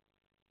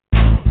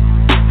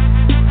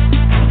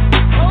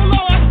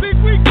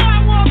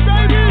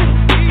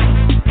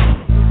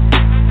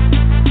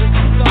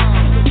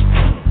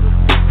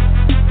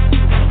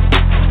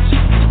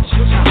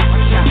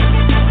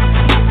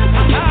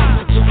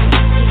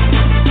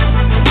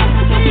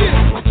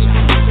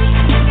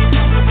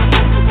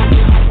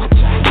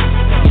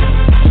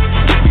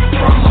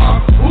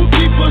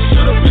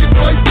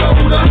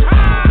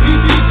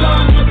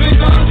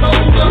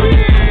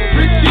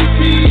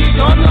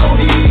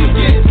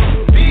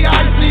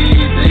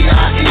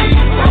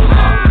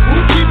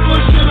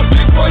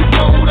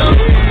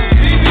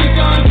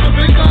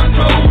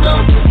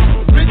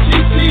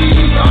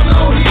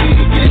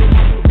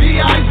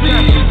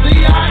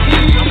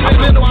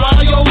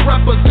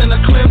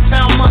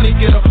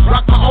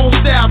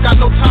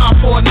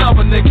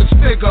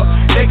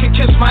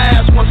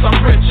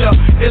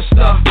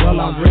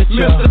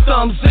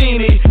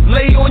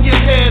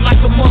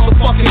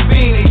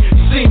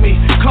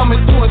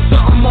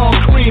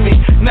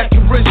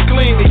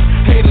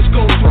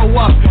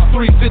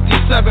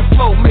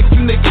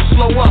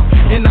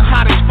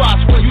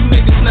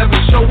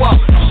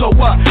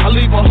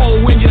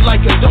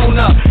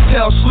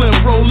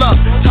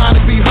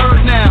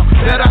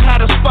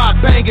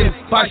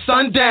by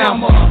sundown.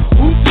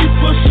 Who keep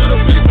pushing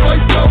a big boy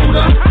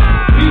soda?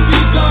 BB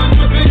guns,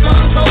 the big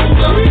guns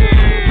holder.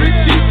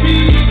 Richie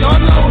T, y'all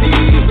know he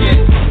get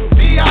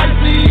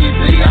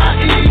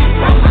B-I-Z-Z-I-E.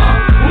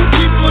 Who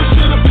keep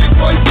pushing a big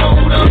boy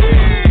soda?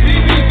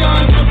 BB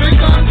guns, the big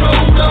guns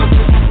holder.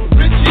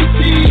 Richie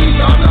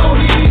T, y'all know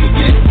he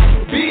get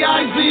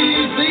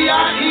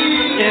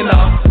B-I-Z-Z-I-E. In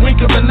a wink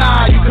of an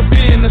eye, you could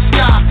be in the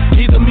sky.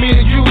 Either me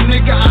or you,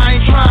 nigga, I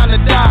ain't trying to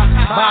die.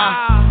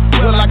 Bye.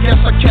 Well, I guess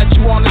I catch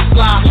you on the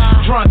slide.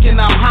 Drunk and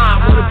I'm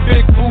high with a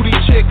big booty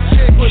chick.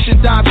 Pushing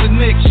dimes and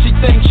nicks, she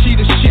thinks she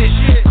the shit.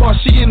 Cause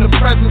she in the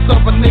presence of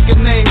a nigga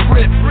named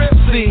Rip.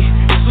 See,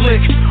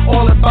 slick,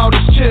 all about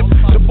his chip.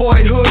 The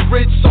boy hood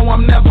rich, so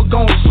I'm never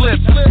gon' slip.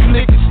 You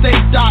niggas stay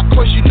dock,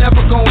 cause you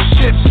never gon'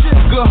 ship.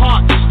 Good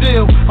heart,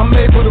 still, I'm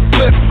able to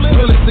flip.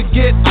 Willing to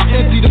get, I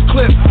empty the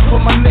clip. Put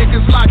my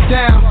niggas locked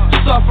down,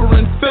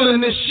 suffering,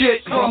 feeling this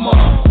shit. From a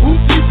who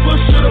keep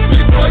pushing a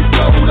big boy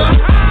soda?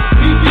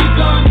 BB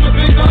guns, the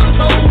big guns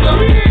holder.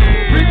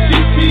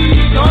 Richie T,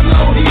 y'all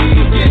know he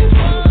get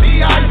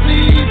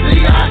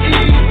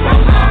B-I-Z-Z-I-E.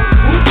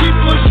 Who keep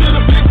pushing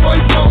a big boy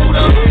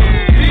soda?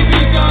 BB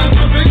guns,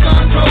 the big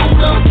guns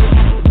holder.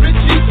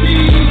 Richie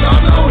T, y'all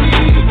know he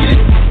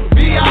get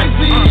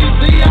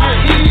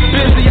B-I-Z-Z-I-E.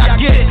 Busy I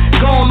get,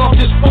 going off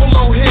this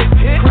polo hit.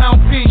 Crown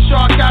P,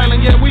 Shark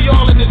Island, yeah, we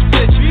all in this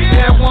bitch.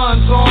 Air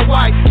ones all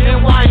white,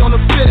 and white on the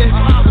fitted.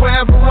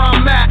 Wherever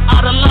I'm at,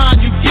 out of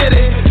line, you get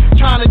it.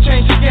 Trying to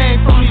change the game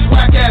from these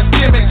whack ass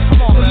gimmicks.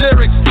 The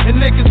lyrics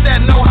and niggas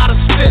that know how to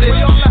spit it.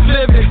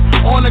 Live it,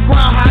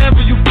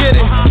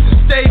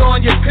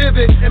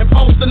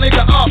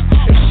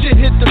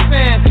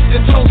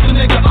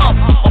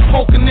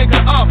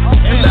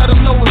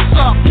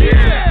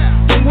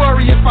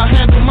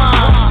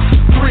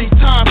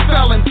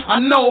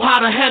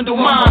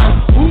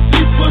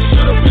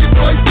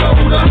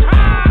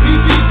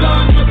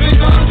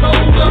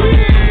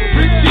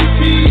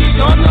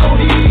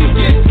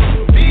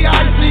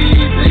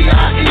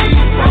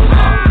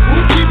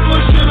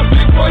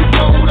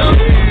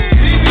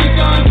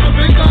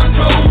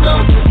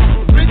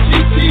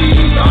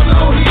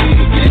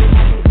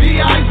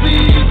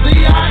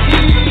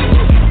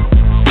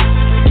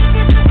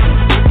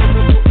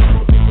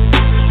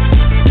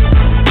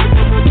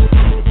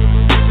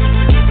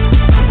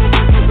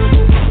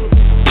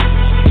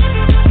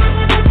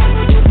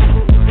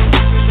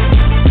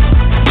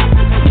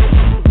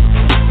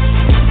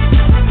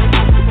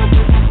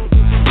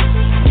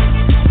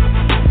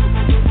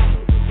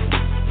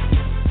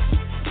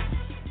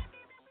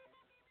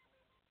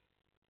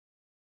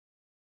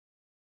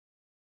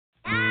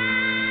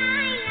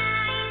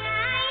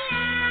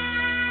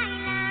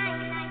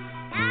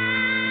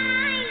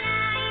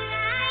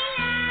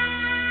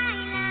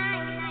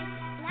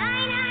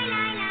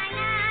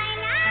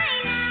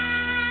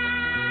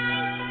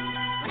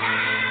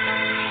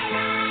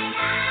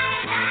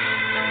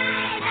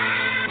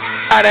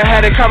 I done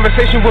had a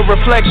conversation with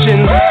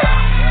reflections.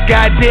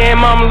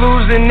 Goddamn, I'm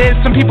losing it.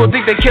 Some people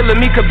think that killing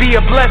me could be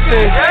a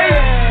blessing.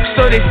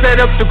 So they set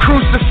up the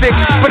crucifix,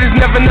 but it's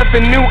never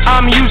nothing new.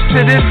 I'm used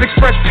to this.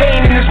 Express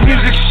pain in this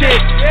music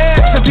shit.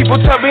 Some people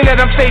tell me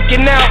that I'm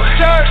faking out.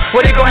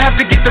 Well, they gon' have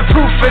to get the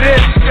proof for this.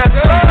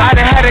 I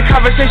done had a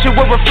conversation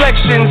with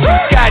reflections.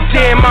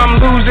 Goddamn, I'm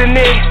losing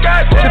it.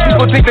 Some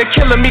people think that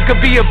killing me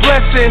could be a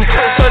blessing.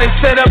 So they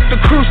set up the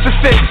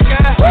crucifix.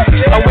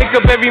 I wake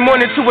up every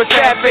morning to a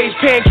sad face.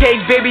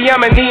 Pancakes, baby,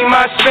 I'ma need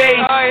my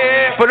space.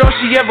 But all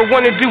she ever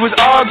wanna do is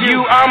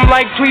argue. I'm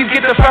like, please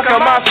get the fuck out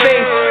my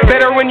face.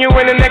 Better when you're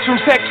in the next room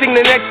texting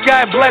the next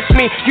guy, bless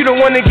me. You don't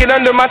wanna get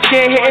under my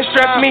skin here and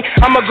stress me.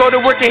 I'ma go to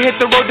work and hit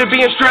the road to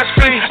being stress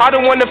free. I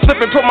don't wanna flip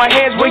and put my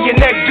hands where your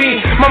neck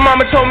be. My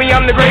mama told me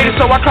I'm the greatest,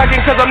 so I clock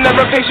in cause I'm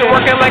never patient.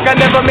 Working like I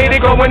never made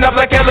it, going up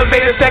like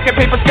elevators. Stacking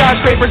paper,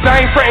 skyscrapers.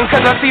 I ain't fretting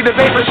cause I see the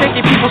vapor.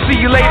 Shaky people, see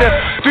you later.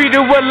 3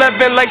 to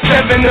 11 like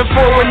 7 to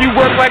 4. When you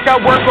work like I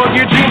work, all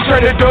your dreams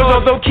turn to doors.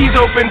 Although keys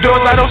open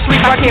doors, I don't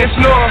sleep, I can't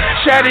snore.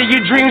 Shatter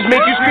your dreams,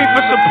 make you scream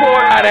for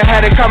support. I done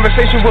had a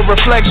conversation with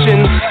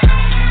reflections.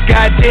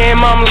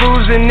 Goddamn, I'm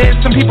losing it.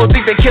 Some people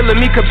think that killing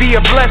me could be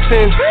a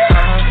blessing.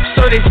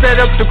 So they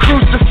set up the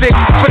crucifix,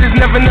 but it's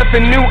never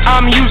nothing new.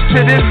 I'm used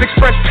to this.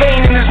 Express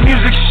pain in this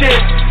music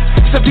shit.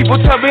 Some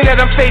people tell me that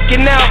I'm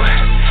faking out.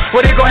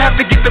 Well, they gon' have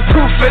to get the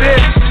proof for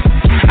this.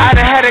 I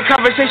done had a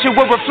conversation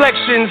with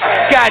reflections.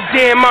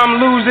 Goddamn,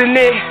 I'm losing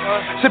it.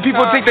 Some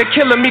people think that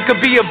killing me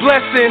could be a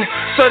blessing.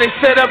 So they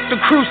set up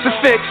the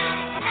crucifix.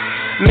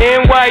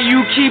 Man, why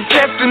you keep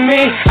testing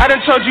me? I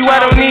done told you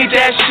I don't need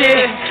that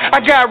shit.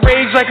 I got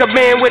rage like a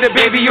man with a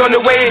baby on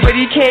the way, but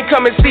he can't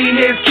come and see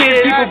his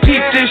kids. People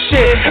peep this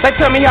shit. Like,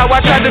 tell me how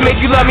I tried to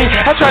make you love me.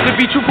 I tried to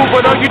be truthful,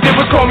 but all you did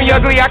was call me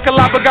ugly. I could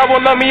lie, but God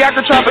won't love me. I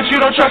could try, but you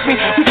don't trust me.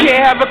 We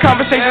can't have a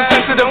conversation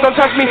sensitive, don't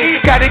touch me.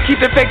 Gotta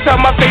keep the fakes out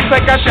my face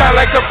like I shine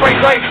like a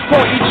brake light.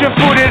 Won't eat your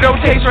food, it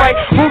don't taste right.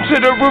 Move to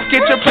the roof,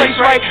 get your place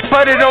right.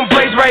 But it don't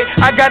blaze right.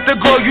 I got the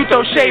glow, you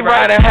throw shade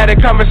right. I had a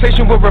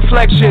conversation with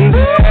reflections.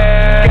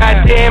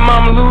 Goddamn,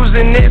 I'm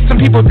losing it. Some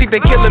people think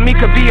that killing me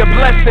could be a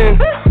blessing.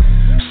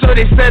 So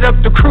they set up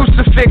the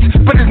crucifix,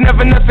 but it's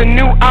never nothing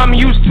new. I'm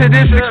used to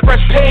this. Express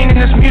pain in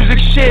this music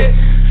shit.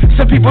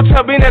 Some people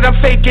tell me that I'm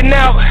faking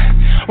out.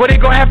 Well, they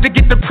gon' have to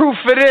get the proof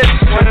for this.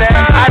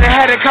 I done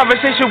had a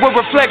conversation with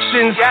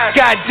reflections.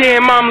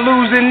 Goddamn, I'm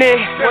losing it.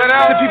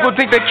 Some people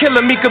think that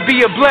killing me could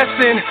be a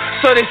blessing.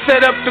 So they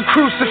set up the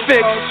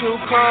crucifix.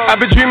 I've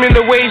been dreaming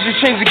the ways you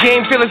change the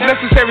game. Feel it's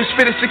necessary.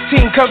 Spit at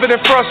 16, covered in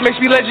frost. Makes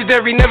me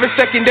legendary. Never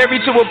secondary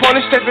to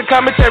opponents. Check the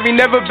commentary.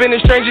 Never been a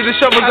stranger to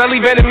shovels. I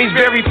leave enemies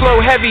very flow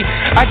heavy.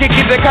 I can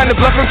get that kind of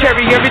bluff and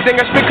carry. Everything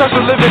I spit comes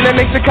from living. That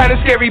makes it kind of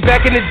scary.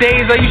 Back in the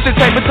days, I used to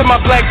type into my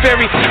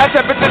BlackBerry. I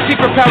tap into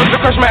secret powers to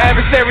crush my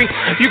adversary.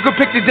 You could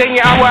pick the day and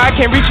hour, I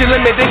can't reach your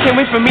limit. They can't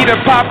wait for me to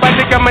pop. I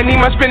think I'ma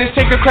need my spinach.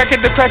 Take a crack at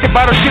the crack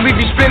bottle, she leave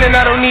you spinning.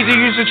 I don't need to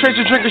use the trace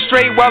to drink it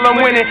straight while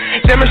I'm winning.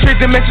 Demonstrate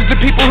the message to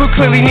people who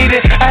clearly need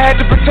it. I had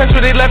the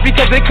potential, they left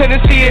because they couldn't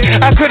see it.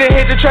 I couldn't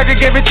hit the track, I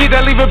guaranteed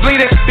I leave it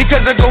bleeding.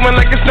 Because they're going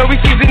like a snowy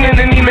season in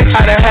anemic.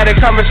 I done had a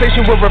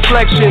conversation with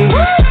reflections.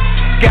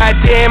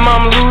 Goddamn,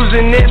 I'm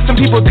losing it. Some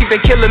people think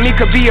that killing me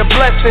could be a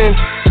blessing.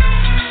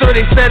 So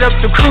they set up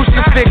the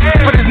crucifix,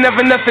 but it's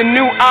never nothing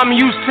new. I'm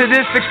used to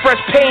this. Express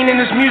pain in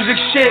this music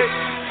shit.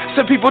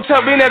 Some people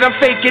tell me that I'm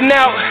faking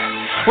out.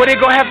 Well, they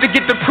gon' have to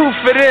get the proof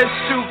for this.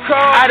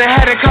 I done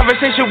had a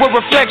conversation with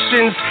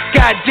reflections.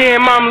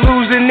 Goddamn, I'm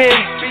losing it.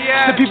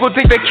 Some people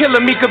think that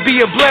killing me could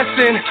be a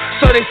blessing.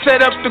 So they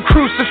set up the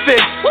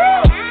crucifix.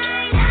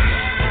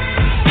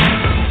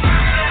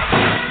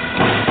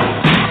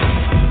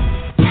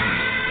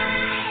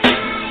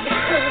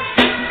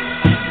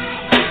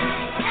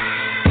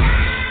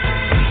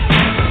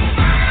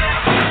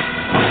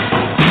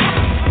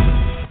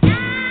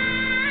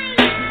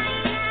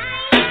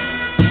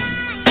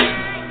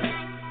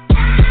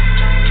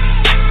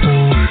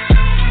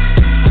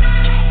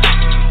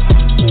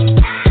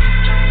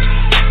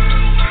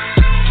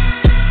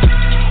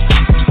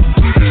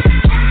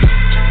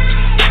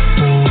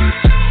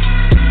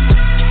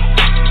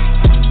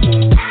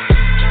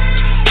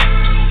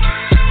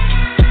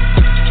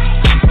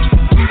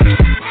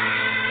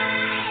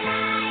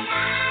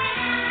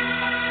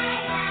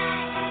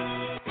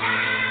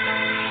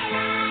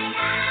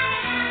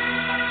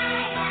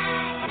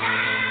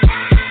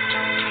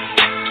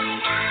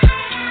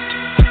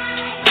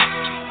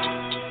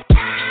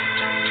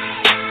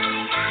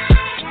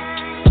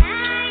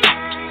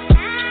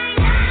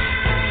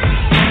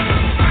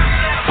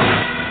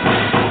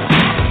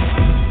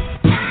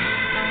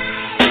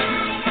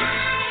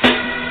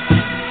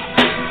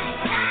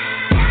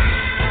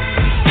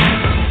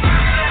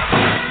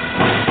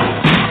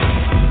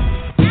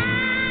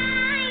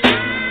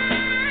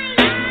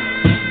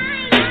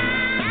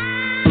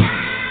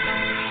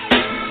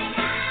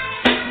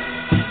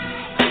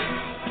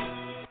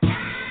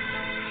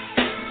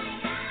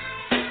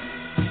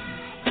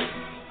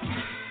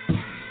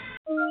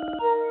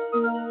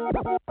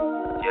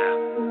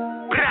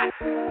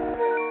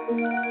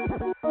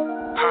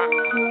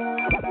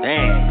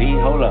 B,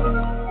 hold up.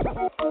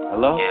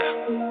 Hello?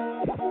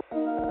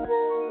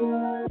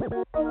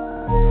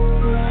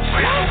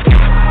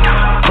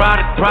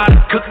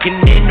 Product cooking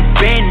in the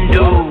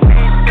bando.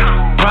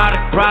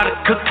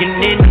 Product cooking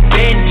in the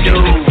bando.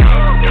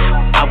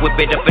 I whip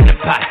it up in the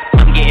pot,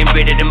 I'm getting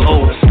rid of them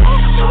O's.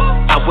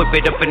 I whip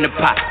it up in the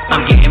pot,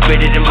 I'm getting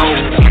rid of them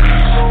O's.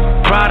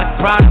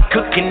 Product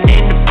cooking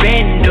in the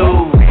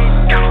bando.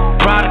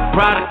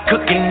 Product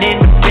cooking in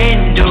the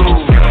bando.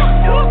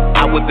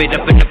 I whip it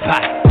up in the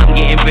pot, I'm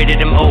getting rid of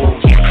them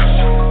O's.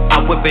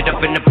 I whip it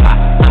up in the pot,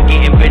 I'm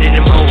getting rid of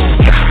them O's.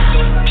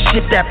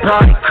 Shit, that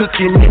product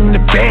cooking in the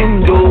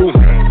bando.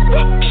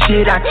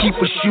 Shit, I keep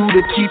a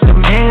shooter, keep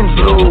them hands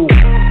low.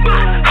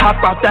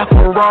 Hop out that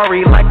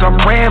Ferrari like I'm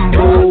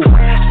Rambo.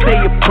 Say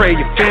a prayer,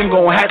 your fam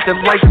gon' have to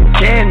light some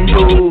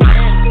candles.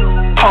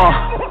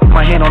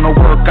 My hand on the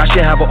work, I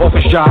should have an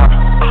office job.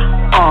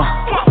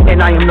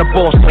 And I am the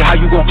boss, so how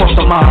you gon' cross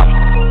the mob?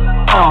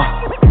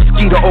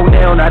 Skeeter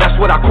O'Neil, now that's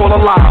what I call a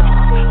lob.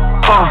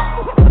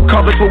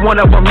 Covered with one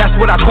of them, that's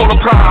what I call a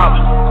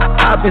prob.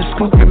 I've been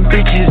scooping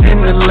bitches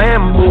in the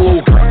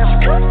Lambo.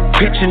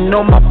 Pitching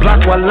on my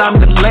block while I'm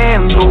the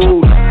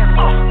landlord.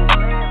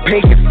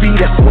 Pay your fee,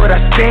 that's what I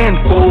stand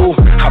for.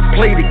 I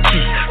play the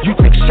key, you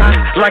take shots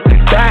like a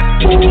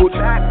backboard.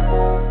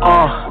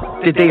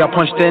 The day I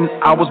punched in,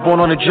 I was born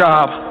on the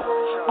job.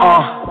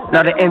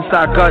 Now the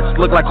inside guts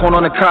look like corn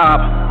on the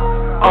cob.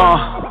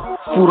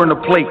 Food on the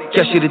plate,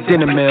 guess you the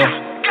dinner meal.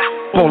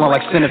 Bowling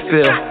like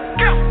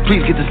Centerfield,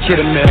 please get this kid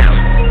a meal.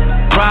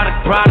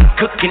 Product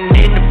cooking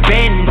in the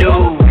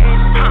bando.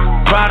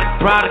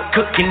 Product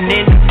cooking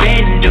in the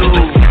bando.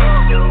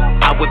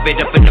 I whip it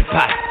up in the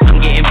pot,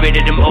 I'm getting rid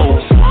of them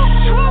O's.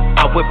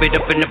 I whip it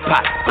up in the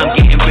pot, I'm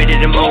getting rid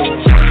of them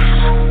O's.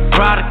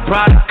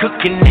 Product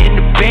cooking in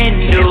the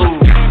bando.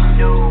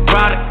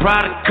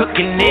 Product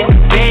cooking in the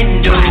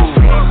bando.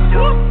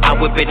 I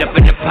whip it up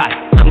in the pot,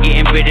 I'm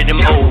getting rid of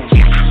them O's.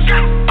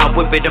 I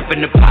whip it up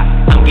in the pot,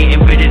 I'm getting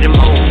rid of them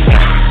O's.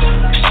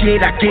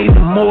 Shit, I gave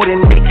them more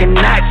than they can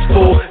ask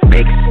for.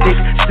 Big stick,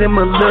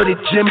 similar to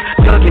Jim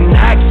Duggan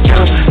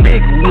action.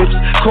 Big whips,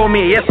 call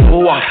me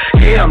Escobar.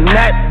 Yeah, I'm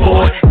that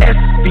boy.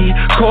 SB,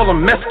 call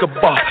him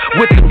Escobar.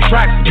 With them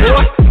tracks,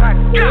 boy.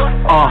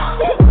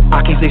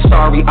 I can't say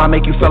sorry, I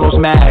make you fellows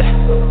mad.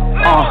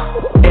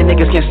 And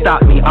niggas can't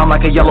stop me, I'm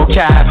like a yellow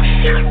cab.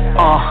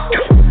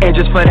 And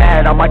just for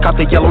that, I might cop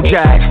the yellow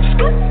jag.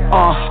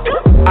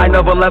 I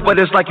never left, but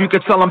it's like you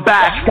could tell them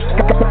back.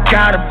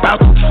 Got about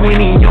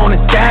 20 on the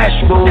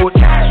dashboard.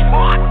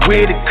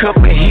 With a cup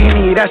of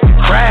Henny, that's the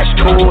crash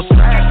course.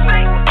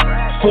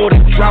 For the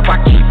drop,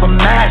 I keep a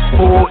mask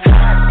for it.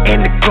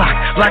 And the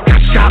Glock, like I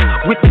shot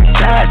with the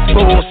task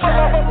force.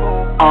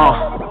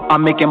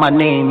 I'm making my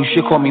name, you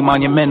should call me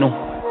monumental.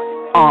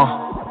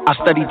 I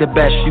studied the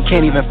best, you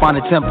can't even find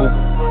a temple.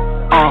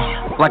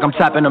 Like I'm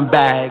tapping them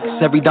bags,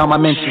 every dime I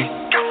mention.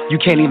 You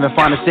can't even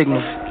find a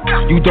signal.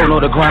 You don't know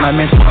the grind I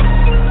mentioned.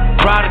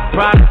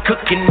 Product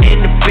cooking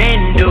in the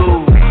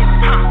bando.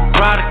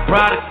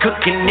 Product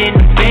cooking in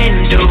the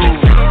bando.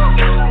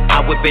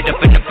 I whip it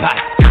up in the pot,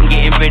 I'm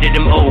getting rid of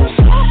them O's.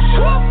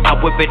 I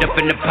whip it up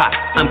in the pot,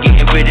 I'm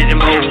getting rid of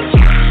them O's.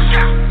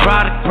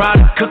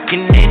 Product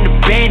cooking in the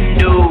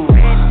bando.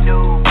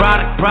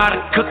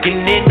 Product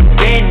cooking in the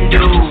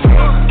bando.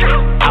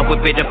 I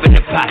whip it up in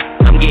the pot,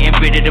 I'm getting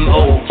rid of them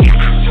O's.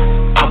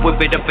 I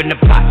whip it up in the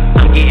pot,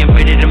 I'm getting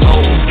rid of them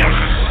O's.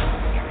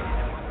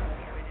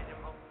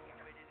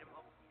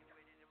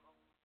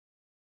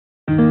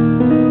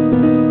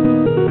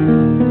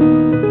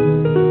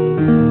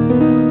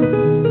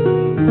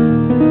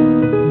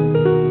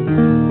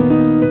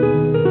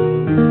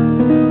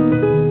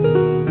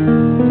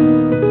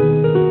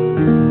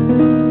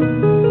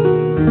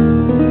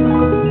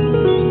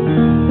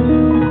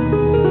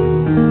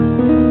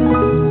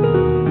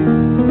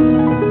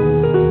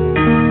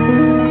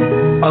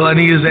 All I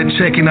need is that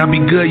check and I'll be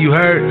good, you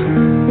heard?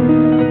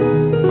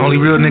 Only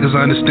real niggas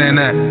understand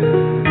that.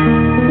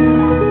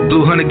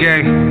 Blue Hunter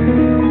Gang,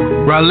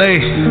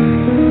 Raleigh,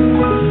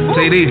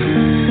 JD.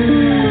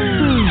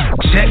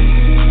 Check,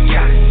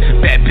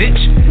 bad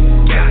bitch,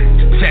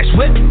 fast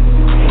whip,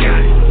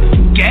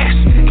 gas.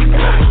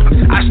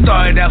 I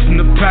started out from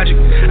the project.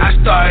 I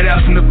started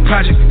out from the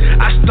project.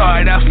 I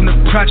started out from the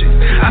project.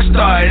 I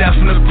started out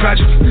from the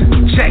project.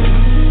 Check,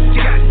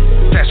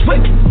 fast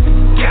whip,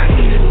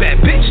 bad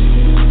bitch,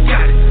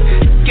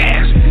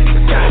 gas.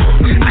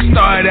 I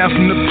started out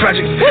from the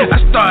project. I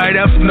started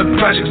out from the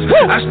projects.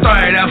 I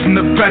started out from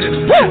the projects.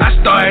 I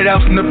started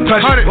out from the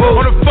projects.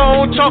 On the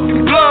phone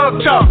talking plug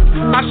talk.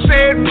 I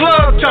said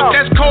plug talk.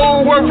 That's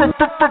cold word for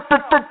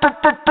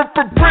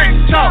brick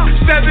talk.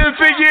 7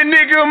 figure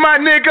nigga, my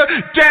nigga.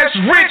 That's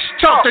rich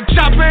talk. The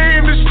chopper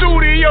in the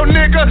studio,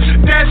 nigga.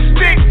 That's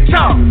stick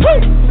talk.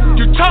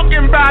 You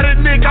talking about it,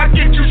 nigga? I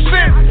get you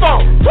sent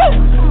for.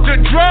 The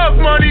drug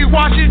money,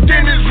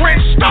 Washington is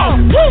rich talk.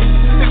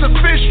 It's a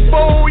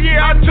fishbowl, yeah.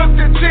 I took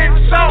the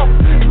tents off.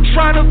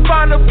 Trying to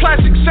find a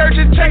plastic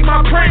surgeon, take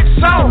my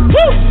prints off.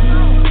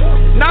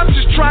 Now I'm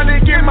just trying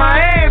to get my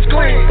hands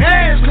clean,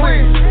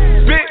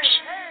 bitch.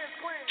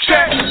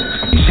 Check.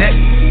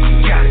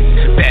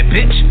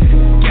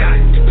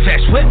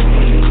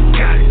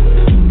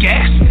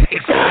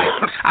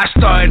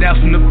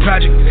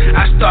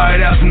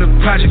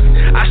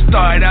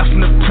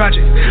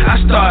 project. I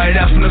started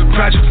out from the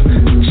project.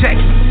 Check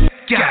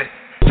it, got it.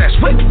 Fast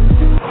whip,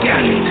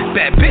 got it.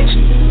 Bad bitch,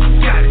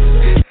 got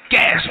it.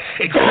 Gas,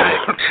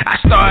 exotic.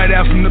 I started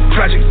out from the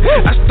project.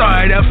 I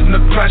started out from the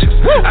project.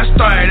 I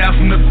started out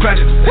from the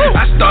project.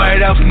 I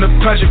started out from the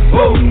project.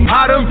 Whoa.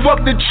 I done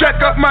fucked the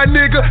check up, my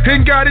nigga,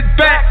 and got it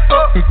back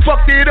up. And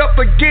fucked it up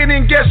again,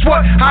 and guess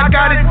what? I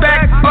got it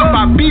back up.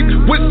 I beat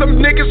with some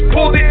niggas,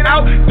 pulled it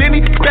out, then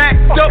he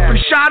backed up and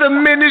shot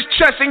him in his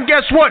chest. And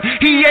guess what?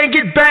 He ain't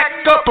get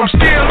back up. I'm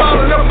still all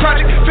in the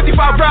project.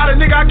 55 rider,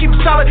 nigga, I keep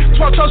it solid.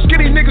 12 tough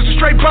skinny niggas, a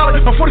straight baller.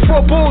 I'm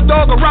 44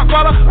 bulldog, a rock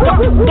baller.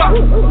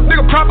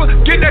 Nigga proper.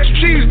 Get that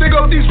cheese, nigga,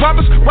 up these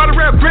whoppers. Ride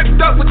around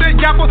gripped up with that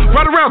yapper.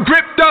 Ride around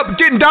gripped up,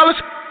 getting dollars.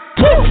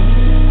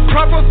 Woo!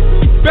 Proper,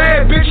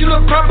 bad bitch, you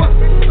look proper.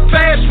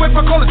 Fast whip,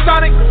 I call it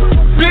Sonic.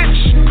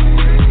 Bitch,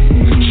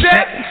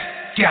 check.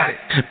 Got it.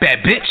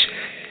 Bad bitch,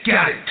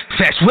 got it.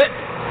 Fast whip,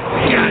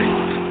 got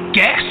it.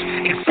 Gas,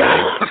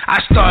 exotic.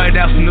 I started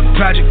out from the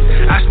project.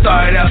 I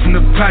started out from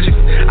the project.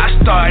 I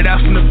started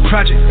out from the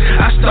project.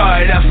 I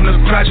started out from the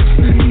project.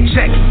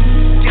 Check.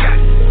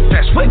 Got it.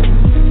 Fast whip,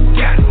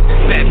 got it.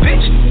 Bad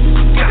bitch,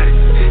 got it.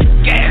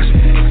 Gas,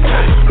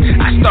 exotic.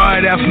 I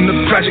started out from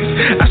the project.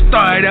 I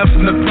started out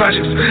from the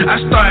project. I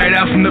started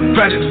out from the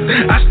project.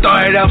 I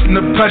started out from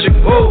the project.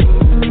 Oh.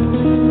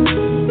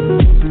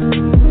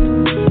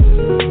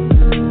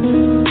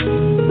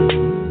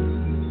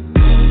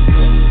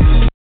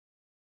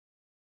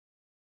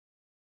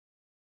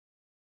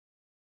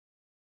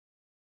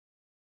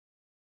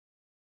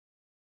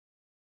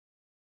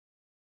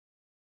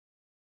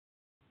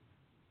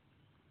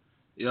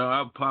 Yo,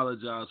 I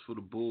apologize for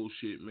the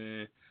bullshit,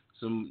 man.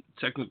 Some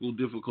technical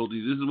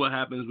difficulties. This is what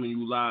happens when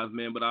you live,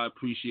 man. But I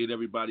appreciate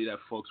everybody that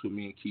fucks with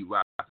me and keep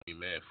rocking me,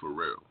 man. For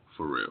real.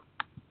 For real.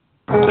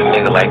 A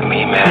nigga like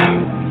me,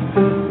 man.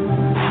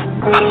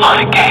 I love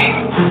the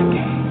game.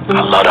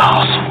 I love the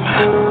hustle,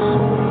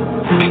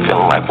 man. Be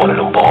feeling like one of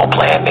them ball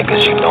playing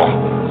niggas, you know.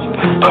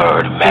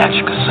 Bird,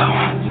 Magic or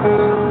something.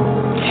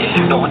 Yeah,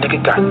 you know a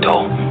nigga got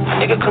dope. A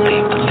nigga could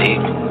leave the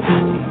league.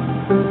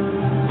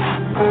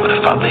 But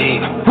if I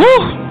leave,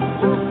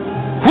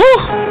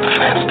 the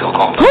fans still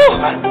gon' play,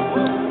 man.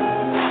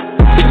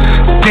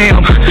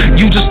 Damn,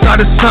 you just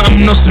started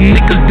something. Know some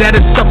niggas that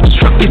is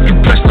self-destruct if you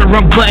press the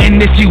wrong button.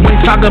 If you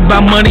ain't talking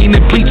about money,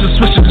 then please just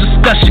switch the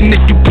discussion.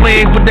 If you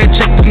playing with that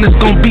check, then it's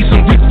gon' be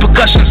some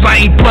repercussions.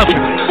 I ain't bluffing.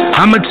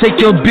 I'ma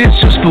take your bitch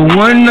just for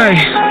one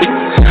night.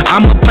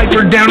 I'ma pipe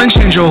her down and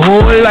change her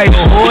whole life.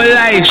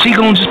 She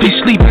gon' just be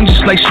sleeping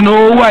just like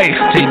Snow White.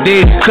 They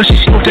did, cause she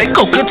smoked that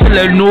coca till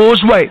her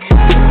nose white.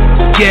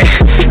 Yeah,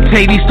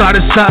 Teddy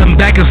started something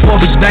back and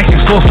forth, it's back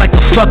and forth like a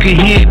fucking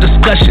head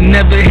discussion.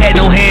 Never had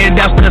no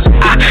handouts cause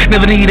I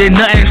never needed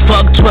nothing.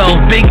 Fuck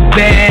 12, big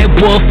bad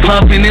wolf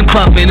puffin' and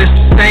puffin'. It's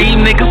the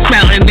same nigga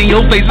smiling and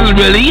your face is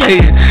really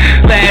hating.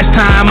 Last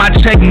time I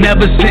checked,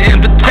 never sent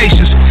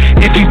invitations.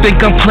 If you think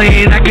I'm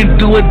playing, I can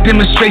do a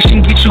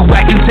demonstration. Get you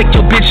whack and take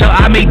your bitch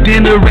out. I made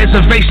dinner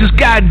reservations,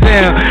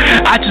 goddamn.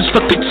 I just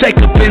fucked the check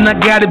up and I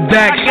got it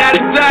back.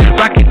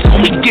 Rocket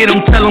told me get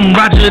him, tell him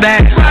roger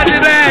that.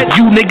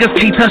 You niggas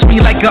can't touch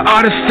me like an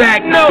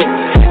artifact. No,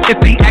 if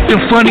they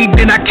acting funny,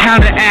 then I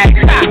counteract.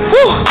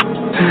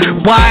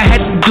 Why I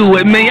had to do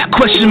it, man? Y'all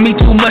question me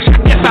too much. I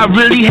guess I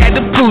really had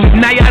to prove it.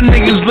 Now y'all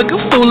niggas looking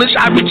foolish.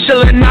 I be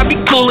chillin', I be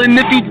coolin'.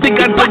 If you think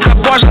I don't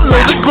got bars, I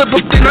load the clip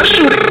up, then I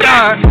shoot it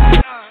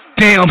down.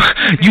 Damn,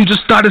 you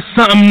just started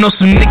something. Know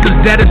some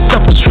niggas that is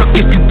self-destruct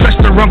if you press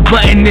the wrong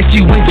button. If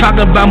you ain't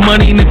talking about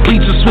money, then please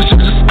just switch the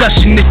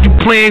discussion. If you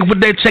playing with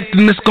that check,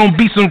 then it's gon'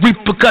 be some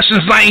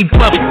repercussions. I ain't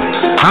bluffing.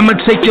 I'ma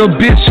take your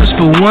bitch just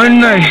for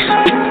one night.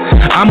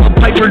 I'ma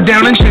pipe her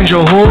down and change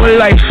her whole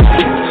life.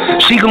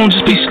 She gon'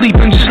 just be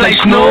sleeping just like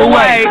Snow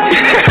White.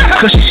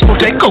 Cause she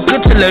smoked that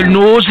coca till her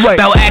nose white.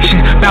 Bout action,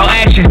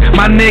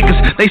 my niggas,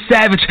 they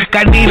savage.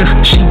 Got Nina,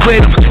 she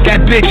with them.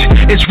 That bitch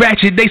is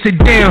ratchet, they said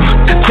damn,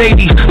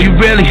 baby, you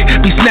really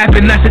be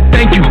snapping. I said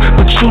thank you,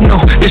 but you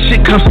know this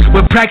shit comes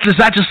with practice.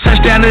 I just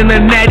touched down in a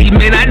natty,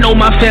 man, I know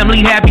my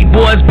family happy.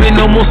 Boy, it's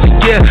been almost a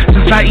year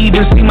since I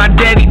even see my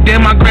daddy.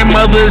 Damn, my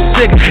grandmother is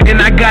sick,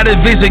 and I gotta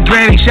visit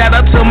granny. Shout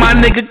out to my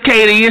nigga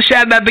Katie, and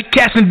shout out to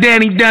Cass and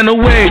Danny down the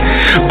way.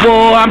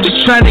 Boy, I'm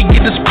just trying to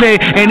get this pay,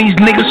 and these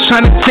niggas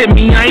trying to tip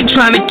me. I ain't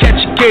trying to catch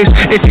a case.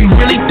 If you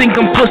really think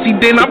I'm pussy,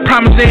 then I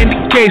promise that ain't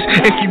the case.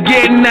 If you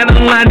getting out of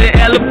line, then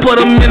Ella put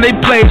them in their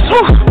place.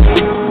 Woo.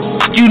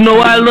 You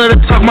know I love to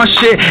talk my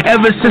shit.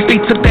 Ever since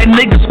they took that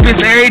nigga spits,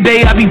 every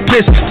day I be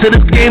pissed. To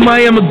this game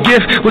I am a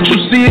gift. What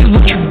you see is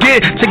what you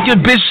get. Take your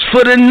bitch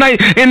for the night.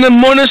 In the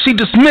morning she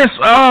dismissed.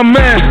 Oh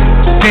man,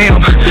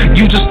 damn,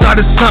 you just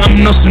started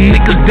something. Know some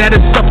niggas that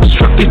is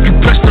self-destruct if you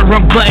press the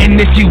wrong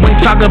button. If you ain't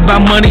talking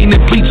about money,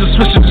 then please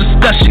just switch the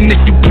discussion. If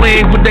you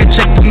playing with that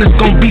check, then it's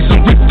gon' be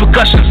some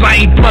repercussions.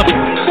 I ain't bluffing.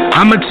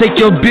 I'ma take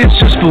your bitch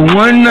just for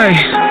one night.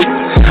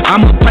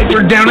 I'ma pipe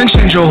her down and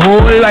change her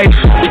whole life.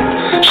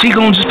 She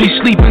gon' just be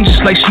sleeping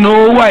just like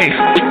Snow White.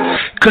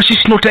 Cause she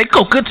smoked that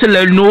coca till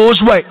her nose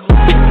white.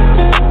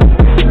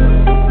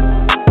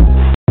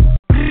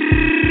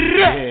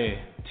 Yeah,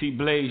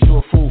 T-Blaze, you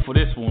a fool for for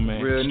this one,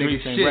 man. Real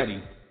Streetz nigga ain't shit.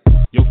 ready.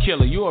 Yo,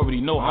 Killer, you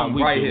already know how I'm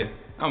we right do. here.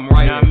 I'm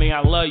right here. You know what I mean?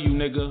 I love you,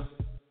 nigga.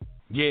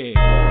 Yeah.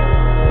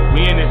 We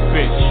in this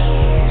bitch.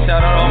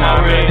 Shout out all my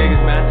real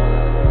niggas, man.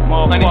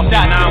 Motherfucking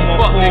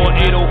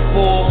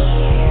 914-804.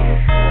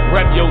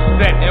 Rep your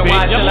set,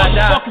 bitch. Your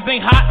motherfuckers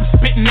ain't hot. I'm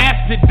spitting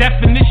acid,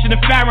 definition of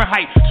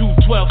Fahrenheit.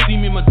 212, see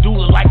me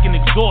medulla like an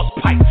exhaust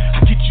pipe.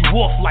 I get you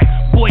off like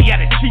boy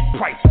at a cheap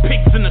price.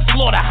 Pigs in the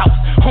slaughterhouse,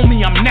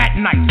 homie, I'm that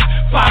nice.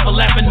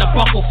 5'11", the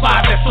buckle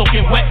 5 that's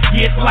soaking wet.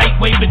 Yeah, it's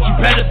lightweight, but you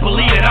better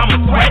believe that I'm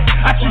a threat.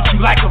 I treat you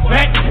like a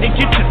vet and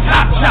get your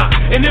top chopped.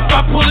 And if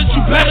I pull it,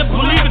 you better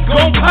believe it's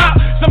gon' pop.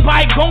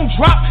 Somebody gon'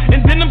 drop,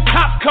 and then them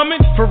cops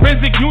coming.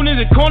 Forensic unit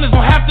and corners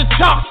gon' have to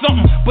chop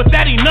something. But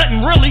that ain't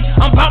nothing really.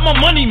 I'm about my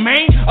money,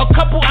 man. A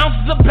couple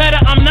ounces of better,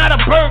 I'm not a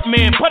bird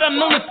man, but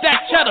I'm known to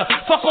stack cheddar.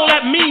 Fuck all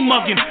that mean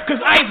mugging, cause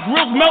ice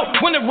grills melt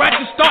when the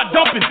ratchets start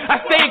dumping. I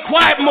stay in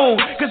quiet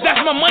mode, cause that's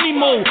my money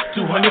mode.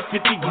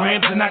 250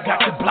 grams and I got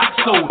the block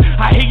sold.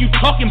 I hear you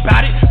talking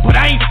about it, but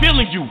I ain't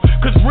feeling you.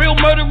 Cause real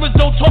murderers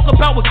don't talk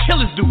about what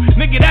killers do.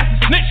 Nigga, that's a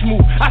snitch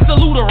move. I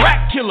salute a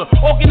rap killer.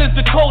 Organ is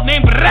the code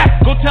name, but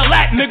rap, go tell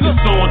that nigga.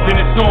 It's on, then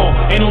it's on.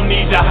 Ain't no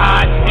need to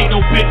hide. Ain't no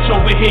bitch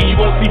over here, you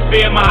won't see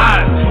fear in my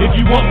eyes. If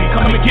you want me,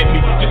 come and get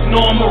me. Just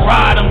know I'm a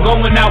ride. I'm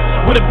going out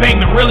with a bang,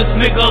 the realest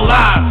nigga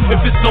alive. If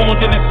it's on,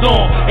 then it's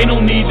on. Ain't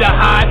no need to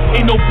hide.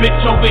 Ain't no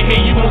bitch over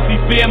here, you won't see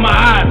fear in my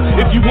eyes.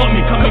 If you want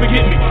me, come and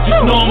get me.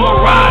 Just know I'm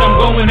a ride.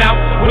 I'm going out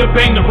with a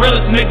bang, the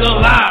realest nigga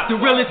alive. The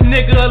realest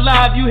nigga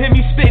alive, you hear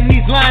me spitting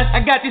these lines. I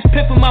got this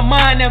pip in my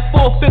mind, that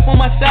 4/5 on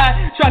my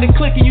side. Try to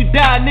click and you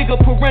die, nigga,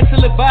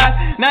 parental advice.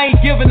 Now I ain't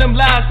giving them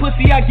lies,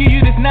 pussy, I give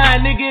you this 9,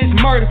 nigga, it's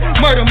murder.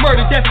 Murder,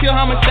 murder, death, kill,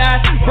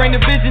 homicide. Bring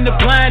the vision to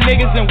blind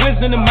niggas and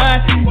wisdom to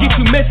mind. Get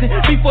you missing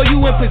before you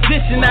in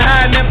position to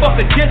hide, man, fuck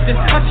a distance.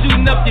 I'm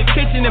shooting up your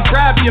kitchen and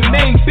bribe your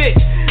main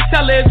bitch.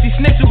 Tell her if she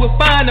snitches, we'll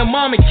find her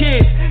mom and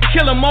kids.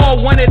 Kill them all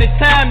one at a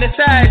time, that's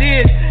how it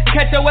is.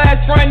 Catch your ass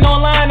frontin'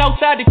 online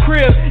outside the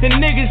crib. And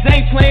niggas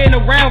ain't playing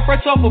around,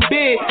 fresh off a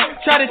bed.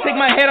 Try to take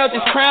my head out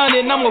this crown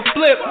and I'ma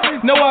flip.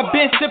 Know I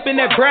been sipping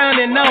that brown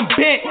and I'm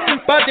bent.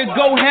 About to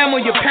go ham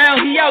on your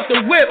pound, he out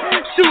the whip.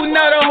 Shooting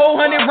out a whole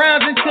 100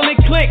 rounds until it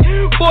click.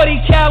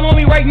 40 cal on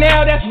me right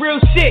now, that's real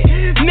shit.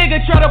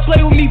 Nigga try to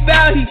play with me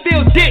foul, he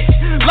feel ditched.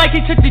 Like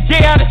he took the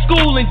J out of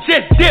school and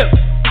just dipped.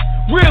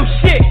 Real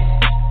shit.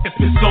 If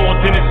it's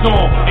on, then it's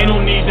on. Ain't no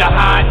need to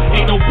hide.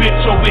 Ain't no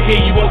bitch over here,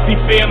 you won't see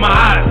fear in my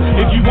eyes.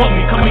 If you want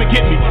me, come and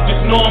get me.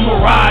 Just know I'm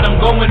a ride. I'm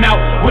going out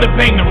with a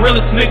bang, the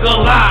realest nigga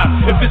alive.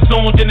 If it's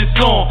on, then it's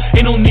on.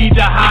 Ain't no need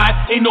to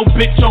hide. Ain't no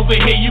bitch over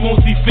here, you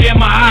won't see fear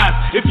in my eyes.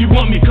 If you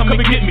want me, come and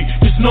get me.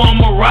 Just know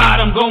I'm a ride.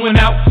 I'm going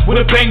out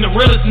with a bang, the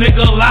realest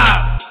nigga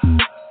alive.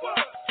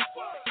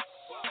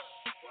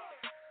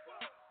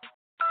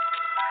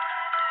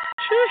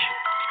 Sheesh.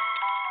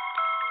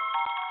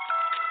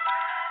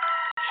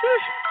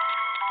 Sheesh.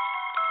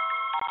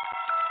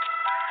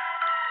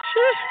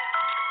 Sheesh.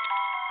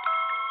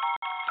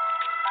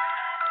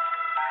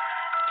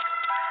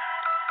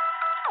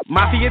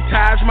 Mafia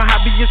ties, my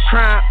hobby is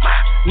crime.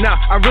 Nah,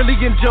 I really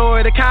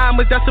enjoy the kind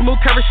with decimal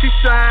currency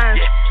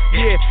signs.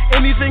 Yeah,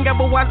 anything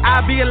otherwise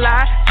I be a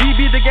lie.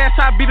 GB the gas,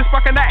 I be the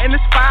spark and I in the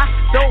spy.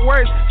 Don't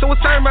worry, so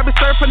it's turn, Robin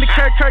surf from the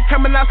Kirk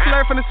coming out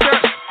slurp from the skirt.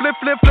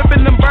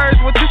 Flipping them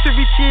birds with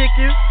tisserie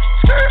chickens.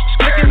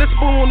 Slicking the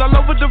spoon all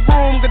over the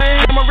room. Good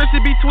damn, my wrist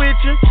be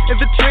twitching. In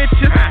the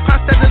trenches,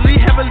 constantly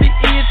heavily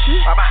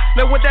itching.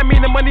 Know what that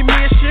mean, the money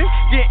mission.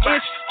 Get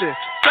interested.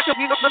 Suck up,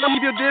 let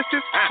me your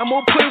distance. I'm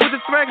gonna play with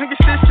the threat,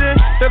 consistent.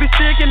 Dirty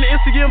sick in the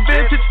Instagram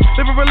vintage.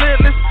 Living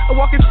relentless, a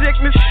walking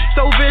sickness.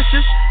 So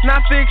vicious,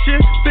 not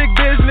fiction, big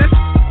business.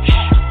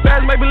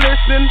 Bad might be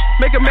listening.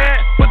 Make a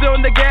mad, put it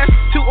on the gas,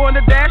 2 on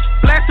the dash.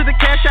 Blast to the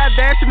cash, I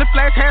dash in the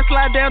flash, hand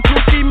slide down 2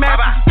 key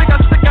matches. Stick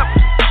up.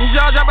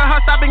 Y'all dropping her,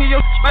 stopping in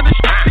your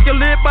stick your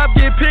lip up,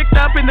 get picked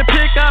up in the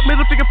pickup,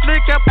 middle finger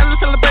flick up, as I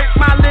celebrate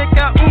my lick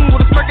up.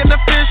 With a smirk in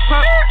the fish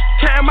pump,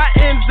 counting my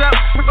ends up.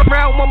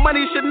 Around with my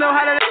money, should know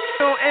how that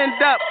gon' end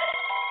up.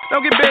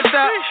 Don't get bent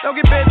up, don't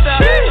get bent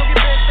up.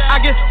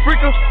 I get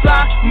freakin'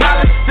 fly,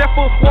 mileage,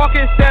 therefore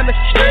walking down the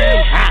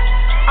street.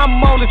 I'm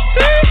on the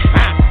street.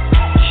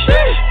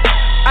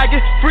 I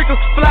get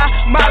freakin' fly,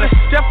 mileage,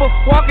 therefore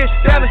walking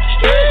down the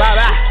street.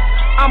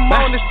 I'm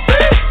on the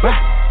street.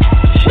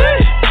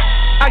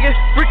 I get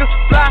freakin'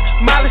 fly,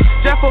 mileage,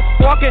 Jeffer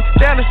walking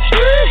down the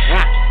street.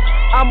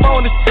 I'm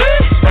on the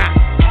street.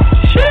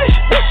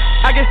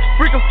 I get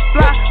freakin'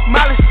 fly,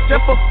 mileage,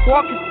 Jeffer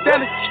walking down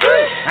the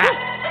street.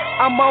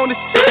 I'm on the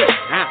street.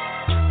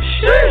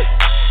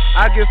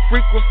 I get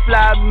frequent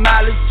fly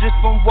mileage just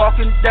from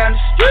walking down the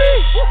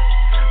street.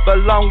 But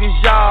long as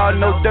y'all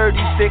know dirty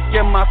sick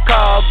in my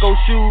cargo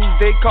shoes,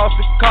 they cost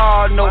a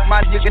car. No,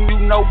 my nigga, you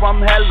know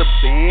I'm hella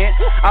bent.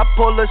 I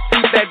pull a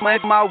seat back,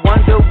 make my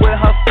wonder where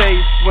her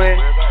face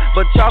went.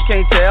 But y'all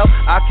can't tell,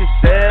 I can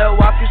sell.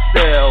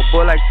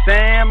 Boy, like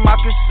Sam, I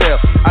can sell.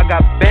 I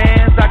got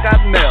bands, I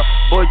got mail.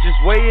 Boy, just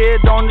weigh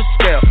it on the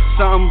scale.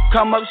 Something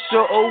come up,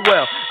 sure, oh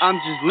well. I I'm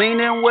just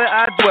leaning where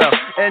I dwell.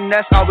 And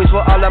that's always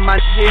what all of my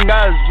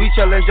niggas. We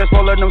chillin' just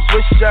rollin' them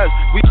swishers.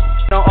 We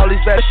on all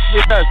these bad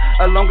shit us.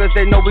 As long as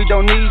they know we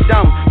don't need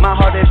them. My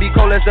heart it be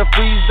cold as a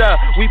freezer.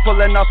 We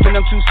pullin' off in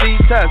them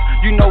two-seaters.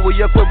 You know we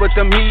equipped with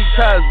them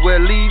heaters.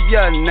 We'll leave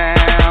ya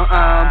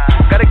now.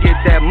 Gotta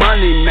get that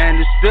money, man.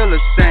 It's still the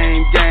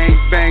same gang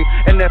bang.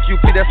 And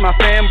FUP, that's my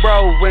fan,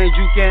 bro. When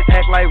you can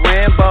act like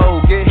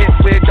Rambo, get hit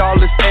with all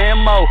this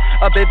ammo.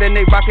 A baby,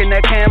 they rockin'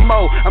 that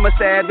camo. I'm a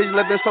savage,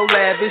 living so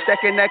lavish,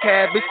 stacking that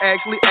cabbage.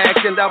 Actually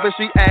acting, doubt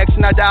she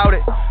action, I doubt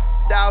it.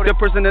 The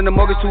person in the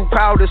mortgage too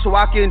crowded, so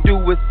I can do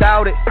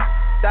without it.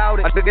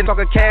 I begin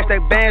talking cash, that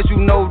bands, you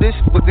know this,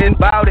 begin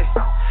about it.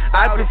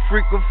 I can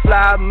freakin'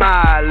 fly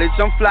mileage,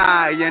 I'm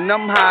flying,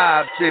 I'm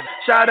high tip.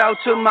 Shout out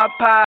to my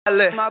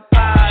pilot.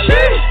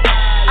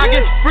 I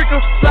get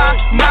freakin' fly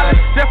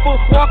mileage, therefore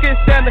walking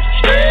down the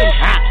street.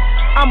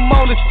 I'm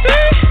on the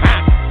street.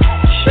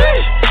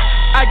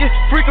 I get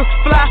freakin'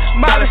 fly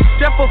mileage,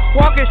 therefore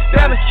walking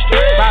down the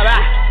street.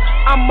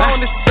 I'm on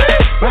the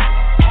street.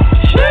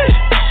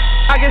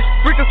 I get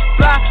freakin'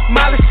 fly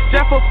mileage,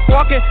 therefore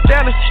walking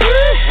down the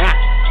street.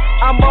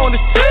 I'm on the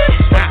street.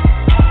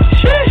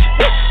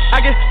 I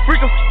get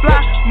freakin'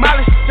 fly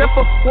mileage,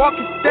 therefore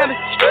walking down the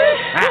street.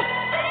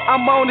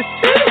 I'm on the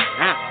street.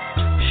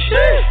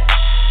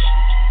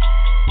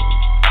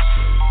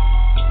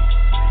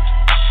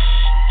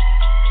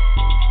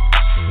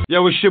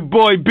 Yo, it's your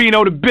boy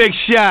Bino the Big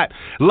Shot,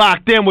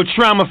 locked in with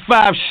Trauma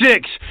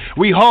 5-6.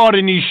 We hard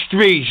in these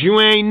streets. You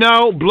ain't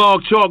know?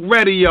 Blog Talk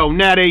Radio,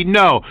 now they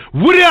know.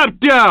 What up,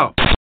 though?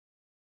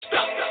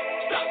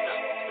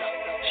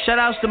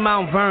 Shoutouts to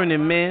Mount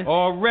Vernon, man.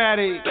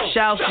 Already.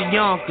 Shoutouts to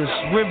Yonkers,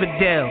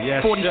 Riverdale,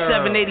 yes,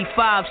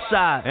 4785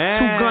 side,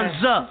 and 2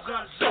 guns up.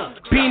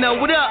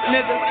 Bino, what up,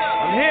 nigga?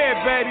 I'm here,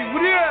 baby.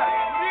 What up?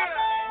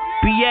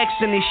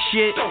 BX in this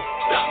shit.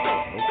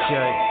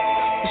 Okay.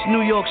 It's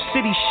New York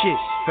City shit.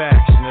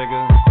 Facts,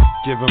 nigga.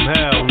 Give him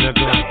hell,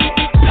 nigga.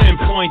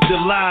 Pinpoint the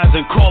lies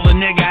and call a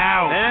nigga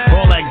out.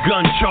 All that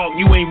gun talk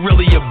you ain't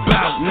really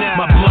about.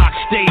 My block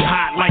stay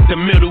hot like the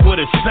middle of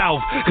the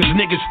South. Cause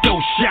niggas throw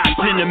shots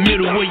in the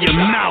middle of your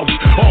mouth.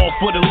 All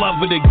for the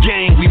love of the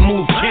game, we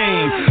move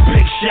king.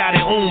 Big shot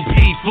at OMP,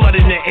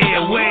 flooding the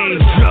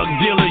airwaves. Drug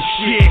dealer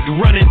shit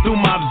running through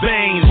my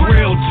veins.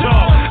 Real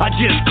talk, I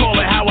just call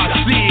it how I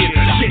see it.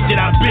 Shit that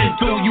I've been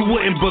through, you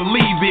wouldn't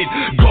believe it.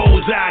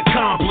 Goals I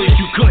accomplished,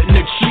 you couldn't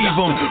achieve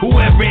them.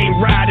 Whoever ain't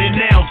riding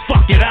now,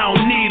 fuck it, I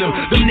don't need them.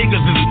 Them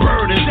niggas is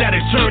burdens that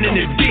are turning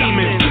to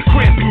demons.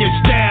 Cramping your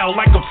style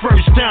like a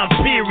first time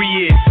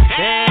period.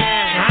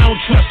 I don't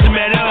trust them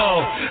at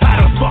all.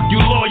 How the fuck you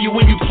lawyer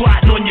when you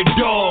plotting on your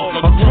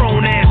dog? A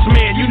grown ass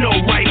man, you know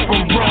right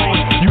from wrong.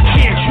 You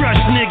can't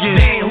trust niggas,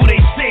 they ain't who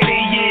they say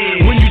they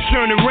is. When you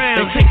turn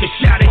around, they take a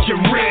shot at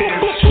your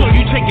ribs. So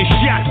you take a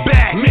shot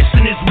back,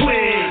 missing his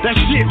wig. That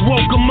shit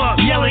woke him up,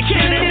 yelling,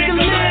 can a nigga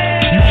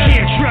live? You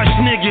can't trust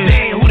niggas,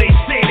 they ain't who they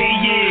say they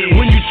is.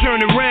 When you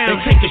turn around,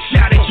 they take a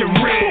shot at your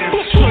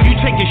ribs. So you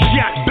take a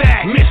shot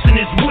back, missing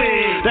his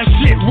wig. That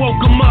shit woke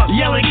him up,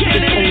 yelling,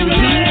 can a nigga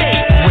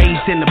live?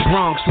 Raised in the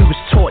Bronx, we was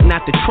taught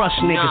not to trust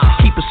niggas.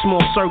 Keep a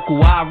small circle,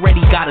 I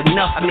already got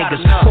enough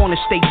niggas. Corner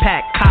stay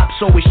packed, cops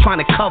always trying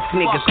to cuff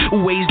niggas.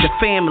 Who raised the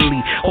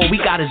family? All we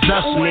got is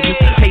us niggas.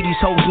 Pay these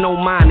hoes no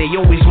mind, they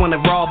always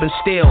wanna rob and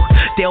steal.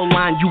 They'll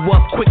line you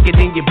up quicker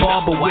than your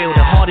barber will.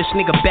 The hardest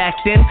nigga back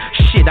then,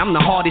 shit, I'm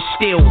the hardest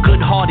still.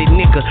 Good-hearted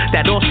nigga,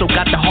 that also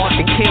got the heart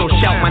to kill.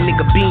 Shout my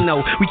nigga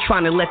Bino, we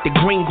tryna let the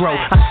green grow.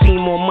 I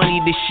seen more money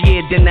this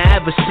year than I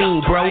ever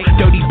seen, bro.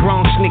 Dirty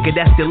Bronx nigga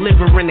that's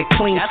delivering a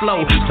clean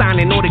flow.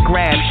 Signing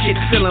autographs, shit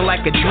feeling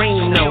like a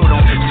dream, no.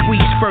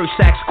 Squeeze first,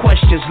 ask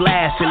questions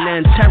last. In the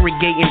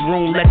interrogating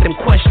room, let them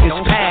questions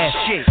pass.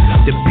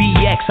 The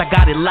BX, I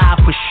got it live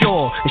for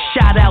sure. And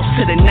shout out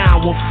to the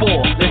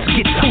 914. Let's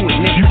get to it,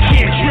 nigga. You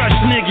can't trust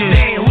niggas,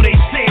 they ain't who they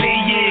say they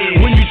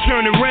is. When you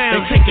turn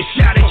around, they take a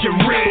shot at your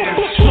ribs.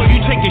 So you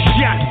take a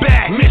shot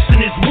back,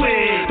 missing his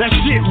wig. That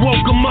shit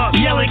woke him up,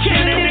 yelling,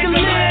 can a nigga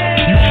live?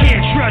 You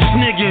can't trust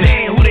niggas, they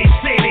ain't who they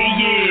say they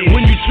is.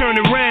 When you turn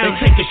around,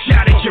 they take a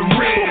shot at your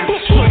ribs.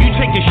 So you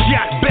take a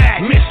shot back,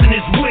 missing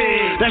his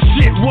wig. That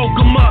shit woke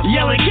him up,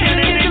 yelling, can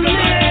a nigga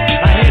live?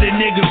 I hit a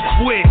nigga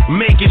quick,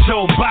 make his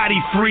whole body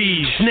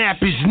freeze.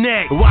 Snap his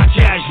neck, watch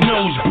how his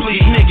nose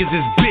bleed. Niggas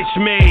is bitch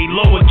made,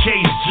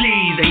 lowercase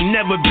G's. Ain't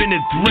never been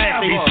a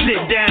threat, they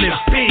sit down and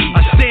pee.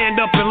 I stand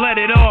up and let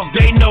it off,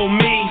 they know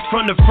me.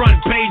 From the front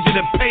page of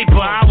the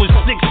paper, I was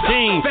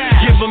 16.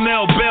 Give him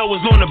L. Bell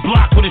was on the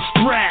block with a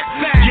strap.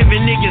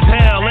 Giving niggas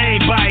hell,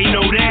 everybody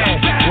know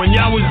that. When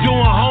y'all was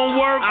doing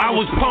homework, I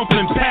was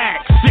pumping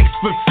packs. 6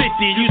 for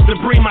 50, used to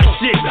bring my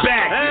shit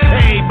back.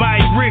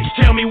 Everybody rich,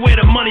 tell me where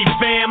the money,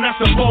 fam. That's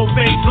a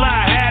bold-faced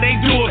lie, how they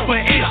do it for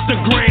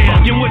Instagram.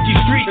 Fucking with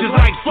these streets is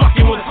like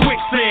fucking with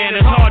quicksand.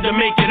 It's hard to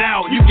make it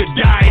out, you could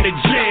die in a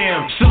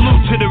jam.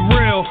 Salute to the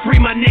real, free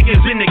my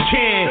niggas in the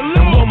can.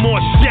 And one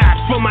more shot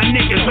for my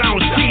niggas I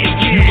don't see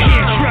again. You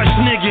can't trust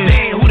niggas,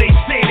 they ain't who they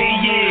say they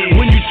is.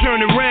 When you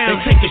turn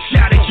around, they take a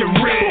shot at your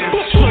ribs.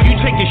 So you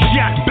take a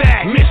shot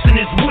back, missing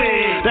his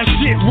wig. That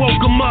shit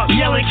woke him up,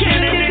 yelling, can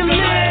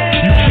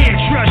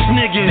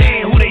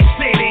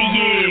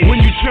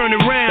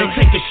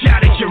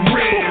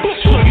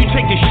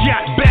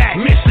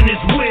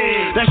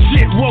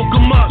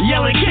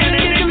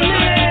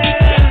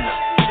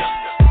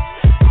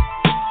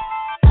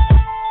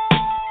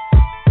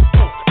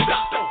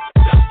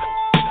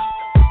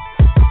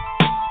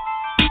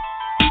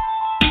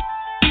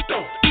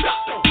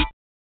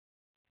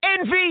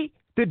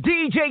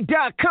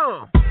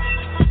thedj.com.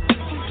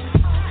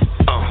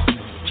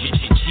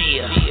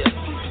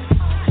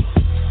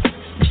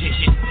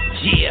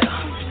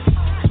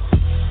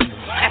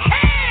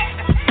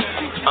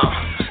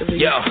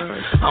 Yo,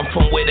 I'm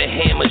from where the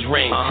hammers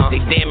ring. They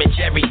damage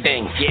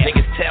everything.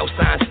 Niggas tell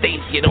sign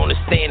states, get on the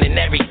stand and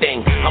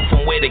everything. I'm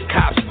from where the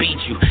cops beat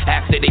you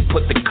after they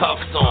put the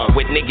cuffs on.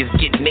 Where niggas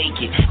get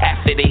naked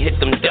after they hit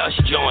them dust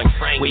joints.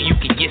 Where you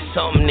can get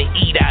something to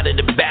eat out of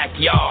the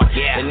backyard.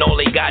 And all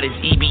they got is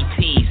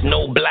EBTs,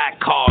 no black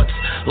cards.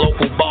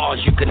 Local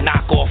bars you can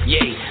knock off,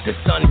 yay. The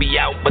sun be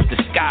out, but the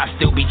sky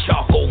still be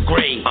charcoal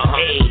gray.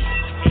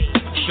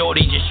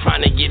 Shorty just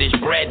trying to get his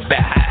bread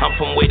back. I'm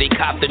from where they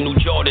cop the new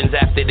Jordans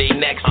after they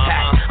next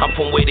pack. I'm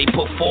from where they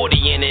put 40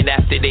 in it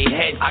after they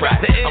head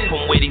crack. I'm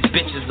from where these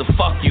bitches will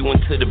fuck you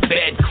until the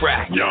bed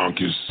crack.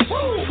 Yonkers.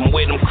 From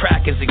where them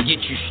crackers will get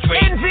you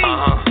straight.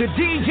 The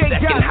DJ.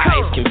 Second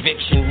highest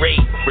conviction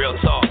rate. Real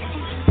talk.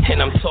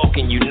 And I'm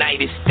talking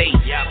United States.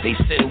 They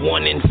send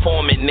one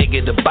informant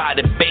nigga to buy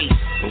the base.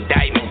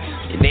 Indictments.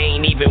 It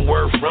ain't even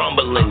worth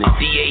rumbling. The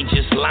DA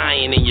just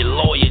lying and your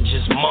lawyer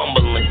just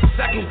mumbling.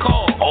 Second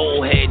call.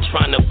 Old head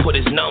trying to put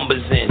his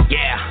numbers in.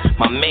 Yeah,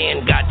 my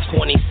man got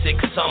 26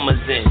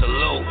 summers in.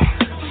 Salute.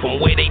 From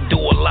where they do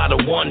a lot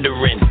of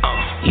wondering.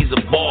 He's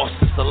a boss,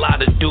 it's a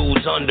lot of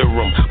dudes under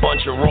him.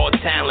 Bunch of raw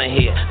talent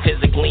here,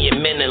 physically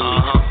and mentally.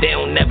 They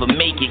don't never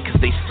make it cause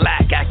they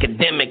slack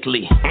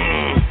academically.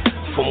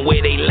 From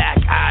where they lack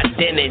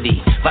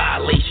identity.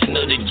 Violation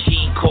of the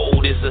G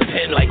code is a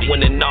penalty. Like when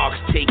the narcs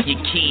take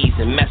your keys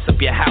and mess up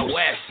your house.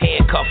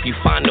 Handcuff you,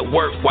 find the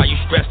work while you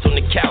stressed on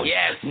the couch.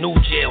 New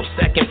jail,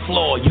 second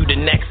floor, you the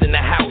next in the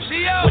house.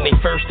 When they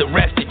first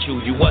arrested you,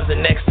 you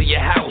wasn't next to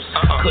your house.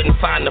 Couldn't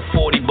find the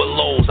 40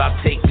 belows, I'll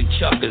take the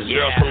chuckers.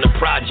 Girls from the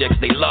projects,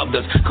 they loved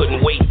us,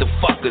 couldn't wait to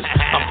fuck us.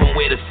 I'm from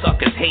where the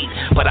suckers hate,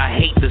 but I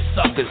hate the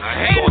suckers.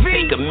 Gonna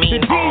take a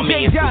mean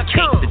army and some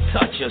cake to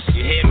touch us.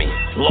 You hear me?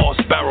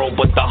 Lost barrel,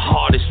 but the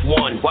hardest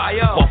one.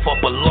 Buff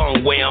up a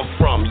long way I'm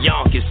from.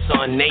 Yonkers,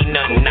 son, ain't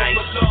nothing nice.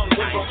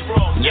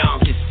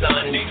 Yonkers,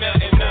 son,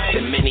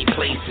 been many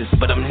places,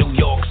 but I'm New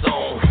York's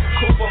own.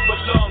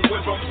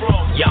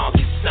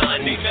 Yonkers,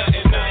 son,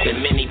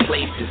 been many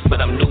places,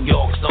 but I'm New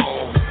York's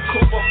own.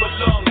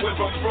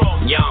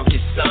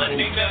 Yonkers, son,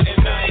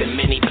 been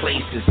many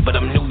places, but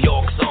I'm New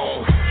York's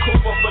own.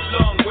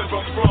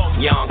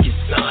 Yonkers,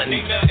 son,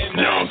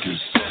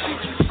 Yonkers.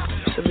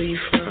 So where you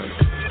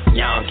from?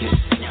 Yonkers.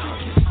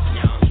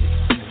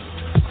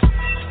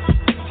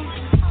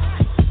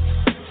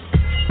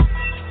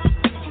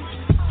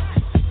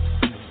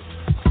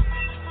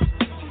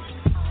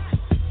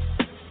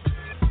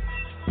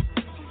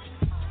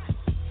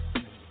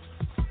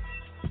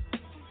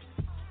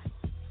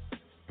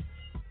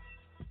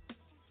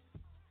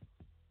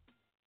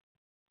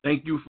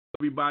 Thank you for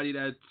everybody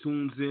that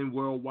tunes in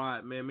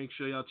worldwide, man. Make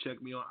sure y'all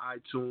check me on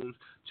iTunes.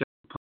 Check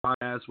the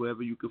podcast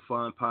wherever you can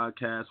find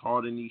podcasts.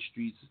 Hard in These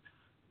Streets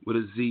with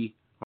a Z.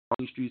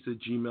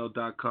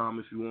 HardInTheStreets@gmail.com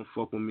if you want to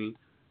fuck with me.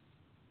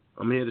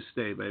 I'm here to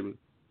stay, baby.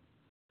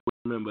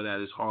 Remember that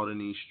it's Hard in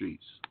These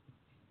Streets.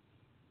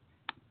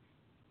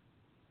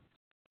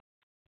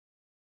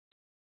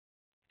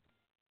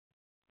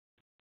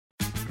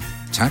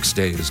 Tax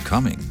day is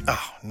coming.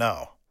 Oh,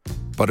 no.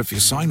 But if you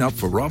sign up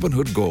for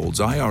Robinhood Gold's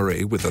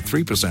IRA with a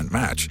 3%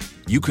 match,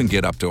 you can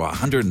get up to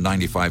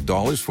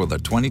 $195 for the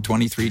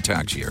 2023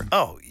 tax year.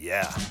 Oh,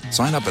 yeah.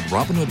 Sign up at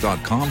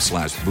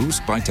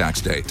Robinhood.com/boost by tax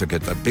day to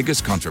get the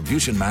biggest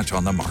contribution match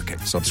on the market.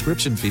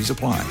 Subscription fees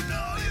apply.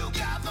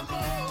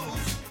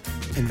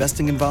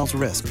 Investing involves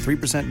risk.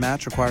 3%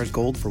 match requires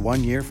gold for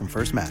 1 year from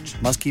first match.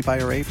 Must keep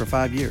IRA for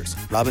 5 years.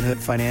 Robinhood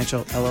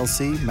Financial,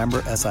 LLC,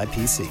 member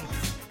SIPC.